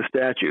language of the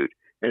statute.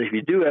 And if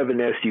you do have an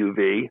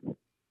SUV,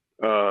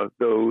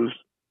 those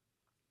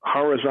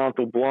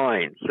horizontal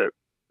blinds that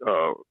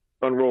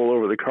unroll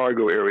over the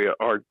cargo area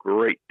are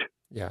great.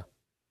 Yeah.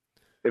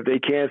 If they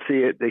can't see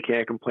it, they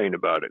can't complain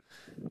about it.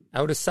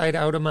 Out of sight,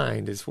 out of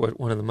mind is what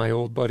one of my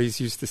old buddies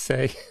used to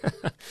say.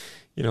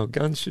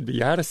 Guns should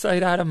be out of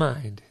sight, out of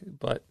mind.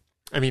 But,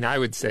 I mean, I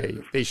would say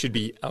they should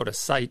be out of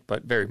sight,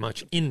 but very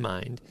much in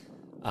mind.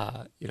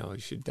 You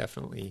should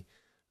definitely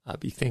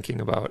be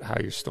thinking about how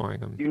you're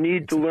storing them. You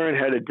need to learn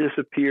how to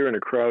disappear in a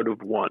crowd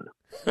of one.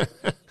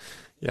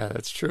 Yeah,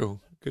 that's true.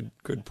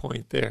 Good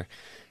point there.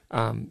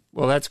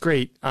 Well, that's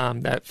great.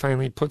 That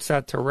finally puts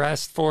that to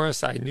rest for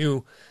us. I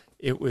knew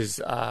it was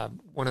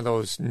one of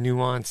those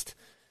nuanced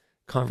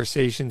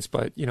conversations,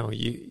 but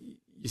you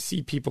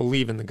see people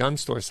leaving the gun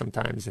store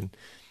sometimes,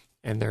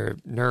 and they're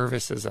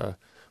nervous as a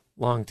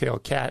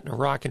long-tailed cat in a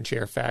rocking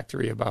chair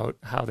factory about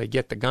how they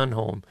get the gun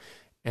home.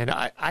 And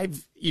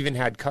I've even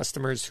had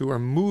customers who are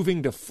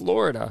moving to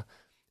Florida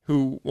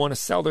who want to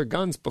sell their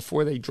guns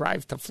before they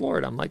drive to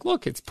Florida. I'm like,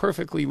 look, it's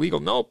perfectly legal.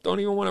 Nope, don't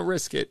even want to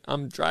risk it.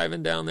 I'm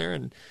driving down there,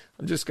 and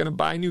I'm just going to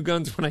buy new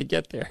guns when I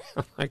get there.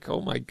 I'm like,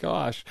 oh, my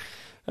gosh.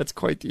 That's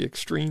quite the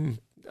extreme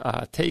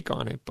take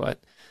on it. But,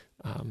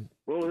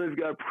 Well, they've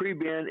got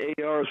pre-banned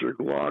ARs or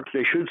Glocks.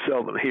 They should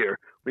sell them here.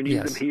 We need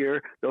them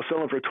here. They'll sell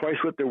them for twice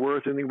what they're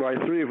worth, and they can buy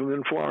 3 of them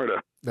in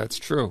Florida. That's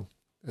true.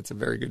 That's a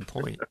very good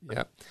point.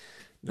 Yeah,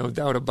 no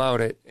doubt about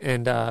it.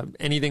 And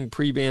anything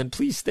pre-banned,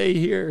 please stay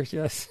here.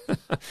 Yes,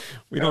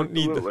 we don't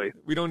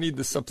need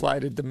the supply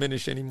to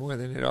diminish any more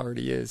than it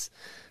already is.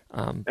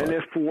 And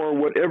if for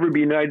whatever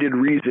benighted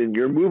reason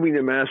you're moving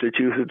to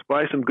Massachusetts,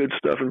 buy some good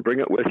stuff and bring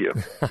it with you.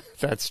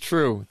 That's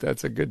true.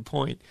 That's a good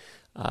point.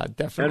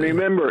 Definitely. And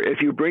remember,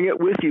 if you bring it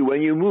with you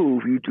when you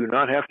move, you do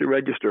not have to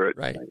register it.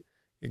 Right.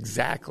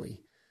 Exactly.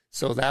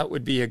 So that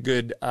would be a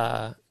good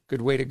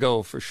way to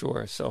go for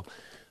sure. So,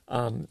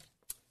 as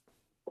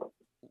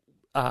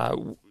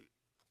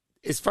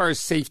far as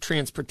safe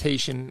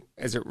transportation,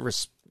 as it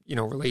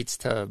relates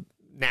to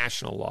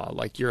national law,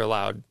 like you're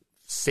allowed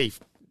safe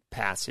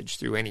passage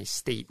through any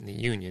state in the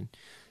union.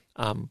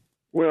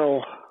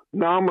 Well,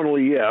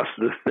 nominally, yes.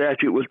 The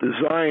statute was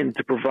designed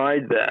to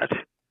provide that.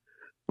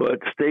 But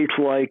states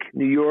like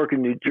New York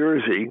and New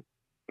Jersey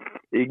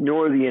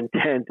ignore the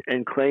intent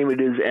and claim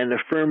it is an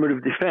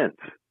affirmative defense.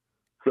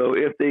 So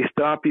if they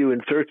stop you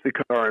and search the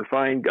car and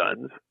find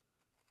guns,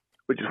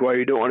 which is why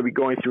you don't want to be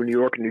going through New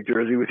York and New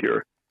Jersey with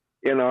your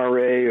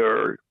NRA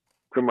or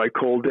from my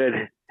cold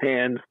dead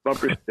hands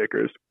bumper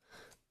stickers.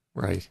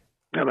 Right.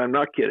 And I'm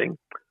not kidding.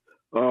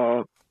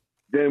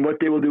 Then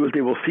what they will do is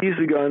they will seize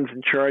the guns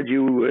and charge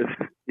you with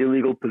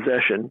illegal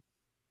possession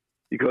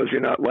because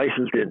you're not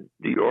licensed in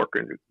New York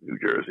or New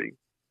Jersey.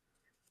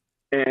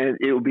 And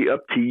it will be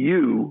up to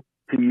you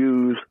to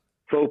use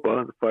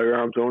FOPA, the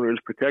Firearms Owners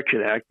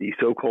Protection Act, the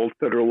so-called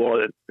federal law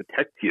that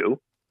protects you,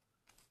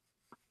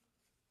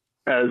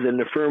 as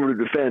an affirmative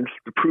defense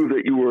to prove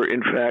that you were,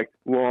 in fact,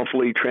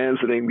 lawfully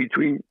transiting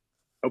between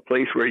a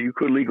place where you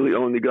could legally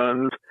own the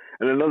guns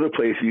and another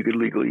place you could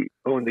legally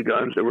own the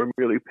guns that were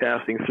merely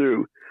passing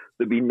through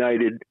the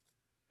benighted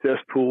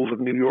cesspools of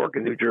New York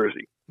and New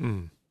Jersey.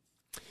 Mm.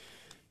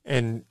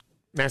 And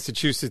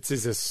Massachusetts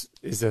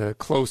is a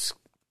close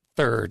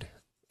third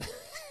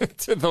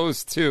to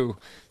those two.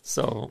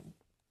 So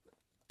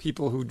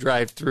people who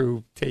drive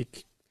through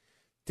take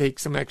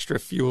some extra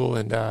fuel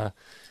and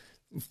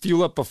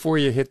fuel up before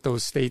you hit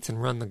those states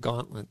and run the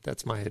gauntlet.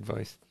 That's my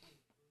advice.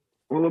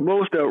 Well, the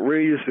most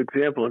outrageous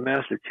example in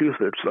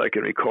Massachusetts I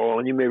can recall,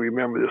 and you may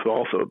remember this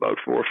also about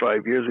 4 or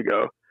 5 years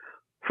ago,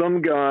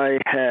 some guy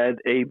had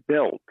a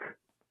belt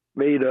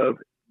made of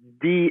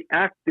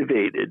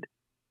deactivated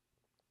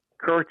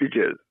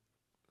cartridges,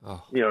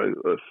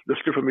 the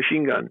strip of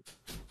machine gun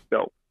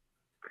belt.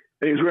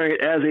 And he was wearing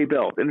it as a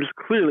belt, and it was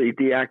clearly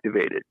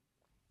deactivated.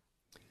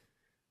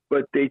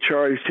 But they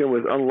charged him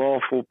with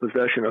unlawful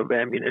possession of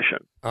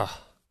ammunition. Oh,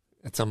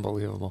 that's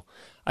unbelievable.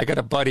 I got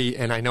a buddy,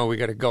 and I know we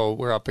got to go.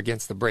 We're up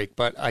against the break,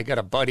 but I got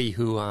a buddy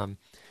who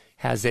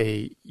has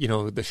the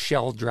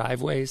shell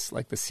driveways,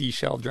 like the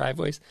seashell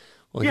driveways.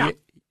 Well, yeah.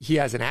 He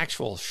has an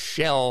actual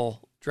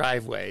shell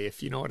driveway,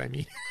 if you know what I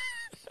mean.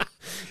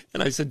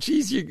 And I said,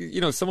 geez,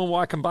 someone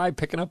walking by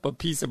picking up a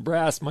piece of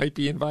brass might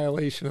be in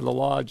violation of the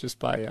law just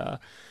by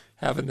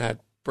having that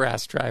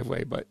brass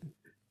driveway. But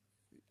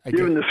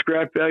given the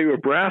scrap value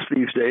of brass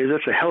these days,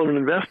 that's a hell of an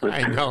investment.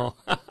 I know.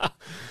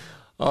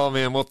 Oh,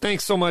 man. Well,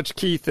 thanks so much,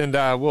 Keith. And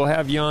we'll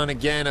have you on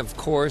again, of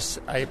course.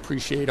 I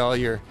appreciate all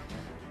your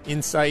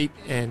insight.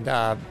 And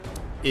how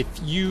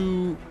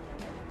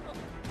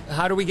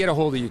do we get a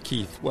hold of you,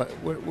 Keith? What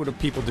do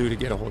people do to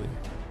get a hold of you?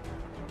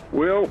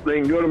 Well, they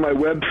can go to my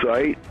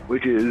website,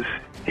 which is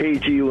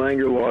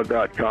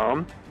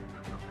kglangerlaw.com,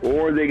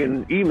 or they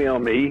can email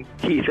me,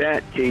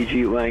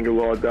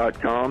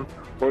 keith@kglangerlaw.com,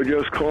 or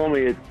just call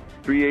me at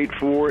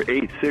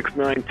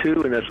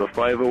 384-8692, and that's a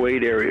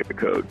 508 area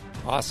code.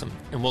 Awesome.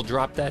 And we'll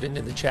drop that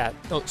into the chat.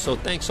 So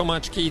thanks so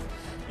much, Keith.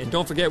 And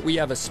don't forget, we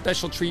have a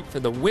special treat for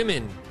the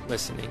women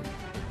listening.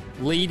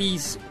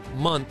 Ladies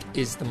Month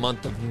is the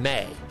month of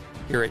May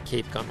here at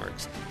Cape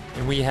Gunworks.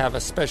 And we have a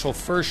special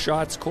First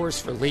Shots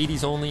course for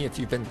ladies only. If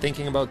you've been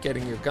thinking about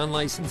getting your gun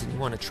license and you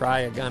want to try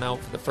a gun out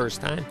for the first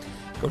time,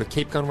 go to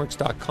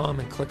capegunworks.com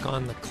and click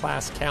on the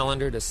class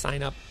calendar to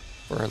sign up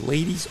for our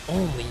ladies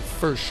only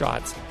First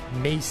Shots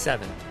May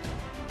 7th.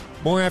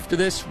 More after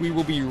this. We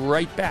will be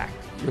right back.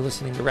 You're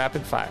listening to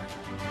Rapid Fire.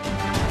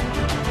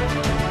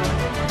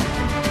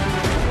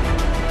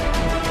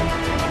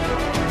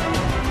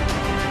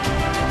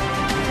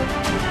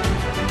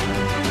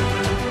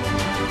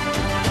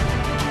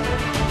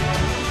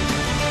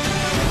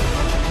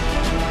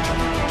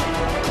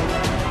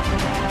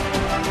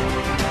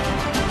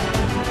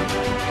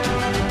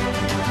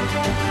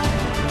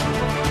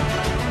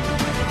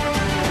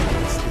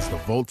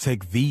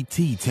 Voltec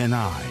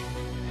VT10i.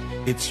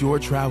 It's your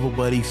travel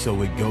buddy,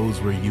 so it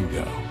goes where you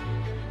go.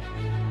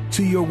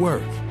 To your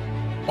work,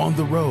 on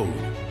the road,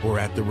 or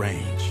at the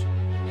range.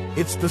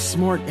 It's the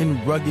smart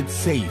and rugged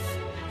safe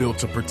built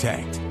to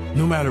protect,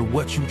 no matter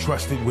what you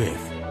trust it with.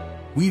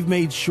 We've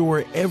made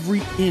sure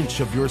every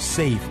inch of your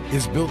safe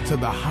is built to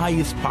the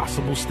highest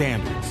possible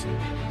standards.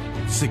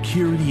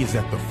 Security is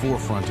at the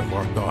forefront of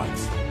our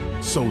thoughts,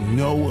 so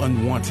no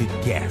unwanted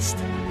guest.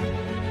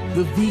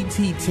 The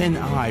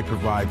VT10i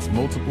provides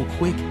multiple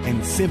quick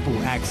and simple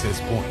access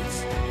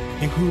points,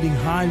 including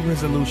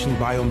high-resolution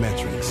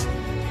biometrics,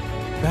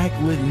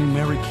 backlit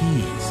numeric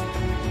keys,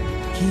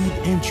 keyed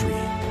entry,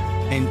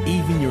 and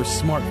even your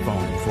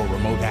smartphone for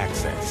remote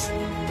access.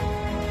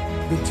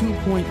 The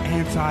 2-point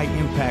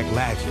anti-impact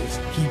latches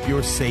keep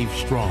your safe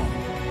strong,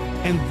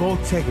 and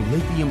Voltec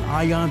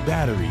lithium-ion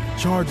battery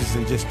charges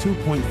in just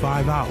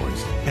 2.5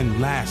 hours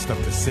and lasts up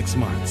to 6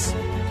 months.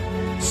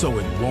 So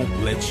it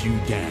won't let you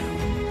down.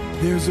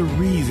 There's a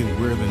reason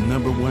we're the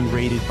 #1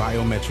 rated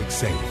biometric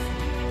safe.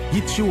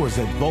 Get yours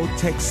at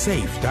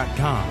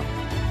VoltecSafe.com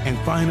and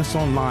find us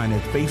online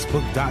at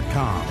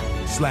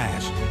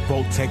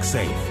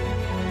Facebook.com/VoltecSafe.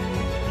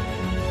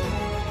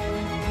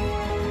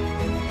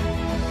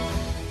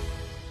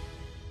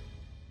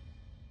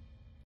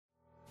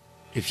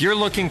 If you're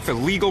looking for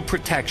legal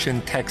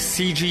protection, text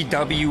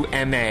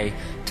CGWMA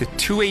to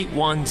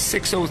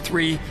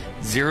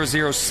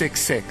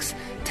 281-603-0066.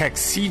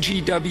 Text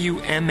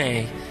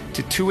CGWMA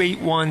to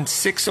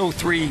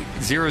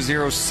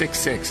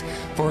 281-603-0066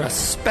 for a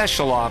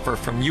special offer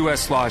from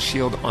U.S. Law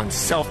Shield on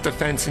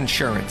self-defense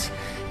insurance.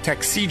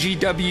 Text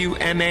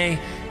CGWMA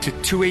to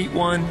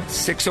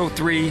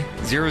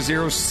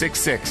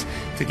 281-603-0066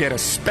 to get a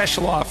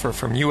special offer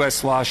from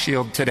U.S. Law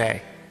Shield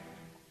today.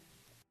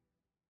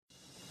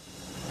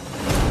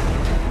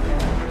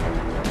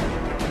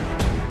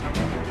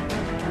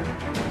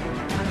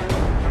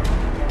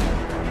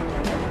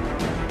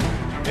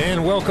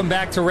 And welcome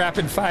back to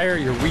Rapid Fire,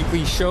 your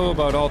weekly show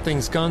about all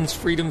things guns,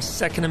 freedom,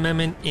 Second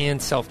Amendment,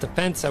 and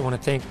self-defense. I want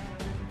to thank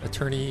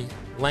Attorney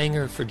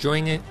Langer for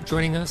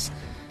joining us.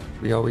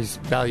 We always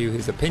value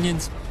his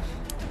opinions.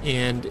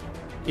 And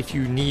if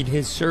you need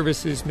his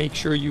services, make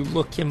sure you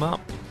look him up.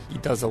 He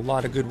does a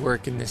lot of good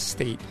work in this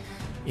state.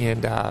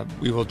 And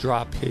we will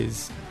drop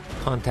his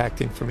contact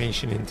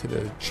information into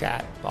the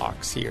chat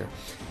box here.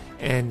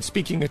 And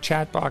speaking of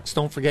chat box,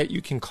 don't forget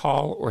you can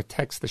call or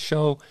text the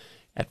show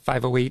at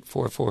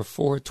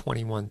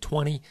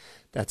 508-444-2120.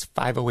 That's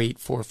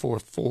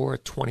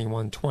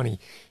 508-444-2120.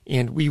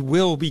 And we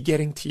will be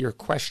getting to your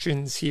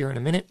questions here in a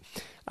minute.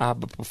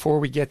 But before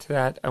we get to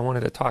that, I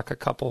wanted to talk a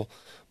couple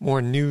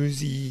more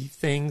newsy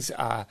things.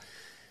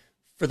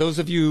 For those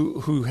of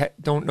you who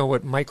don't know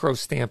what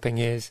microstamping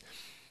is,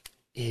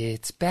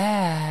 it's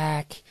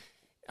back.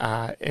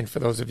 And for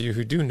those of you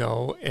who do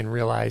know and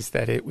realize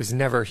that it was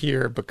never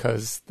here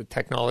because the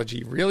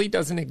technology really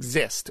doesn't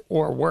exist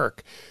or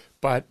work,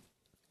 but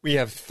we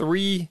have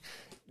 3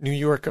 New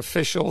York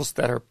officials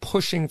that are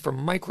pushing for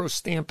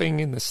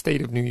microstamping in the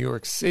state of New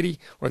York City,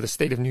 or the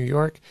state of New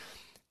York,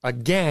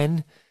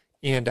 again.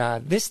 And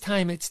this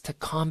time it's to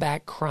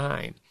combat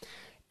crime.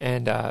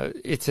 And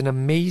it's an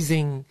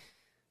amazing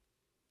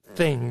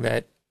thing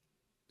that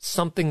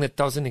something that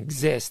doesn't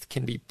exist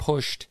can be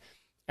pushed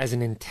as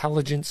an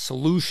intelligent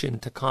solution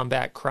to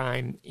combat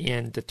crime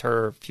and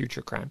deter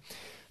future crime.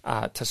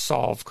 To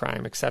solve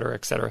crime, et cetera,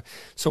 et cetera.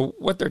 So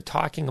what they're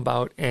talking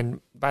about, and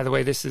by the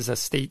way, this is a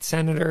state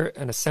senator,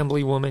 an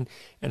assemblywoman,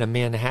 and a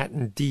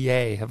Manhattan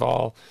DA have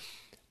all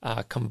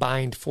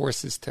combined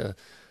forces to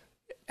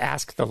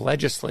ask the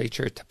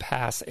legislature to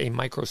pass a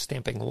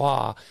microstamping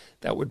law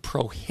that would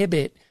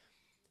prohibit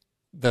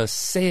the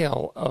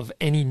sale of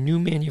any new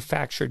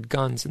manufactured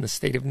guns in the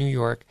state of New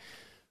York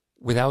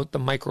without the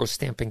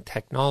microstamping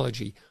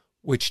technology,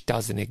 which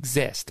doesn't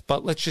exist.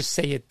 But let's just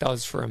say it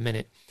does for a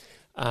minute.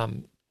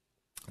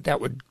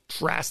 That would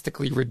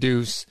drastically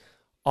reduce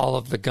all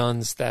of the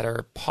guns that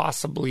are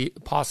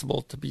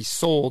possible to be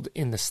sold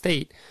in the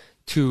state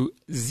to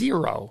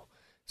 0.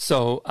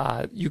 So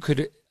you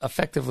could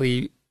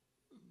effectively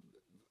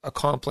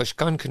accomplish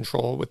gun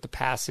control with the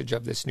passage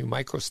of this new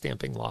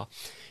microstamping law.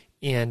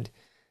 And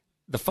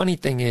the funny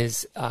thing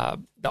is,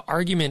 the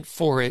argument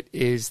for it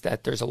is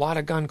that there's a lot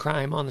of gun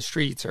crime on the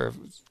streets, or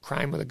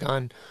crime with a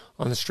gun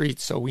on the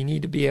streets, so we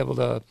need to be able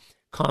to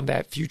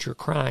combat future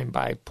crime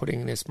by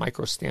putting this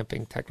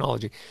microstamping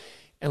technology.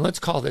 And let's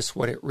call this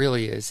what it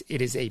really is.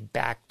 It is a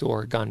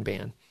backdoor gun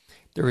ban.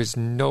 There is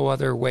no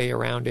other way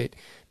around it.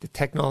 The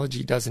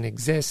technology doesn't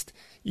exist.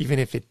 Even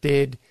if it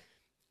did,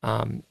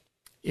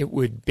 it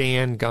would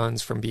ban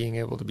guns from being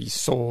able to be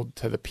sold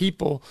to the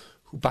people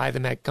who buy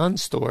them at gun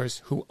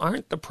stores, who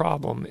aren't the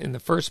problem in the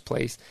first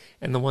place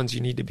and the ones you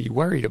need to be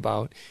worried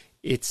about.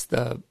 It's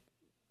the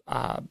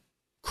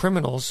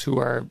criminals who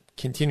are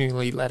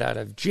continually let out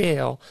of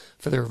jail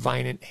for their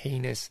violent,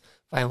 heinous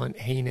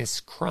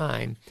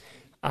crime,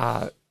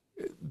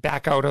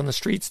 back out on the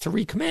streets to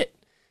recommit.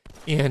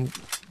 And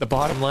the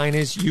bottom line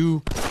is,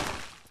 you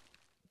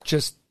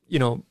just,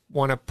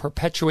 want to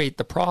perpetuate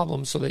the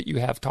problem so that you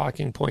have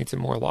talking points and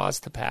more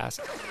laws to pass,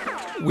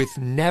 with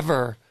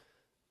never,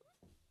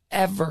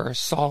 ever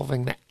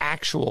solving the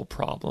actual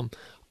problem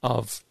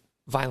of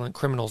violent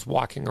criminals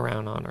walking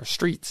around on our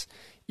streets,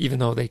 even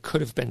though they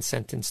could have been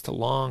sentenced to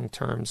long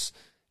terms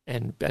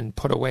and been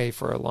put away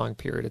for a long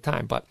period of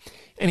time. But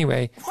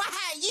anyway,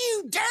 why,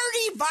 you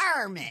dirty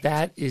varmint!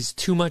 That is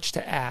too much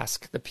to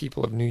ask the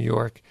people of New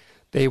York.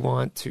 They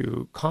want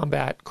to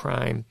combat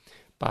crime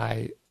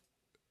by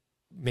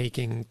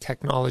making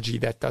technology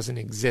that doesn't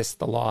exist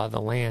the law of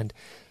the land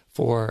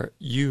for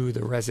you,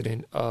 the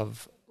resident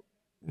of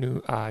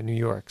New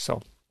York.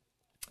 So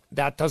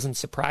that doesn't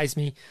surprise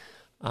me,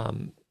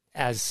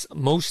 as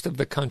most of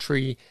the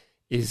country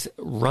is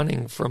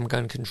running from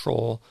gun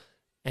control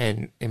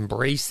and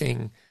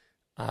embracing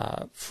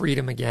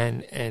freedom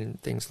again, and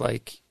things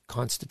like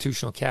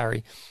constitutional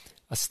carry.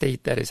 A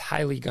state that is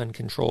highly gun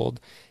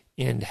controlled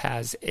and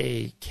has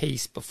a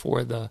case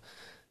before the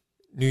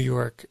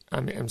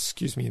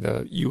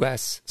the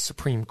U.S.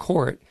 Supreme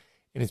Court,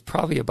 and is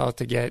probably about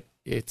to get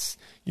its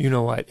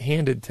you-know-what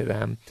handed to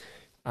them.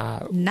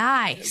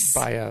 Nice.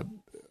 By a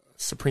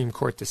Supreme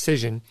Court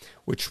decision,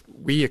 which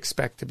we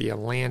expect to be a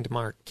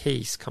landmark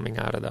case coming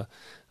out of the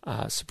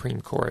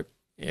Supreme Court.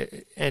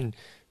 And,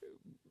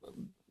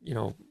 you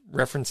know,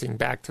 referencing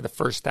back to the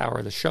first hour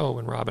of the show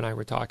when Rob and I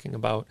were talking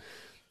about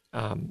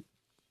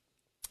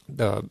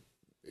the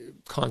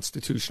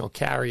constitutional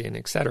carry and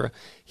et cetera,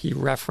 he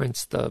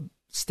referenced the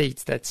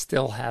states that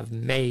still have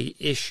may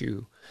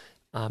issue,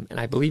 and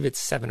I believe it's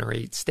 7 or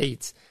 8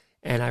 states.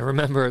 And I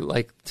remember,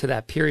 like, to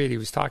that period he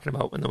was talking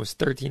about when there was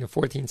 13 or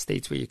 14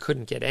 states where you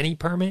couldn't get any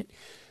permit.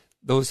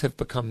 Those have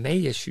become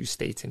may issue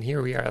states, and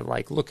here we are,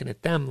 like, looking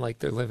at them like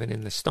they're living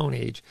in the Stone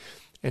Age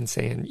and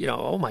saying, you know,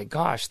 oh my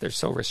gosh, they're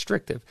so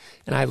restrictive.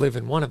 And I live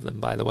in one of them,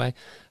 by the way.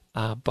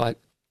 But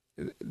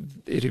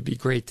it'd be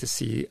great to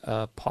see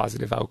a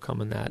positive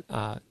outcome in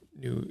that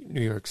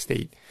New York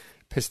State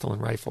pistol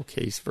and rifle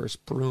case versus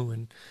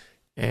Bruin,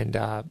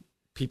 and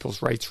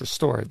people's rights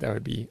restored. That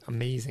would be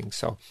amazing.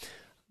 So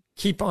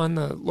keep on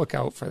the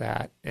lookout for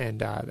that, and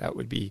that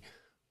would be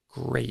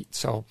great.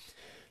 So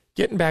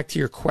getting back to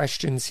your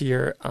questions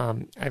here, I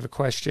have a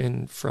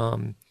question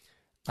from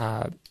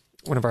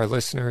one of our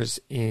listeners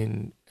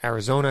in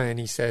Arizona, and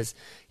he says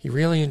he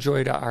really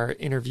enjoyed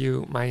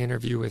my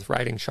interview with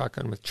Riding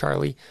Shotgun with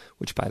Charlie,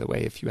 which, by the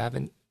way, if you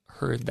haven't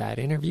heard that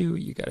interview,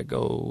 you got to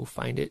go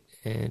find it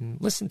and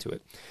listen to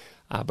it.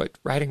 But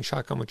Riding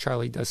Shotgun with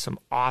Charlie does some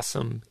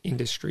awesome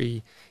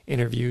industry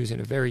interviews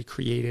in a very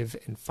creative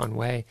and fun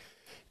way.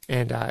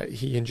 And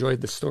he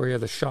enjoyed the story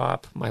of the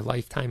shop, my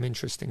lifetime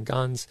interest in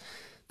guns,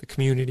 the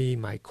community.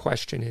 My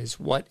question is,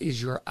 what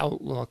is your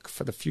outlook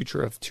for the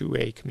future of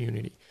 2A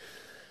community?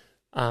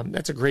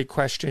 That's a great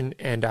question,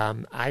 and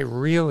I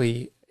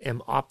really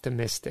am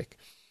optimistic.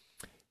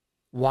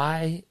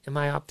 Why am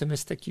I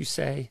optimistic, you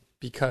say?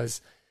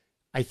 Because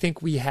I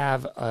think we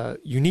have a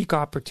unique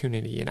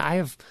opportunity, and I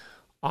have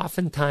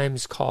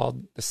oftentimes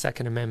called the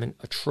Second Amendment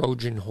a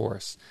Trojan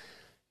horse.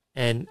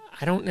 And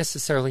I don't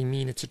necessarily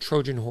mean it's a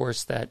Trojan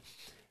horse that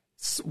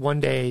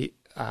one day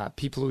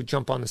people who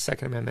jump on the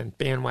Second Amendment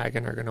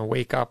bandwagon are going to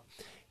wake up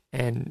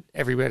and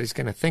everybody's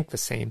going to think the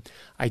same.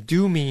 I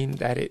do mean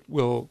that it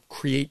will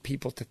create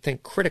people to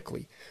think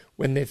critically.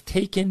 When they've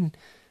taken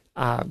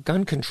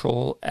gun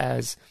control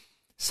as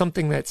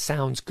something that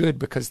sounds good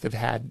because they've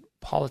had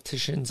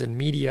politicians and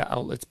media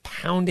outlets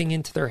pounding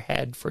into their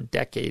head for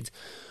decades,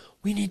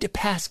 we need to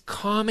pass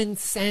common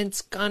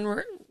sense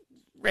gun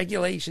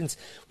regulations.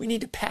 We need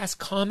to pass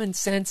common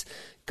sense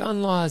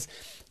gun laws.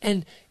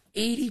 And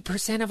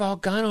 80% of all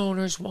gun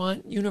owners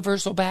want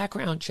universal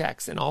background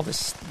checks and all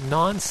this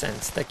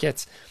nonsense that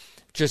gets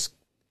just,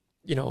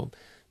 you know,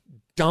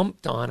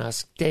 dumped on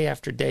us day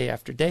after day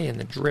after day, and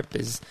the drip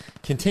is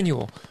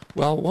continual.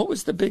 Well, what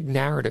was the big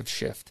narrative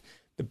shift?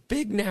 The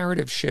big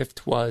narrative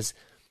shift was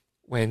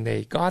when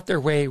they got their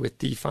way with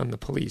defund the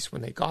police,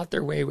 when they got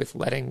their way with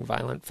letting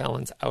violent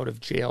felons out of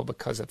jail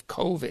because of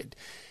COVID,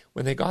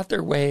 when they got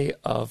their way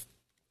of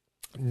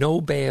no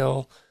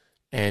bail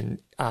and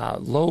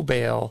low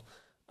bail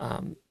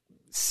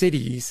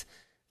cities,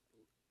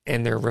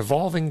 and their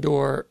revolving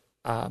door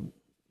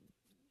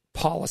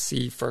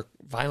policy for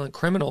violent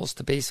criminals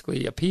to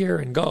basically appear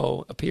and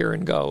go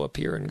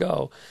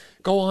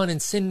on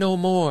and sin no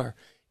more.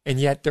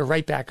 And yet they're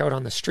right back out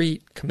on the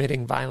street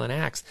committing violent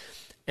acts.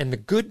 And the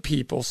good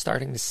people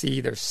starting to see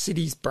their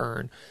cities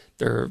burn,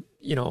 their,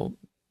 you know,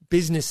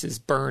 businesses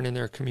burn in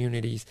their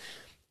communities,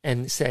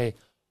 and say,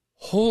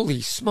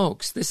 holy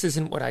smokes, this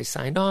isn't what I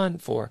signed on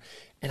for.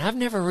 And I've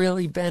never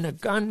really been a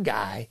gun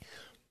guy,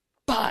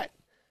 but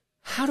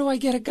how do I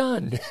get a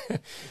gun?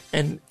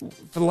 And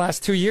for the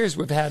last 2 years,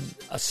 we've had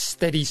a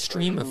steady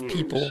stream of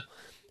people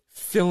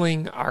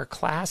filling our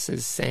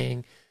classes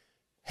saying,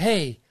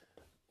 hey,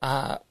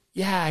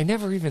 yeah, I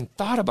never even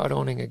thought about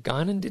owning a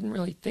gun and didn't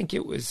really think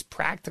it was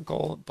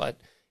practical, but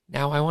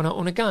now I want to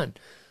own a gun.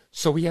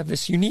 So we have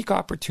this unique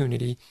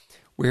opportunity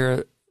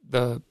where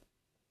the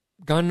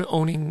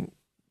gun-owning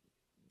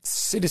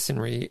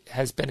citizenry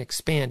has been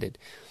expanded.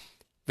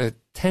 The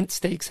tent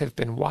stakes have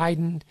been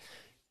widened.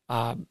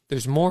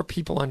 There's more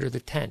people under the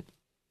tent.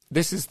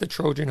 This is the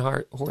Trojan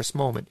horse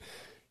moment.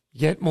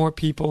 Get more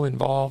people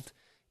involved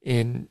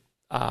in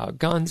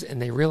guns, and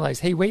they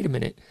realize, hey, wait a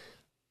minute,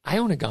 I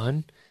own a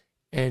gun,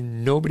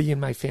 and nobody in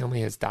my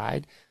family has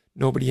died.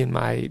 Nobody in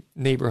my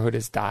neighborhood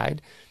has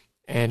died.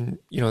 And,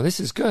 you know,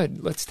 this is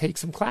good. Let's take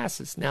some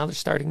classes. Now they're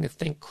starting to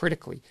think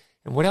critically.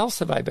 And what else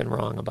have I been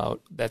wrong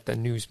about that the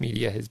news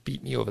media has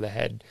beat me over the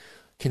head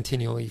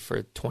continually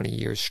for 20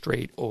 years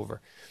straight over.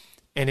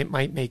 And it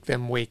might make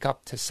them wake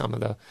up to some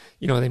of the,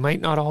 they might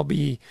not all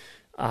be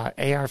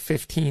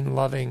AR-15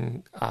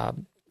 loving,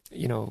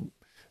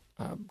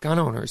 gun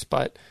owners,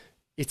 but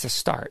it's a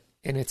start,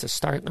 and it's a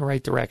start in the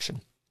right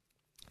direction.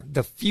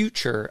 The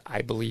future,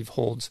 I believe,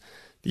 holds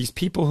these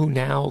people who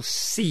now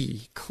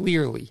see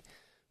clearly.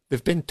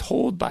 They've been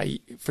told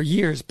for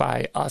years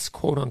by us,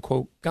 quote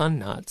unquote, gun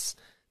nuts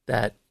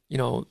that,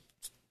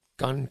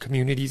 gun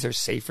communities are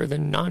safer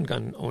than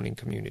non-gun owning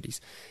communities.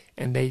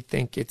 And they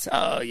think it's,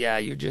 oh yeah,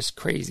 you're just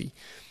crazy.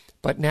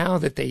 But now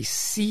that they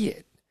see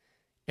it,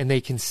 and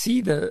they can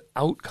see the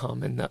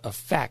outcome and the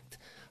effect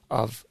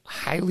of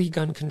highly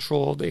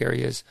gun-controlled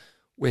areas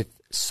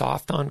with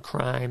soft on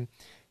crime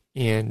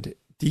and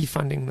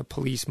defunding the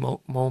police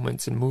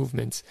moments and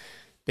movements,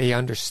 they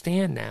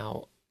understand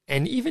now.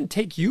 And even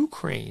take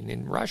Ukraine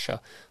and Russia.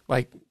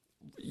 Like,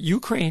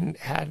 Ukraine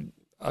had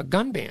a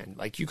gun ban.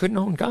 Like, you couldn't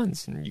own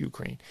guns in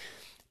Ukraine.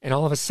 And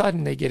all of a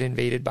sudden, they get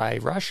invaded by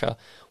Russia.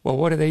 Well,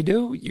 what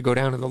do? You go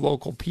down to the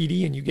local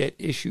PD and you get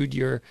issued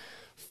your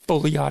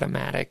fully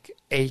automatic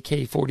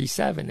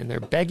AK-47, and they're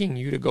begging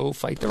you to go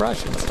fight the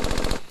Russians.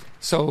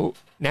 So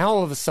now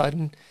all of a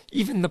sudden,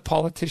 even the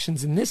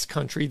politicians in this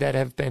country that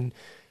have been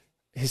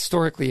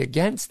historically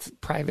against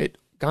private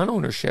gun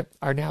ownership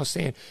are now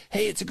saying,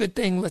 hey, it's a good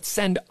thing. Let's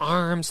send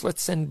arms.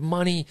 Let's send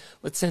money.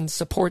 Let's send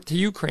support to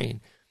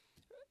Ukraine.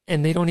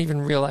 And they don't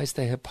even realize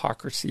the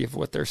hypocrisy of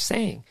what they're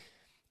saying.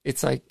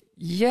 It's like,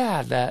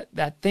 yeah,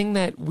 that thing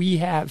that we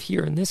have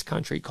here in this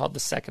country called the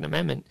Second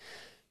Amendment,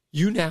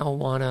 you now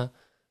want to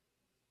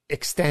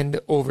extend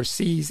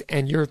overseas,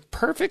 and you're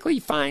perfectly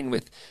fine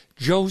with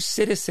Joe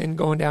Citizen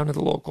going down to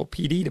the local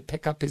PD to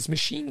pick up his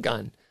machine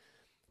gun.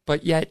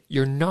 But yet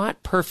you're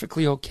not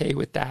perfectly okay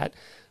with that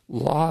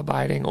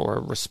law-abiding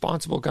or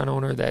responsible gun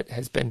owner that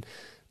has been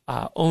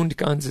owned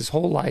guns his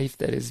whole life,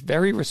 that is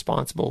very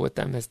responsible with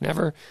them, has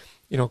never,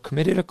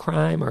 committed a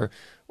crime or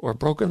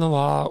broken the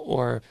law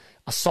or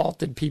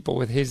assaulted people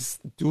with his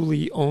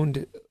duly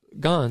owned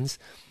guns.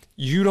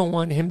 You don't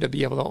want him to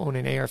be able to own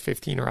an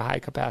AR-15 or a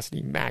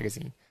high-capacity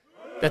magazine.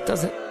 It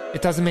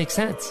doesn't make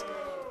sense.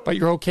 But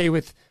you're okay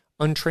with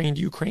untrained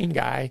Ukraine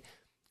guy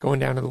going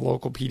down to the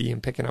local PD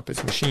and picking up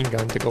his machine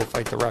gun to go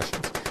fight the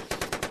Russians.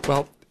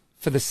 Well,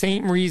 for the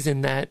same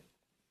reason that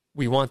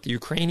we want the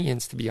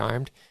Ukrainians to be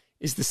armed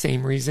is the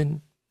same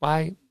reason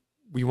why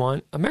we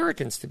want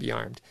Americans to be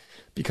armed,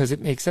 because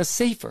it makes us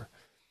safer.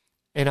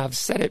 And I've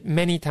said it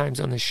many times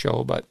on this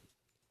show, but,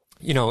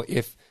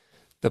 if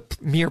the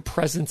mere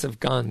presence of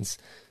guns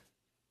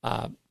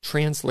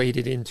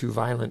translated into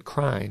violent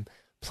crime,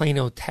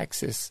 Plano,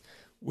 Texas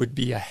would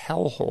be a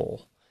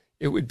hellhole.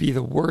 It would be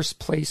the worst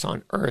place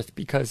on earth,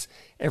 because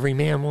every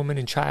man, woman,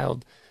 and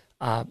child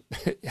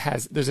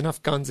there's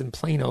enough guns in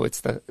Plano.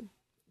 It's the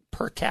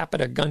per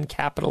capita gun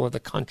capital of the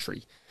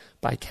country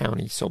by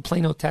county. So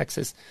Plano,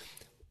 Texas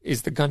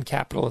is the gun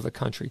capital of the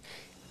country.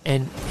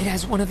 And it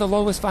has one of the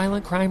lowest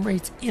violent crime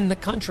rates in the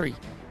country.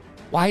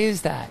 Why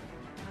is that?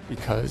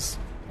 Because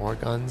more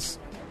guns,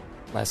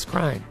 less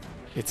crime.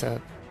 It's a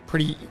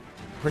pretty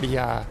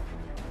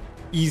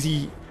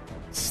easy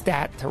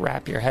stat to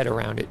wrap your head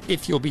around it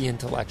if you'll be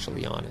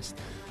intellectually honest.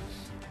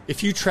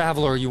 If you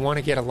travel or you want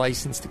to get a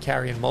license to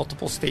carry in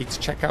multiple states,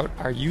 check out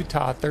our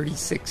Utah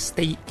 36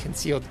 state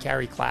concealed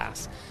carry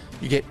class.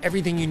 You get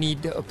everything you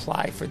need to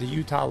apply for the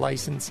Utah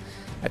license.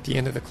 At the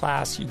end of the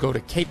class, you go to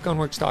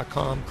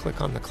capegunworks.com,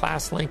 click on the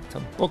class link to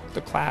book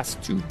the class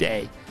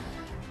today.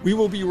 We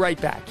will be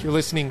right back. You're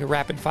listening to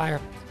Rapid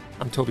Fire.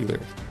 I'm Toby Leary.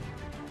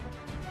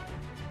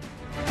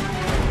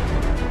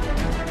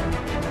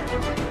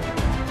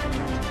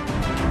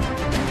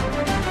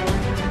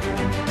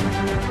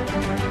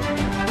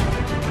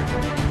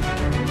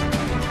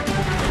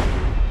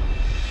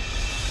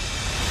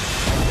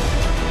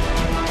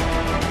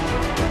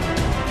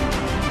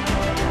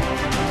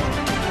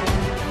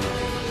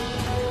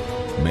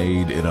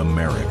 Made in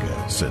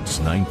America since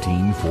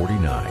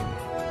 1949.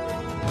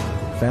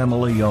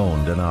 Family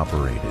owned and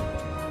operated.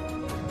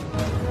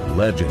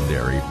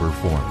 Legendary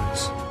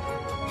performance.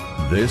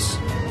 This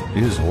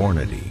is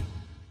Hornady.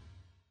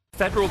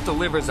 Federal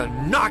delivers a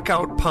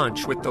knockout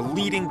punch with the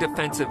leading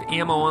defensive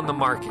ammo on the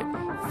market.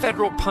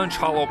 Federal Punch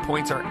hollow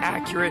points are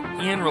accurate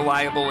and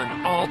reliable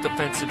in all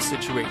defensive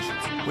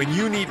situations. When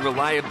you need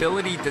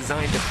reliability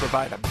designed to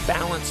provide a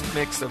balanced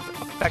mix of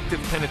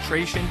effective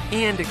penetration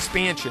and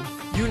expansion,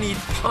 you need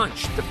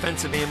Punch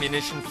defensive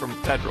ammunition from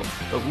Federal,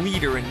 the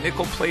leader in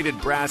nickel-plated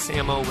brass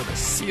ammo with a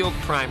sealed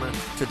primer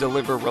to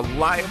deliver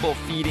reliable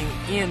feeding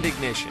and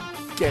ignition.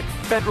 Get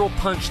Federal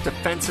Punch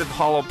defensive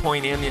hollow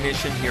point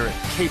ammunition here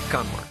at Cape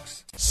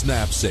Gunworks.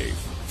 Snap Safe,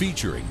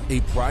 featuring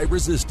a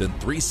pry-resistant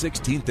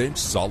 3/16-inch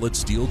solid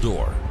steel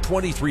door,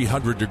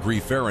 2300 degree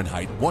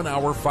Fahrenheit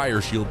 1-hour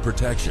fire shield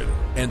protection,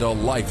 and a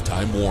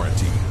lifetime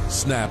warranty.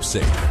 Snap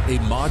Safe, a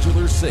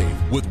modular safe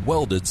with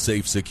welded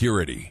safe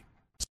security.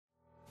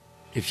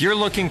 If you're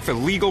looking for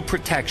legal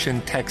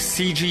protection, text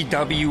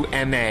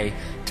CGWMA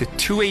to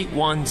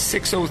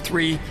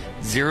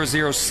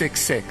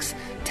 281-603-0066.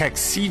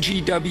 Text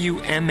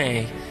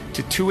CGWMA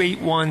to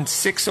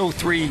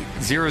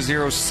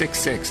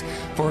 281-603-0066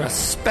 for a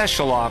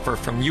special offer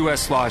from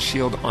U.S. Law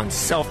Shield on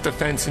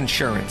self-defense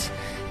insurance.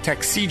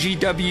 Text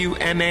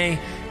CGWMA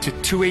to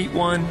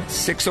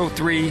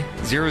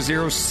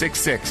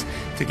 281-603-0066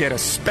 to get a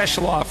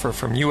special offer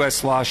from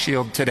U.S. Law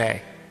Shield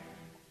today.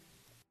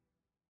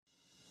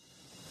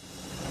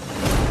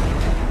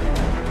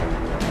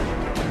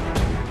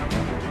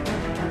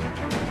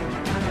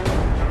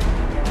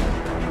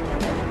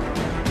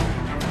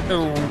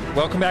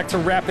 Welcome back to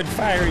Rapid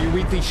Fire, your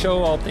weekly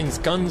show, all things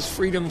guns,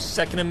 freedom,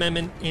 Second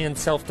Amendment, and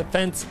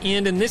self-defense.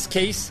 And in this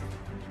case,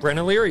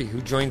 Brenna Leary,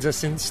 who joins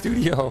us in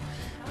studio.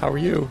 How are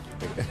you?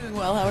 Doing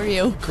well. How are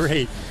you?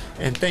 Great.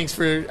 And thanks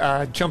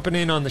for jumping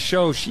in on the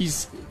show.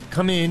 She's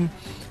come in.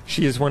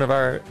 She is one of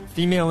our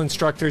female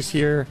instructors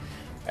here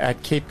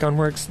at Cape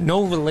Gunworks.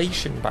 No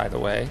relation, by the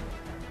way,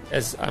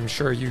 as I'm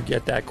sure you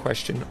get that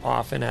question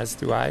often, as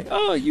do I.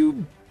 Oh,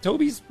 you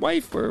Toby's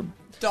wife or...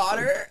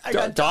 Daughter. I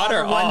got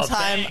daughter one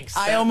time. Thanks.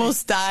 I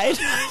almost died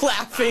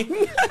laughing.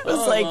 I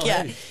was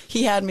hey.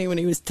 He had me when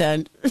he was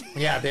 10.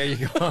 Yeah, there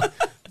you go.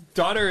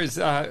 Daughter is,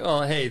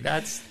 hey,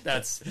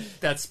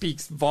 that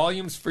speaks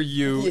volumes for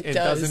you. It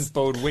doesn't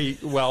bode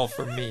well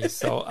for me.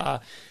 So,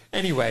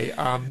 anyway,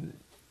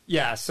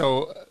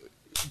 so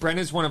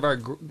Brenna's one of our,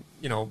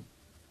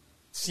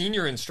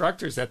 senior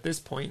instructors at this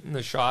point in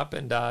the shop,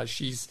 and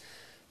she's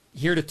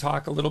here to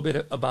talk a little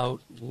bit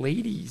about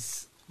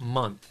Ladies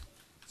Month.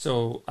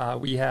 So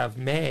we have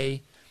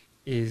May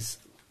is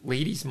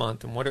Ladies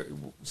Month, and what are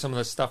some of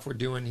the stuff we're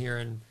doing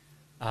here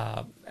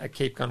at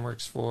Cape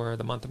Gunworks for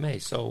the month of May.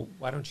 So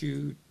why don't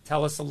you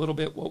tell us a little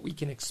bit what we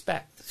can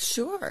expect?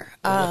 Sure.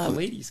 What the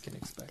ladies can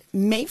expect.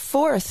 May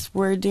 4th,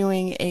 we're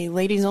doing a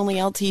ladies-only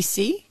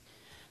LTC,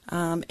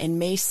 and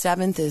May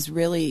 7th is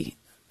really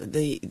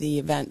the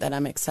event that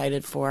I'm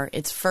excited for.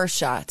 It's First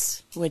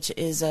Shots, which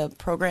is a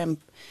program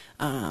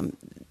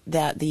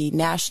that the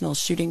National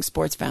Shooting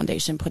Sports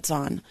Foundation puts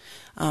on.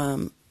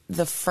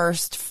 The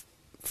first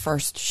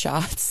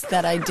shots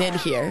that I did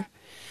here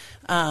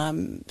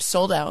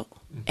sold out,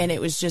 and it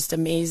was just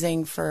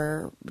amazing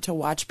to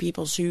watch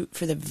people shoot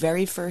for the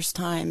very first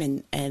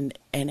time and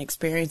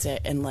experience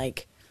it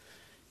and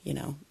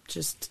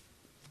just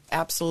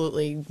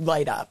absolutely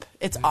light up.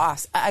 It's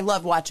awesome. I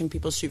love watching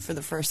people shoot for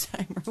the first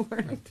time.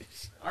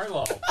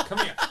 Arlo, come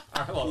here.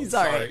 Arlo, he's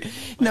all right.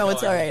 No,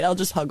 it's all right. I'll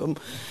just hug him.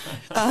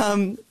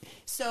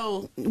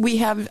 So we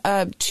have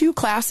 2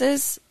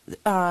 classes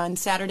on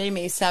Saturday,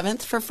 May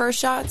 7th for First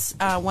Shots.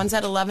 One's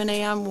at 11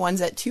 a.m.,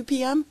 one's at 2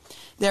 p.m.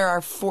 There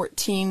are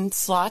 14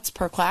 slots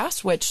per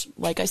class, which,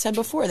 like I said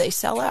before, they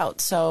sell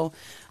out. So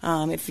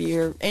if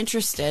you're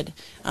interested,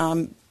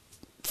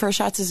 First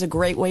Shots is a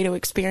great way to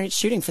experience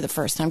shooting for the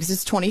first time because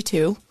it's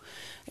 22.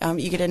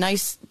 You get a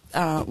nice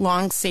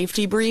long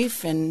safety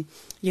brief, and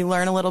you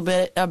learn a little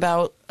bit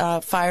about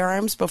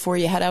firearms before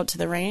you head out to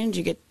the range.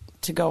 You get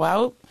to go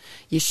out.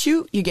 You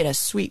shoot, you get a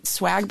sweet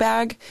swag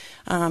bag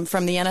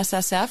from the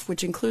NSSF,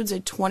 which includes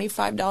a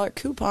 $25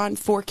 coupon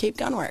for Cape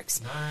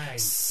Gunworks.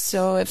 Nice.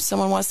 So if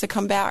someone wants to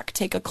come back,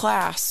 take a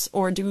class,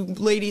 or do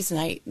ladies'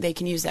 night, they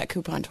can use that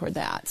coupon toward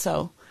that.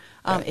 So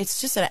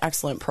it's just an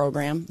excellent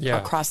program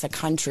across the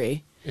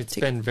country. It's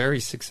been very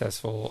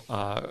successful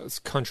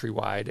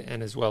countrywide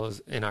and as well as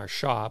in our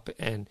shop.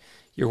 And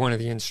you're one of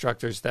the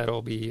instructors that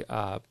will be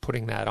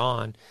putting that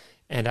on.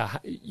 And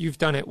you've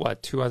done it,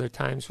 2 other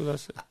times with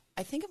us?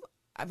 I think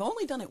I've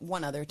only done it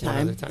one other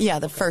time. Yeah,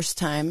 the first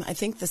time. I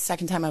think the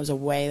second time I was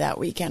away that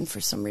weekend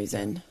for some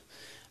reason.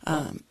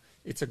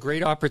 It's a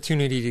great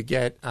opportunity to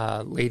get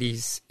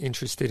ladies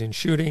interested in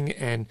shooting.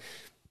 And,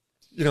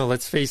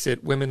 let's face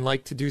it, women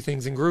like to do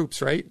things in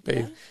groups, right?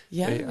 We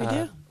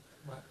do.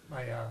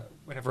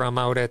 Whenever I'm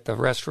out at the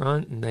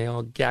restaurant and they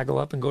all gaggle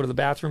up and go to the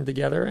bathroom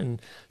together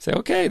and say,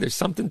 okay, there's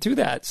something to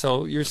that.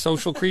 So you're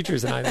social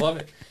creatures, and I love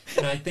it.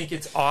 And I think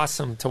it's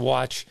awesome to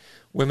watch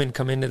women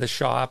come into the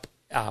shop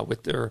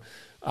with their,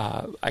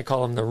 I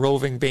call them the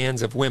roving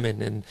bands of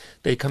women, and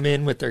they come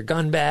in with their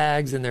gun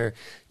bags and their,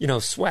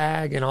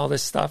 swag and all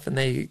this stuff, and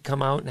they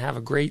come out and have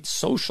a great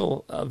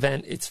social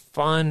event. It's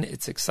fun.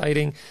 It's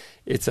exciting.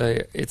 It's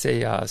a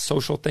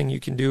social thing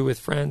you can do with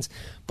friends.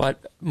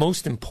 But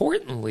most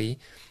importantly,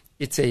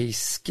 it's a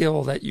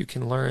skill that you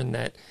can learn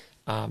that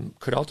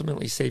could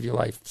ultimately save your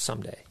life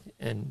someday.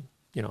 And,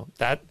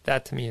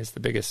 that to me is the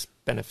biggest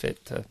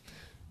benefit to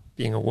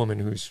being a woman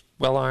who's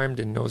well-armed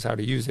and knows how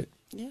to use it.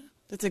 Yeah,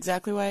 that's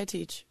exactly why I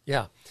teach.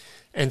 Yeah.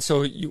 And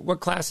so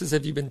what classes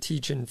have you been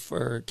teaching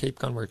for Cape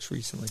Gunworks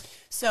recently?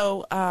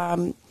 So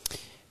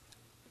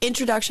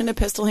Introduction to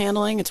Pistol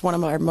Handling. It's one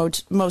of our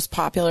most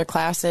popular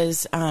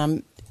classes.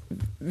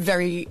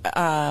 Very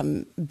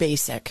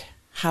basic.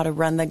 How to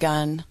run the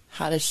gun,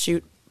 how to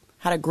shoot,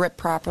 how to grip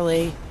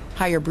properly,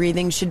 how your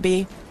breathing should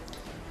be.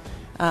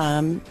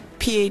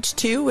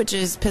 PH2, which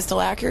is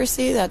pistol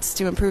accuracy, that's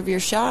to improve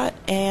your shot,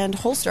 and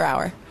holster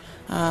hour,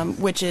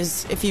 which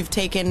is if you've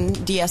taken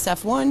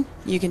DSF-1,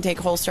 you can take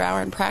holster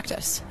hour and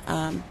practice.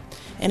 And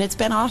it's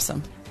been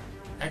awesome.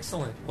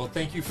 Excellent. Well,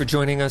 thank you for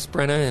joining us,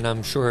 Brenna, and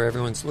I'm sure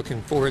everyone's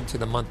looking forward to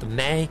the month of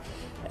May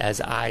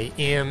as I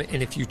am.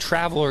 And if you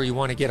travel or you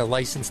want to get a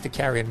license to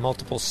carry in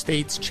multiple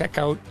states, check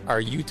out our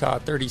Utah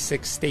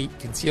 36 state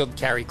concealed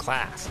carry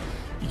class.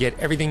 You get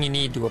everything you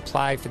need to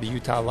apply for the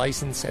Utah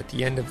license at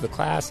the end of the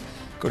class.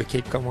 Go to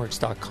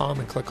CapeGunworks.com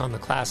and click on the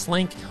class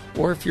link.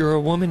 Or if you're a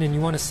woman and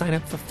you want to sign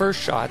up for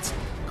First Shots,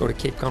 go to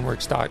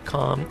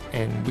CapeGunworks.com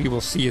and we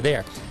will see you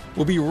there.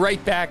 We'll be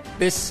right back.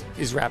 This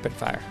is Rapid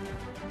Fire.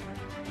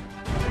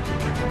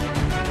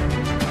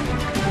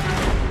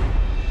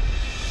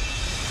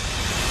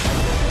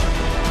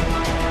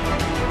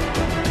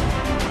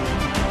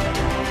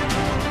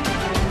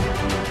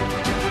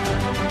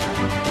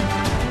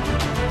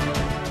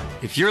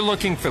 If you're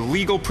looking for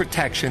legal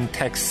protection,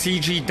 text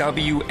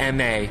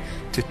CGWMA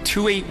to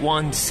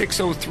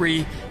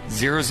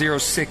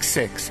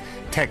 281-603-0066.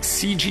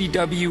 Text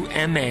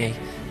CGWMA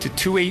to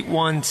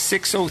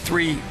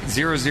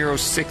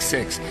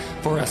 281-603-0066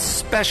 for a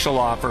special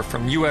offer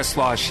from U.S.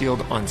 Law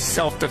Shield on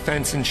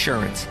self-defense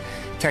insurance.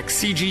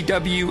 Text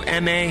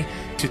CGWMA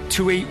to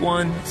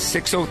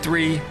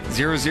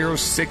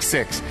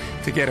 281-603-0066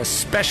 to get a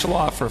special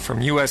offer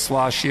from U.S.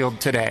 Law Shield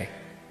today.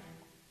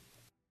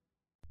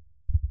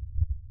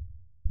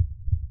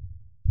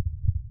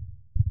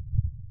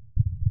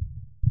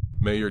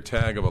 May your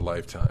tag of a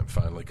lifetime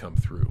finally come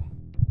through.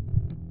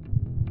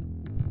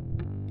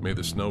 May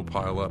the snow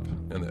pile up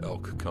and the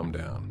elk come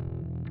down.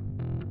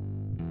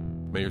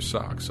 May your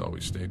socks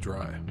always stay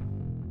dry.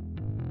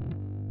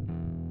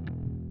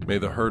 May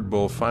the herd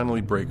bull finally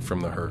break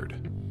from the herd.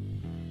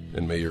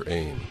 And may your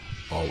aim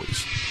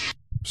always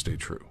stay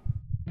true.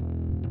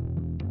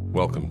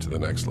 Welcome to the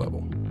next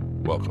level.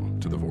 Welcome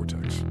to the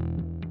Vortex.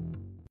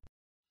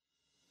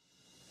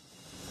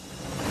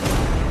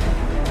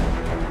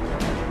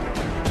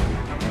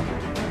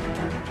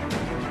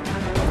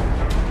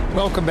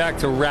 Welcome back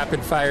to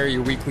Rapid Fire,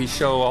 your weekly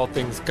show, all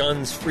things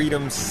guns,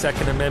 freedom,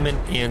 Second Amendment,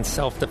 and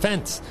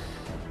self-defense.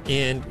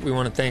 And we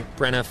want to thank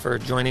Brenna for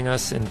joining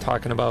us and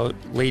talking about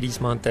Ladies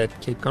Month at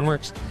Cape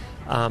Gunworks.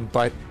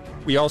 But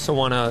we also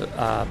want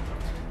to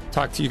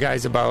talk to you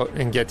guys about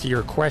and get to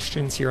your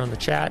questions here on the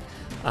chat.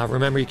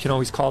 Remember, you can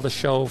always call the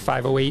show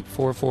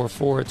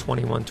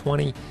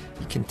 508-444-2120. You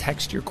can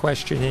text your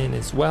question in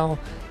as well,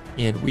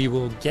 and we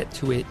will get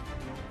to it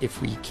if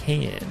we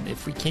can.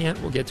 If we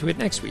can't, we'll get to it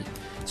next week.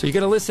 So you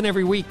got to listen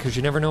every week because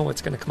you never know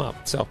what's going to come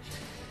up. So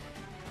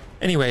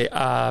anyway,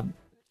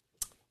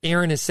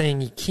 Aaron is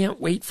saying he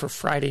can't wait for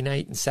Friday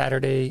night and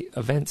Saturday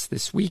events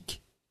this week.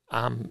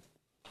 I'm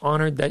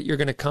honored that you're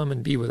going to come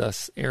and be with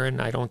us, Aaron.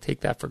 I don't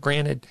take that for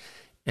granted,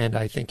 and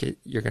I think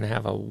you're going to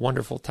have a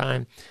wonderful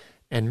time.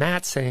 And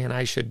Matt's saying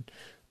I should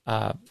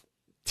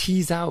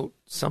tease out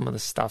some of the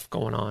stuff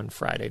going on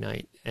Friday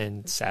night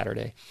and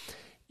Saturday.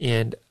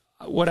 And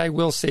what I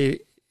will say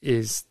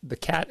is the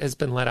cat has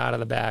been let out of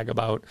the bag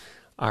about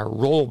our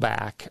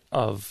rollback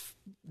of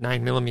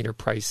 9mm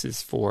prices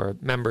for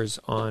members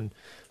on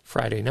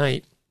Friday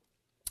night.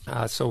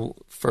 So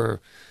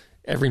for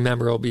every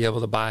member will be able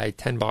to buy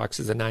 10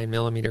 boxes of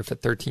 9mm for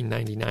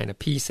 $13.99 a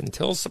piece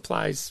until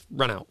supplies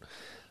run out.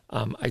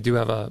 I do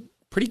have a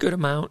pretty good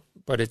amount,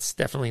 but it's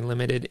definitely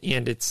limited,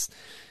 and it's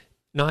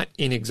not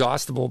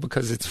inexhaustible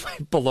because it's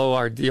right below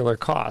our dealer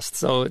cost.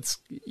 So it's,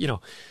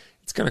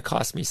 it's going to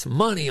cost me some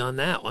money on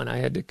that one. I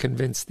had to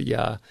convince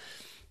the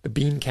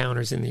bean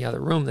counters in the other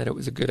room that it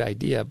was a good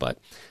idea, but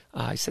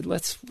I said,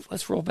 let's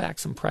roll back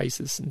some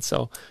prices. And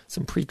so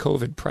some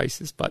pre-COVID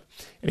prices, but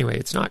anyway,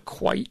 it's not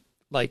quite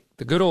like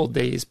the good old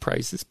days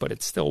prices, but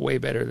it's still way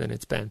better than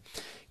it's been.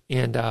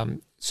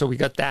 And so we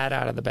got that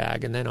out of the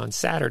bag. And then on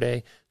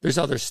Saturday, there's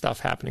other stuff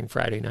happening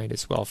Friday night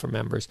as well for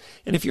members.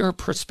 And if you're a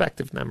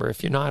prospective member,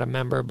 if you're not a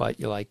member, but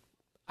you're like,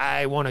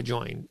 I want to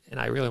join and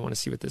I really want to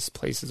see what this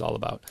place is all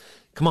about,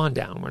 come on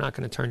down. We're not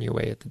going to turn you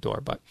away at the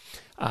door. But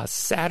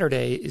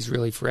Saturday is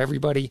really for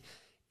everybody.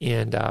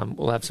 And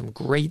we'll have some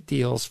great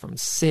deals from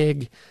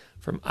SIG,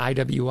 from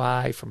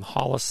IWI, from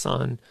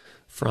Holosun,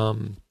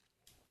 from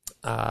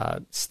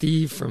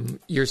Steve from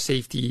Ear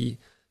Safety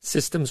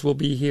Systems will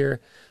be here.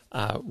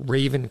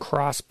 Raven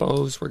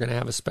Crossbows, we're going to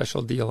have a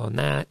special deal on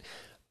that.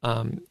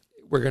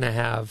 We're going to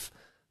have,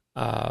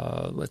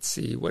 let's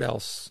see, what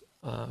else?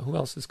 Who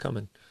else is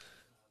coming?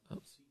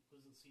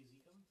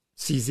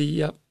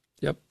 CZ,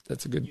 yep,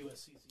 that's a good.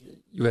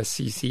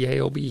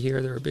 USCCA will be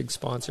here. They're a big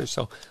sponsor.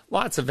 So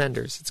lots of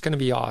vendors. It's going to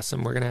be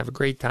awesome. We're going to have a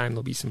great time.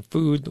 There'll be some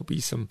food. There'll be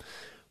some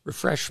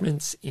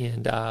refreshments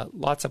and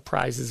lots of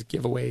prizes,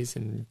 giveaways,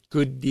 and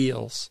good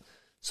deals.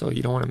 So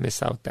you don't want to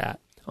miss out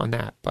on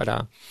that.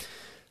 But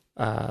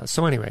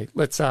so anyway,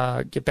 let's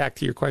get back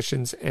to your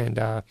questions.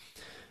 And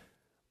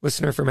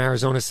listener from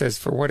Arizona says,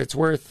 for what it's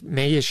worth,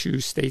 May issue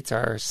states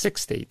are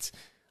 6 states.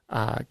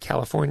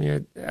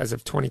 California, as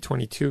of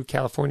 2022,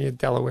 California,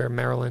 Delaware,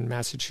 Maryland,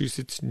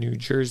 Massachusetts, New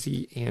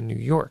Jersey, and New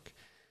York.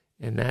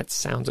 And that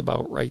sounds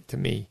about right to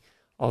me.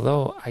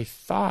 Although I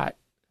thought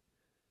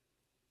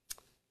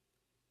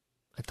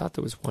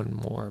there was one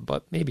more,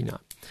 but maybe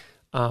not.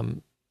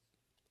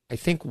 I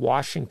think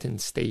Washington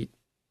State,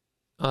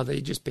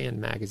 they just banned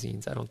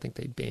magazines. I don't think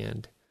they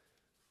banned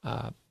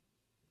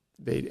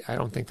I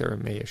don't think they're a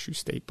May issue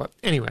state, but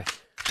anyway,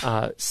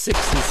 6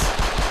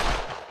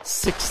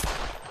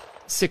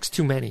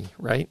 too many,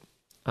 right?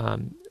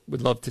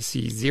 Would love to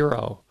see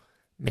 0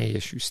 May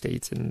issue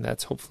states, and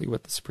that's hopefully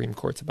what the Supreme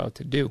Court's about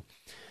to do.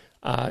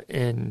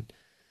 And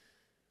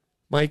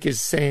Mike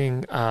is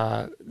saying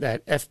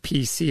that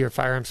FPC, or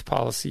Firearms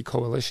Policy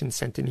Coalition,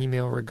 sent an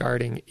email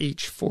regarding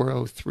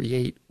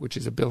H4038, which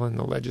is a bill in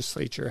the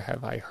legislature.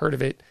 Have I heard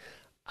of it?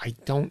 I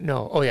don't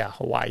know. Oh, yeah,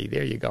 Hawaii.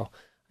 There you go.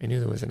 I knew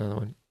there was another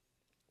one.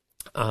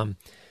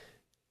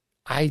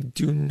 I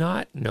do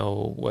not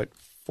know what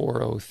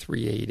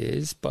 4038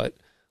 is, but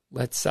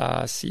let's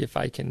see if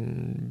I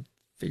can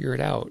figure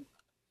it out.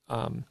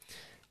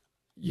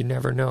 You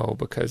never know,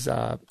 because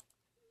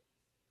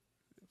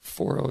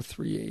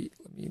 4038,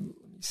 let me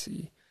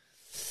see.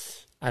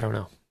 I don't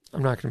know.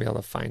 I'm not going to be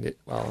able to find it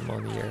while I'm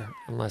on the air,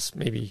 unless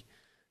maybe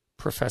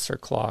Professor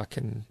Claw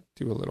can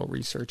do a little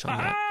research on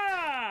that.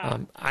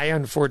 I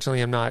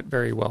unfortunately am not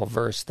very well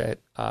versed at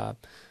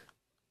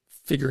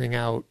figuring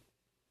out,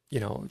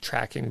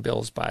 tracking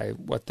bills by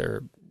what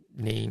their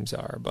names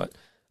are. But,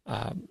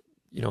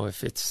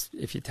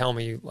 if you tell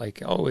me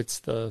like, oh, it's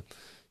the,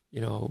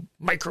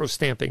 micro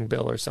stamping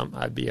bill or something,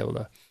 I'd be able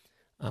to.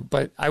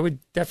 But I would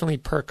definitely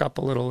perk up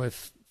a little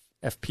if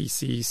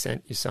FPC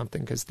sent you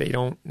something, because they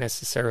don't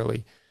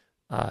necessarily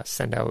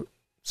send out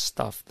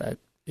stuff that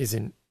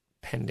isn't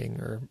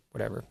pending or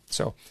whatever.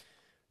 So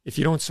if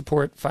you don't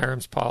support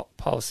Firearms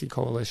Policy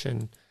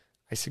Coalition,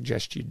 I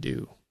suggest you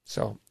do.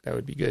 So that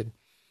would be good.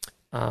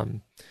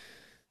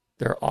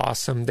 They're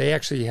awesome. They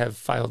actually have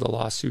filed a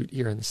lawsuit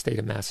here in the state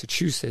of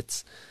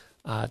Massachusetts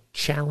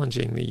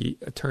challenging the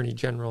Attorney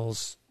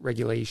General's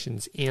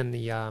regulations and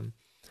the,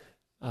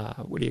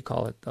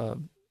 the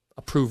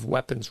approved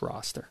weapons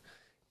roster,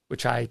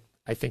 which I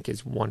think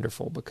is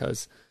wonderful,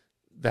 because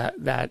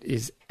that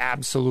is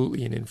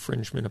absolutely an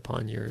infringement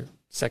upon your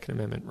Second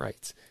Amendment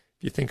rights.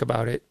 If you think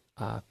about it,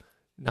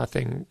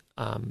 nothing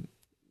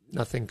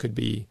could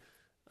be.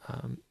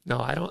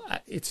 I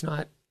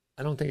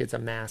don't think it's a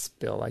mass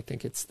bill. I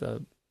think it's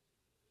the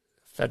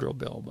federal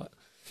bill. But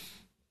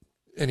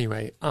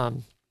anyway,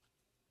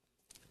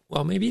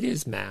 well, maybe it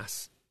is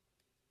mass.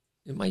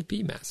 It might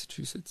be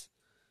Massachusetts.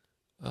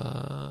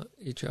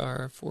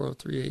 HR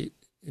 4038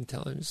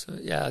 intelligence.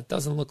 Yeah, it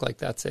doesn't look like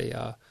that's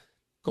a.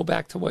 Go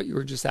back to what you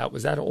were just at.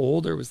 Was that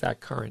old or was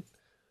that current?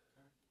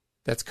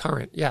 That's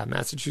current. Yeah,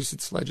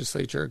 Massachusetts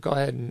legislature. Go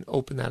ahead and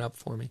open that up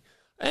for me.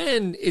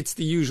 And it's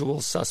the usual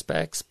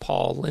suspects: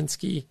 Paul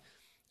Linsky,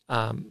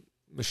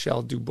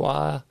 Michelle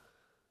Dubois,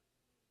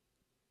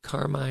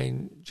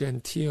 Carmine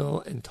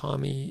Gentile, and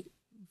Tommy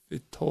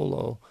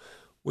Vitolo.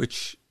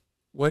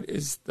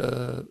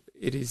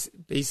 It is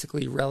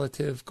basically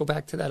relative. Go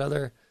back to that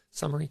other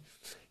summary.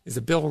 Is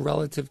a bill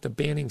relative to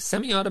banning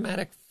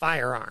semi-automatic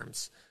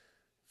firearms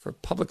for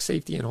public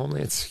safety and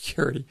homeland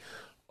security.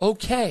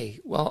 Okay,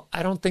 well,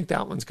 I don't think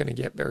that one's going to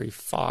get very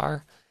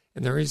far.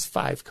 And there is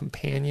 5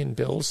 companion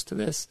bills to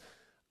this.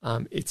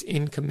 It's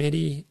in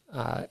committee,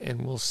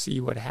 and we'll see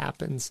what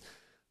happens.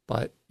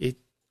 But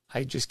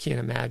I just can't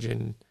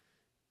imagine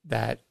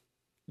that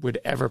would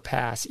ever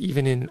pass,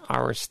 even in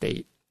our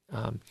state.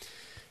 And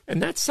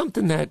that's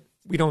something that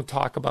we don't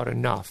talk about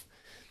enough.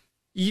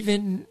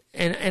 And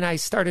I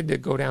started to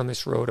go down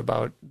this road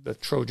about the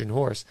Trojan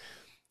horse.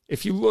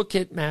 If you look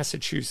at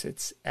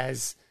Massachusetts,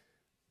 as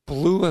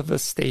blue of a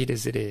state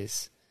as it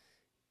is,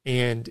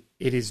 and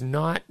it is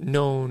not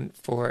known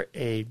for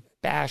a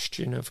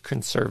bastion of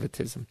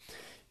conservatism,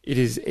 it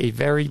is a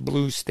very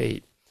blue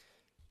state.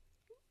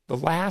 The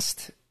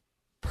last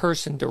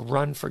person to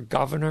run for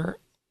governor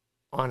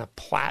on a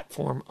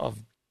platform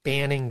of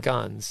banning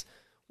guns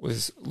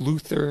was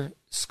Luther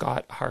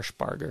Scott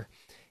Harshbarger,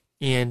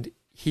 and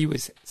he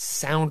was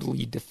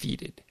soundly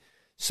defeated.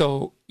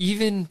 So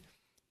even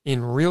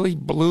in really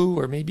blue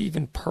or maybe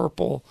even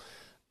purple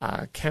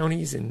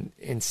counties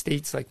in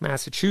states like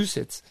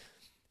Massachusetts,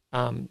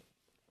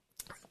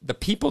 the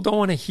people don't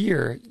want to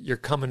hear you're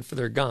coming for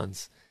their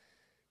guns.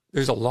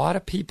 There's a lot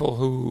of people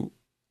who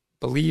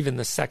believe in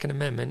the Second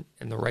Amendment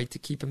and the right to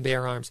keep and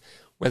bear arms,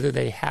 whether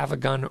they have a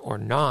gun or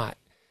not,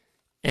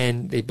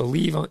 and they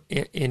believe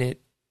in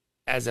it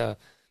as a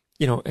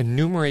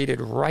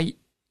enumerated right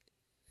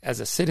as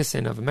a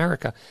citizen of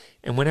America.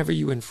 And whenever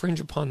you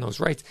infringe upon those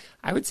rights,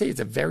 I would say it's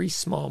a very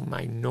small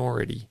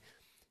minority,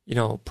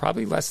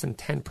 probably less than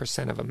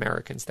 10% of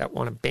Americans that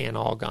want to ban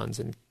all guns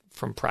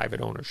from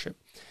private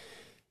ownership.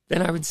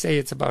 Then I would say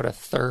it's about a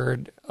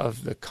third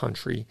of the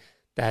country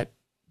that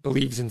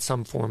believes in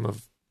some form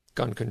of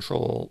gun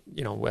control,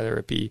 whether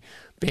it be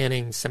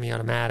banning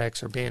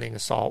semi-automatics or banning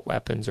assault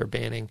weapons or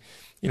banning,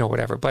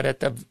 whatever. But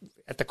at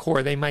the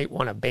core, they might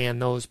want to ban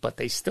those, but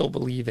they still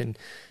believe in,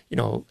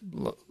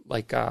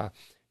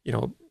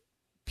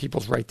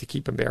 people's right to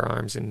keep and bear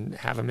arms and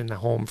have them in the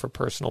home for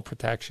personal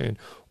protection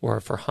or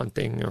for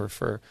hunting or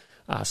for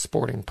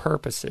sporting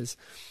purposes.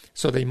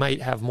 So they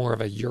might have more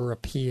of a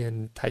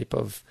European type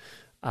of,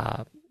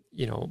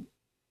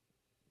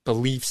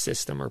 belief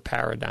system or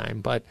paradigm,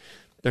 but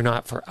they're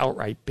not for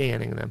outright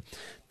banning them.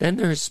 Then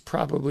there's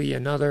probably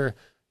another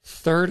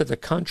third of the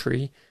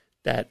country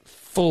that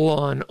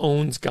full-on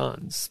owns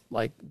guns.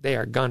 Like, they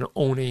are gun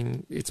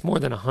owning. It's more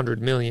than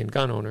 100 million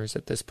gun owners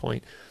at this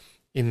point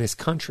in this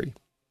country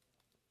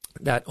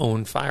that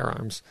own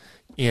firearms.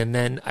 And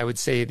then I would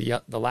say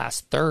the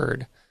last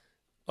third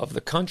of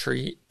the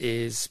country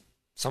is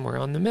somewhere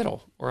on the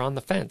middle or on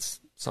the fence.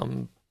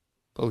 Some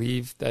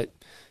believe that,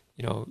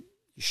 you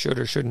should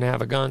or shouldn't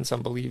have a gun.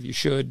 Some believe you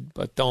should,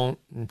 but don't.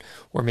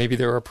 Or maybe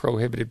they're a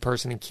prohibited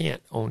person and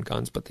can't own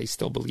guns, but they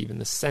still believe in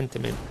the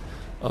sentiment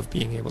of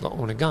being able to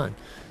own a gun.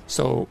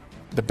 So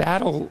the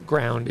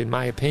battleground, in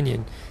my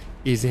opinion,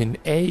 is in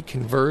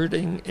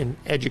converting and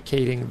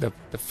educating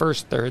the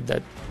first third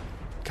that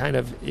kind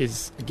of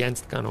is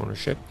against gun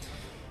ownership,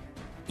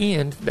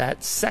 and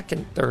that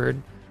second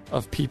third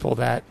of people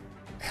that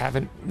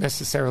haven't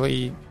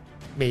necessarily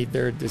made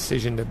their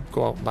decision to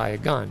go out and buy a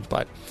gun.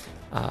 But,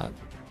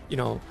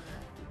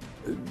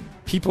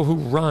 people who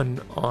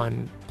run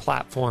on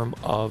platform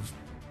of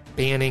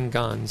banning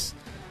guns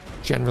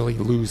generally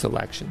lose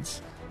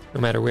elections,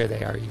 no matter where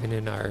they are, even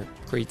in our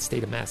great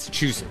state of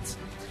Massachusetts.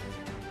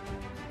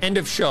 End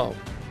of show.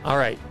 All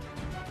right.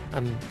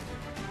 I'm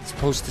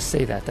supposed to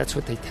say that. That's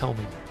what they tell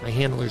me. My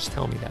handlers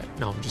tell me that.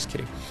 No, I'm just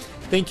kidding.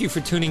 Thank you for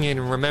tuning in.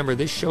 And remember,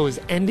 this show is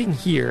ending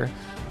here,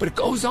 but it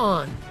goes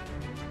on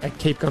at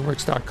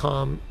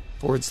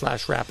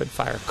capegunworks.com/rapid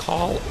fire.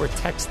 Call or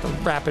text the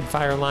rapid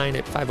fire line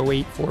at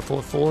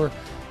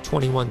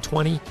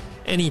 508-444-2120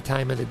 any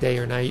time of the day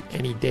or night,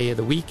 any day of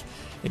the week.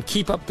 And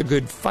keep up the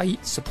good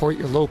fight. Support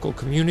your local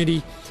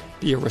community.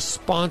 Be a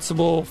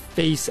responsible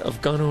face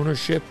of gun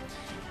ownership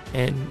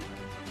and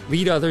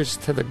lead others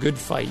to the good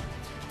fight.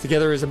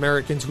 Together as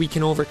Americans, we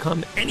can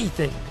overcome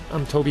anything.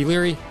 I'm Toby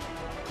Leary.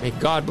 May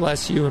God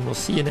bless you, and we'll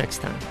see you next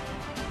time.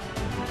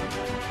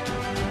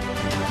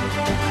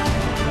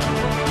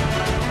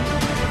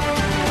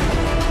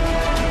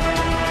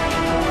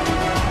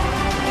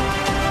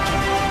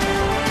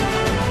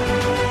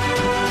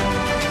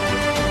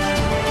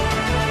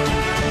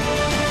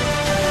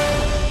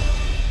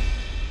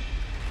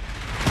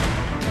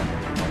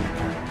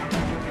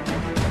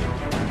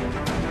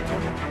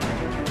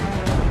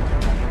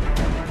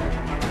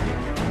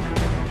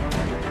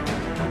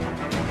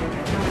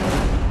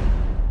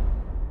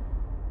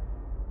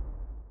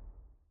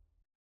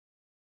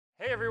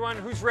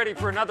 Who's ready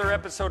for another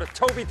episode of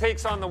Toby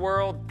Takes on the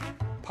World,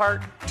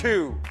 Part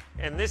 2.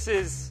 And this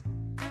is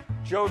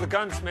Joe the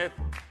Gunsmith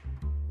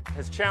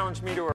has challenged me to a